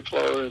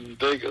Cauliflower in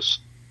Vegas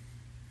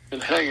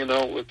and hanging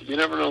out with, you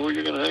never know who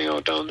you're going to hang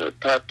out down there,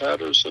 Pat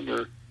Patterson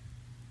or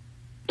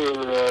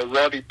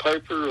Roddy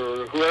Piper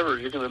or whoever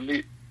you're going to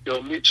meet.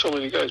 You'll meet so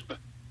many guys. But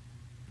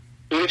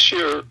this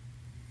year,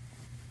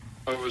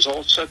 I was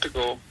all set to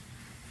go,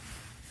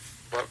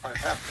 but I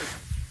have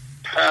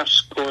to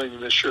pass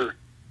going this year.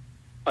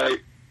 I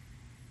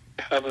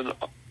have an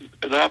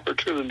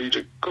opportunity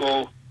to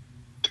go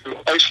to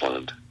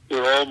Iceland,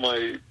 where all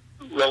my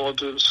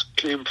relatives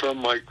came from,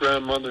 my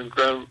grandmother and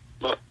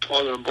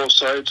grandfather on both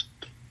sides.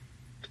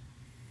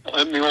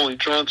 I'm the only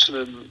Johnson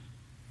in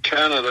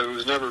Canada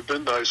who's never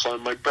been to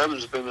Iceland. My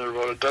brother's been there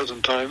about a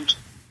dozen times,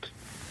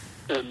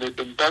 and they've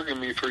been bugging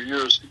me for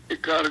years. You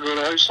got to go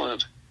to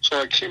Iceland. So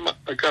I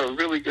got a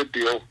really good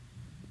deal,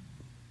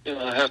 And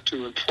I have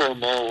to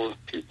inform all the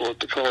people at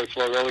the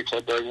Cauliflower Rally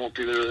Club that I won't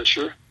be there this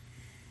year.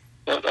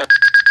 But I'll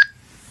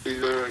be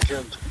there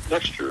again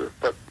next year.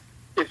 But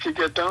if you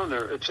get down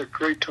there, it's a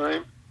great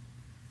time.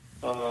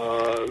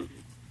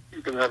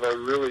 You can have a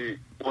really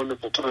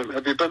wonderful time.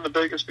 Have you been to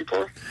Vegas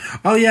before?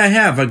 Oh, yeah, I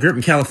have. I grew up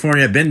in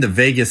California. I've been to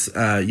Vegas,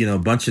 a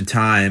bunch of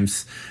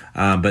times,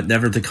 but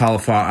never to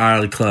Cauliflower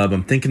Rally Club.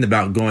 I'm thinking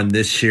about going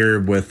this year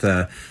with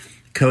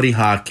Cody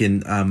Hawk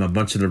and a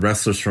bunch of the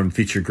wrestlers from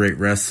Future Great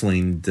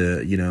Wrestling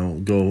to,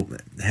 go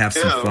have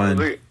some fun.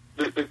 Well,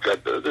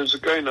 there's a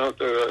guy out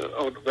there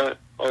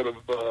out of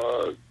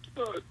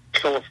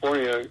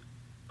California.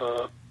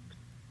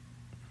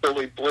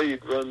 Billy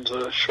Blade runs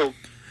a show.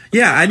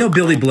 Yeah, I know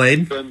Billy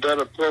Blade.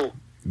 Vendetta Pro.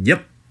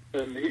 Yep.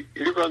 And he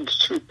runs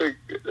two big,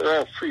 they're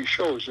all free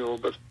shows,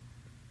 but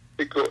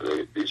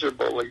these are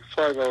about like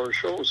 5-hour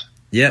shows.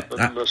 Yep.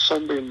 On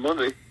Sunday and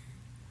Monday.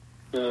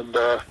 And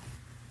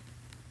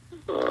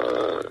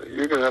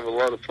you're going to have a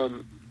lot of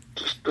fun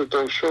just at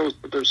those shows.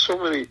 But there's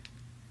so many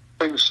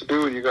things to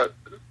do, and you got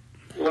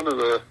one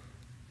of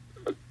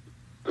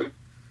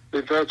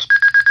they've had some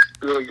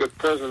really good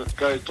president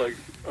guys like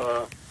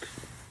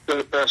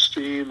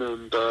Bastine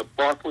and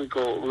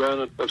Bockwinkel ran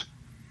it, but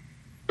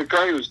the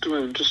guy who's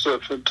doing just a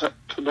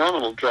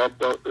phenomenal job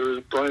out there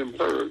is Brian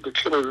Blair, the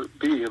Killer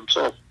Bee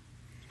himself.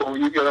 So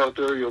when you get out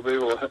there, you'll be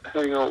able to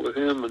hang out with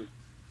him, and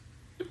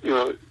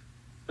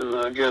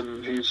and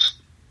again, he's.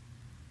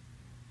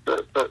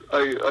 But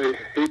I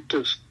hate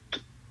to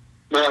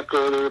not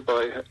go there,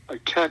 but I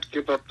can't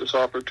give up this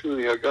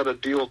opportunity. I got a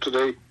deal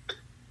today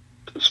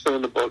to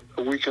spend about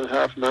a week and a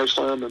half in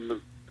Iceland,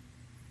 and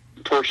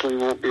unfortunately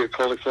won't be a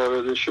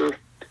cauliflower this year.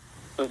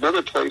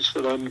 Another place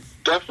that I'm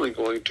definitely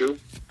going to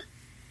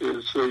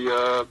is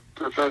the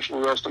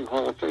Professional Wrestling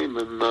Hall of Fame,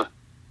 and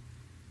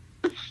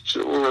it's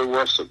over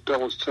west of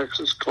Dallas,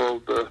 Texas,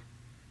 called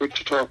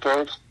Wichita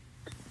Falls.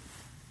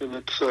 And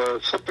it's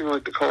something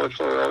like the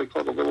Cauliflower Rally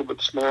Club, a little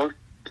bit smaller.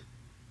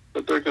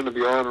 But they're going to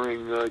be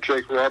honoring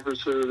Jake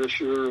Roberts there this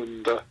year,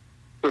 and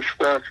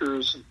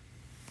Bushwhackers, and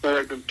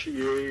Magnum TA,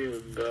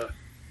 and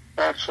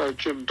Oxide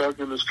Jim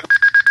Duggan is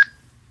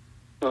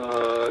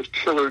coming.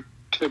 Killer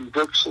Tim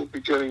Brooks will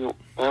be getting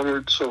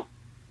honored, so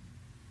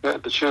I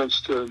had the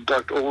chance to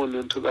induct Owen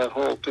into that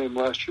Hall of Fame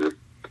last year.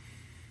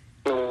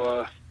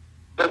 So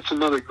that's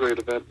another great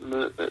event. And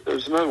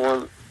there's another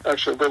one,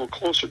 actually a little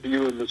closer to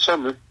you in the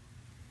summer,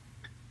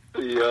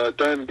 the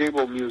Dan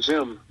Gable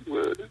Museum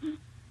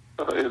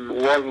in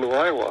Waterloo,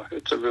 Iowa.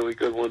 It's a really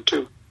good one,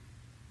 too.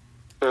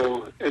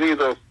 So any of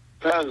the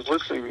fans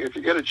listening, if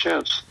you get a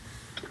chance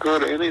to go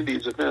to any of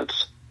these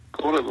events,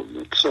 go to them.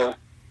 It's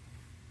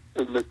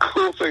and the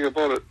cool thing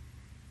about it,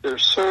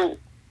 it's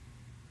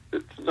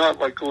not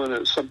like going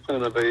to some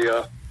kind of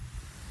a,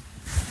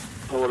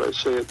 how would I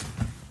say it?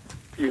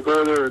 You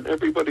go there and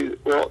everybody,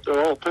 well,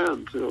 they're all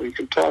fans. You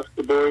can talk to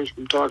the boys, you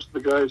can talk to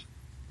the guys.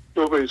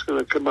 Nobody's going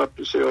to come up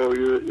and say, oh,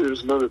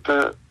 here's another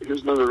fan,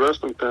 here's another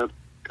wrestling fan.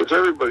 Because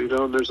everybody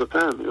down there's a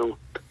fan,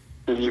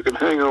 and you can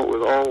hang out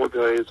with all the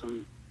guys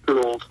and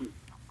girls. And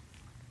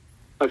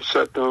I've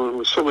sat down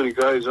with so many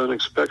guys,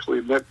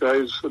 unexpectedly met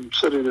guys. I'm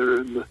sitting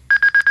there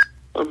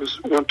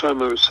one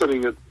time I was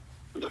sitting at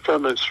the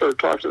front and I started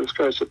talking to this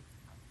guy. I said,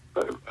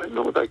 I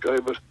know that guy,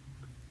 but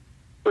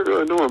where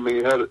do I know him? He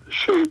had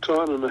shades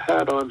on and a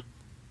hat on.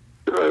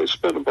 I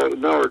spent about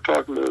an hour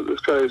talking to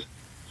this guy,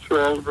 Sir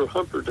Oliver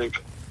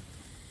Humperdinck,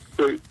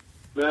 great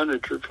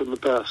manager from the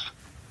past.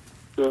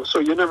 So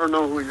you never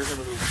know who you're going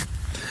to be.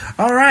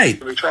 All right.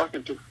 Be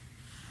talking to.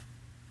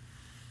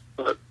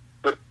 But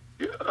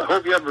I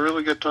hope you have a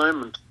really good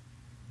time, and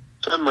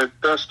send my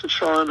best to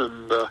Sean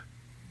and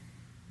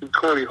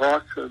Cody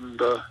Hawk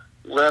and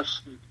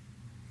Les and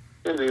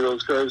any of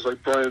those guys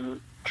like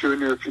Brian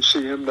Jr. if you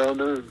see him down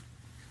there. And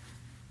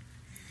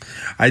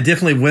I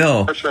definitely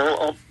will.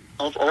 Actually,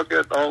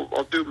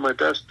 I'll do my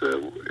best.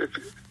 Who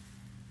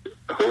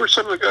are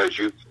some of the guys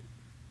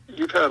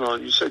you've had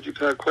on? You said you've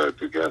had quite a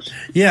few guests.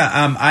 Yeah,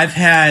 I've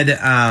had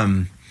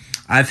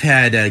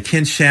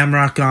Ken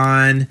Shamrock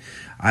on.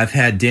 I've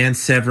had Dan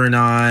Severin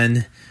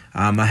on.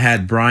 I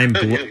had Brian.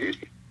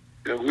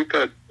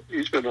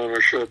 He's been on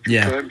our show a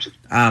few times.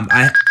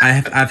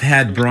 I've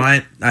had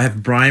Brian. I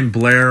have Brian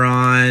Blair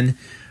on.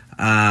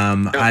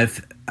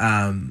 I've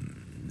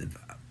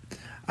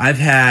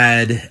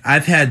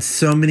had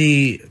so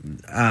many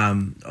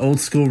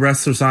old school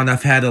wrestlers on.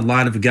 I've had a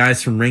lot of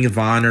guys from Ring of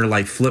Honor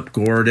like Flip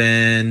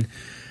Gordon,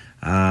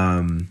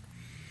 and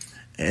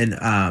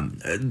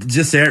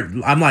just there.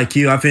 I'm like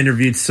you. I've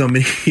interviewed so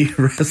many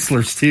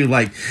wrestlers too,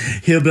 like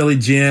Hillbilly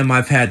Jim.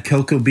 I've had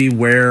Coco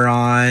Beware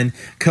on.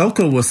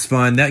 Coco was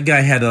fun. That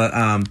guy had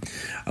a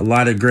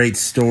lot of great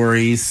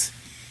stories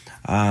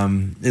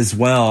as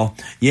well.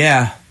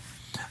 Yeah.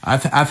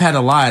 I've had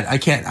a lot. I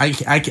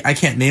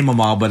can't name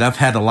them all, but I've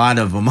had a lot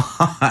of them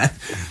on.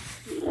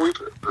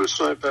 Bruce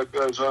and I've had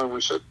guys on. We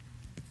said,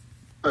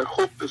 I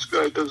hope this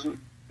guy doesn't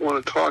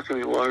want to talk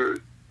any longer.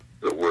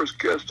 The worst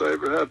guest I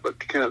ever had, but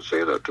you can't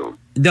say that to him.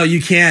 No,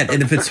 you can't.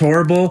 And if it's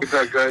horrible, we've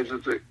had guys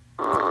that say,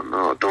 Oh,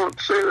 no, don't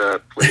say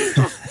that,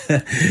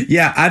 please.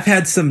 Yeah, I've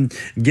had some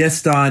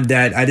guests on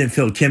that I didn't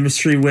feel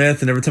chemistry with,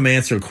 and every time I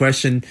answer a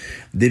question,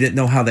 they didn't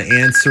know how to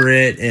answer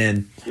it,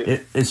 and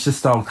it's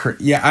just all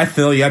yeah, I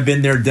feel you. I've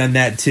been there, done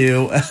that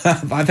too.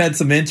 I've had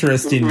some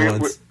interesting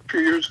ones. A few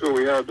years ago,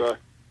 we had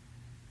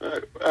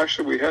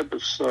actually we had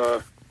this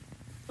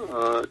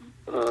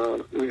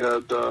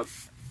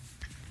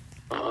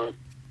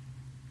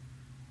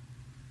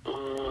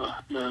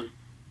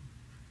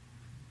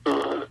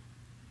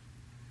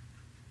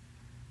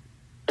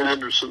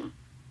Anderson,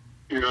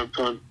 I've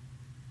done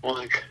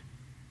like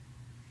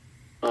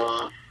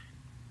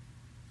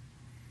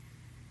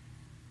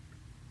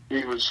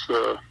he was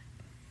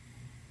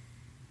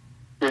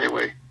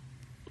anyway,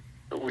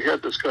 we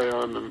had this guy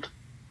on, and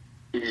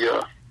he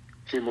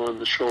came on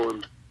the show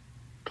and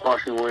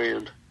talking away,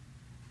 and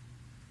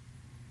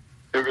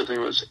everything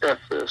was F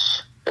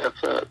this, F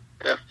that,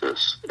 F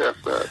this, F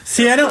that.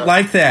 See, I don't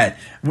like that.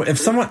 If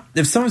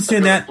someone's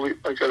doing that,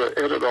 I gotta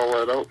edit all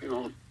that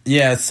out,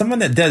 Yeah, someone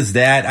that does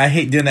that, I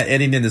hate doing that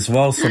editing as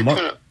well. So I don't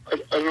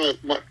know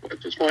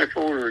if it's my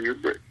phone or I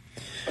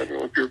don't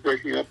know if you're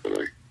breaking up,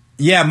 but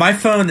yeah, my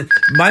phone.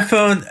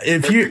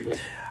 If you,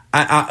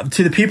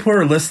 to the people who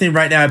are listening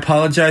right now, I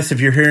apologize if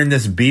you're hearing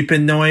this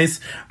beeping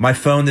noise. My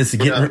phone is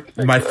getting.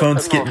 My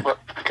phone's getting.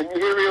 Can you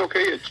hear me? Okay,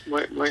 it's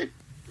my.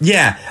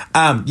 Yeah,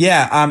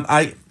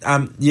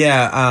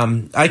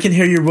 I can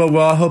hear you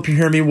well. I hope you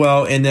hear me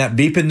well. And that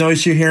beeping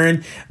noise you're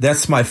hearing,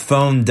 that's my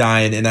phone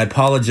dying. And I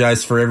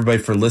apologize for everybody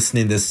for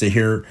listening to this to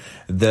hear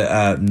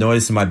the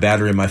noise of my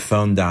battery and my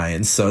phone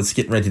dying. So it's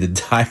getting ready to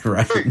die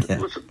right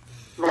now. Listen,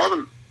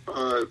 Robyn,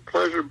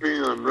 pleasure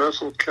being on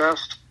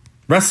WrestleCast.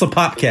 Wrestle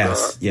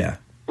Popcast, yeah.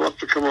 We'll have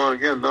to come on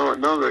again. Now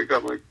that I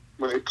got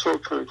my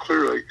throat kind of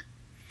clear, like,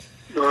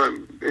 now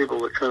I'm able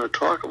to kind of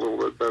talk a little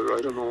bit better.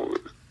 I don't know.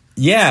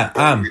 Yeah,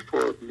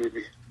 before,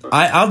 maybe.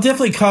 I'll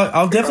definitely call.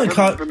 I've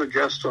been a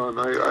guest on.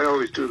 I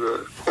always do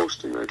the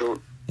hosting. I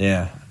don't.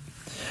 Yeah,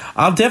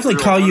 I'll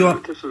definitely call you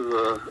on. This is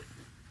the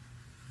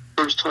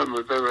first time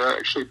I've ever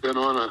actually been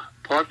on a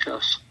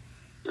podcast.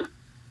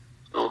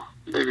 So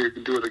maybe you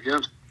can do it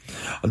again.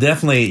 I'll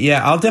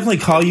definitely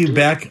call you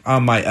back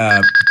on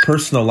my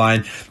personal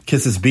line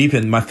because it's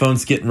beeping. My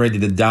phone's getting ready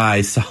to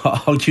die, so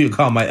I'll give you a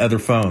call on my other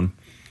phone.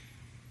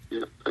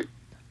 Yeah.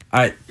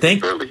 I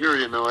think. I barely hear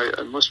you now.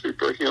 I must be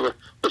breaking up.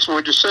 Listen,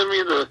 would you send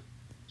me the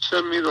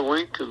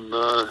link and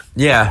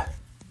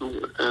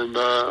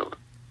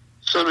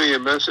send me a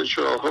message,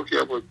 or I'll hook you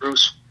up with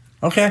Bruce.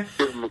 Okay.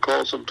 Give him a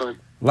call sometime.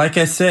 Like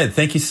I said,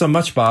 thank you so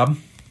much, Bob.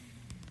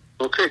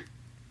 Okay.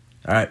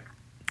 All right.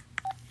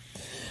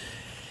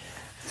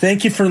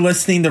 Thank you for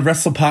listening to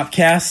Wrestle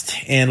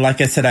Popcast. And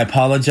like I said, I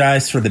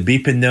apologize for the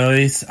beeping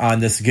noise on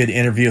this good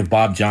interview of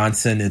Bob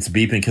Johnson. It's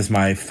beeping because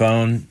my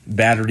phone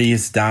battery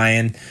is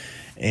dying.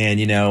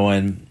 And,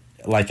 and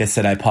like I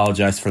said, I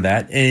apologize for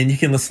that. And you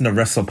can listen to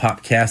Wrestle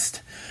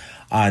Popcast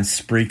on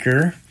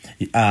Spreaker,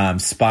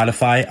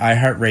 Spotify,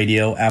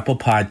 iHeartRadio, Apple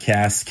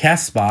Podcasts,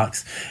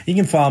 CastBox. You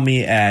can follow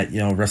me at,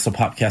 Wrestle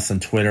Popcast on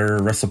Twitter,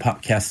 Wrestle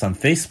Popcast on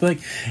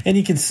Facebook, and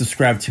you can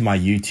subscribe to my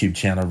YouTube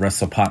channel,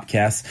 Wrestle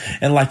Popcast.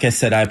 And like I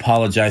said, I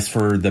apologize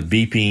for the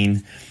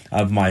beeping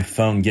of my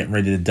phone getting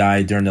ready to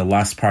die during the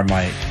last part of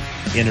my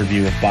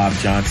interview with Bob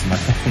Johnson. My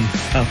phone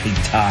finally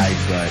died,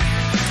 but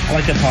I'd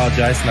like to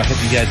apologize, and I hope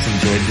you guys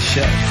enjoyed the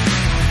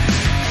show.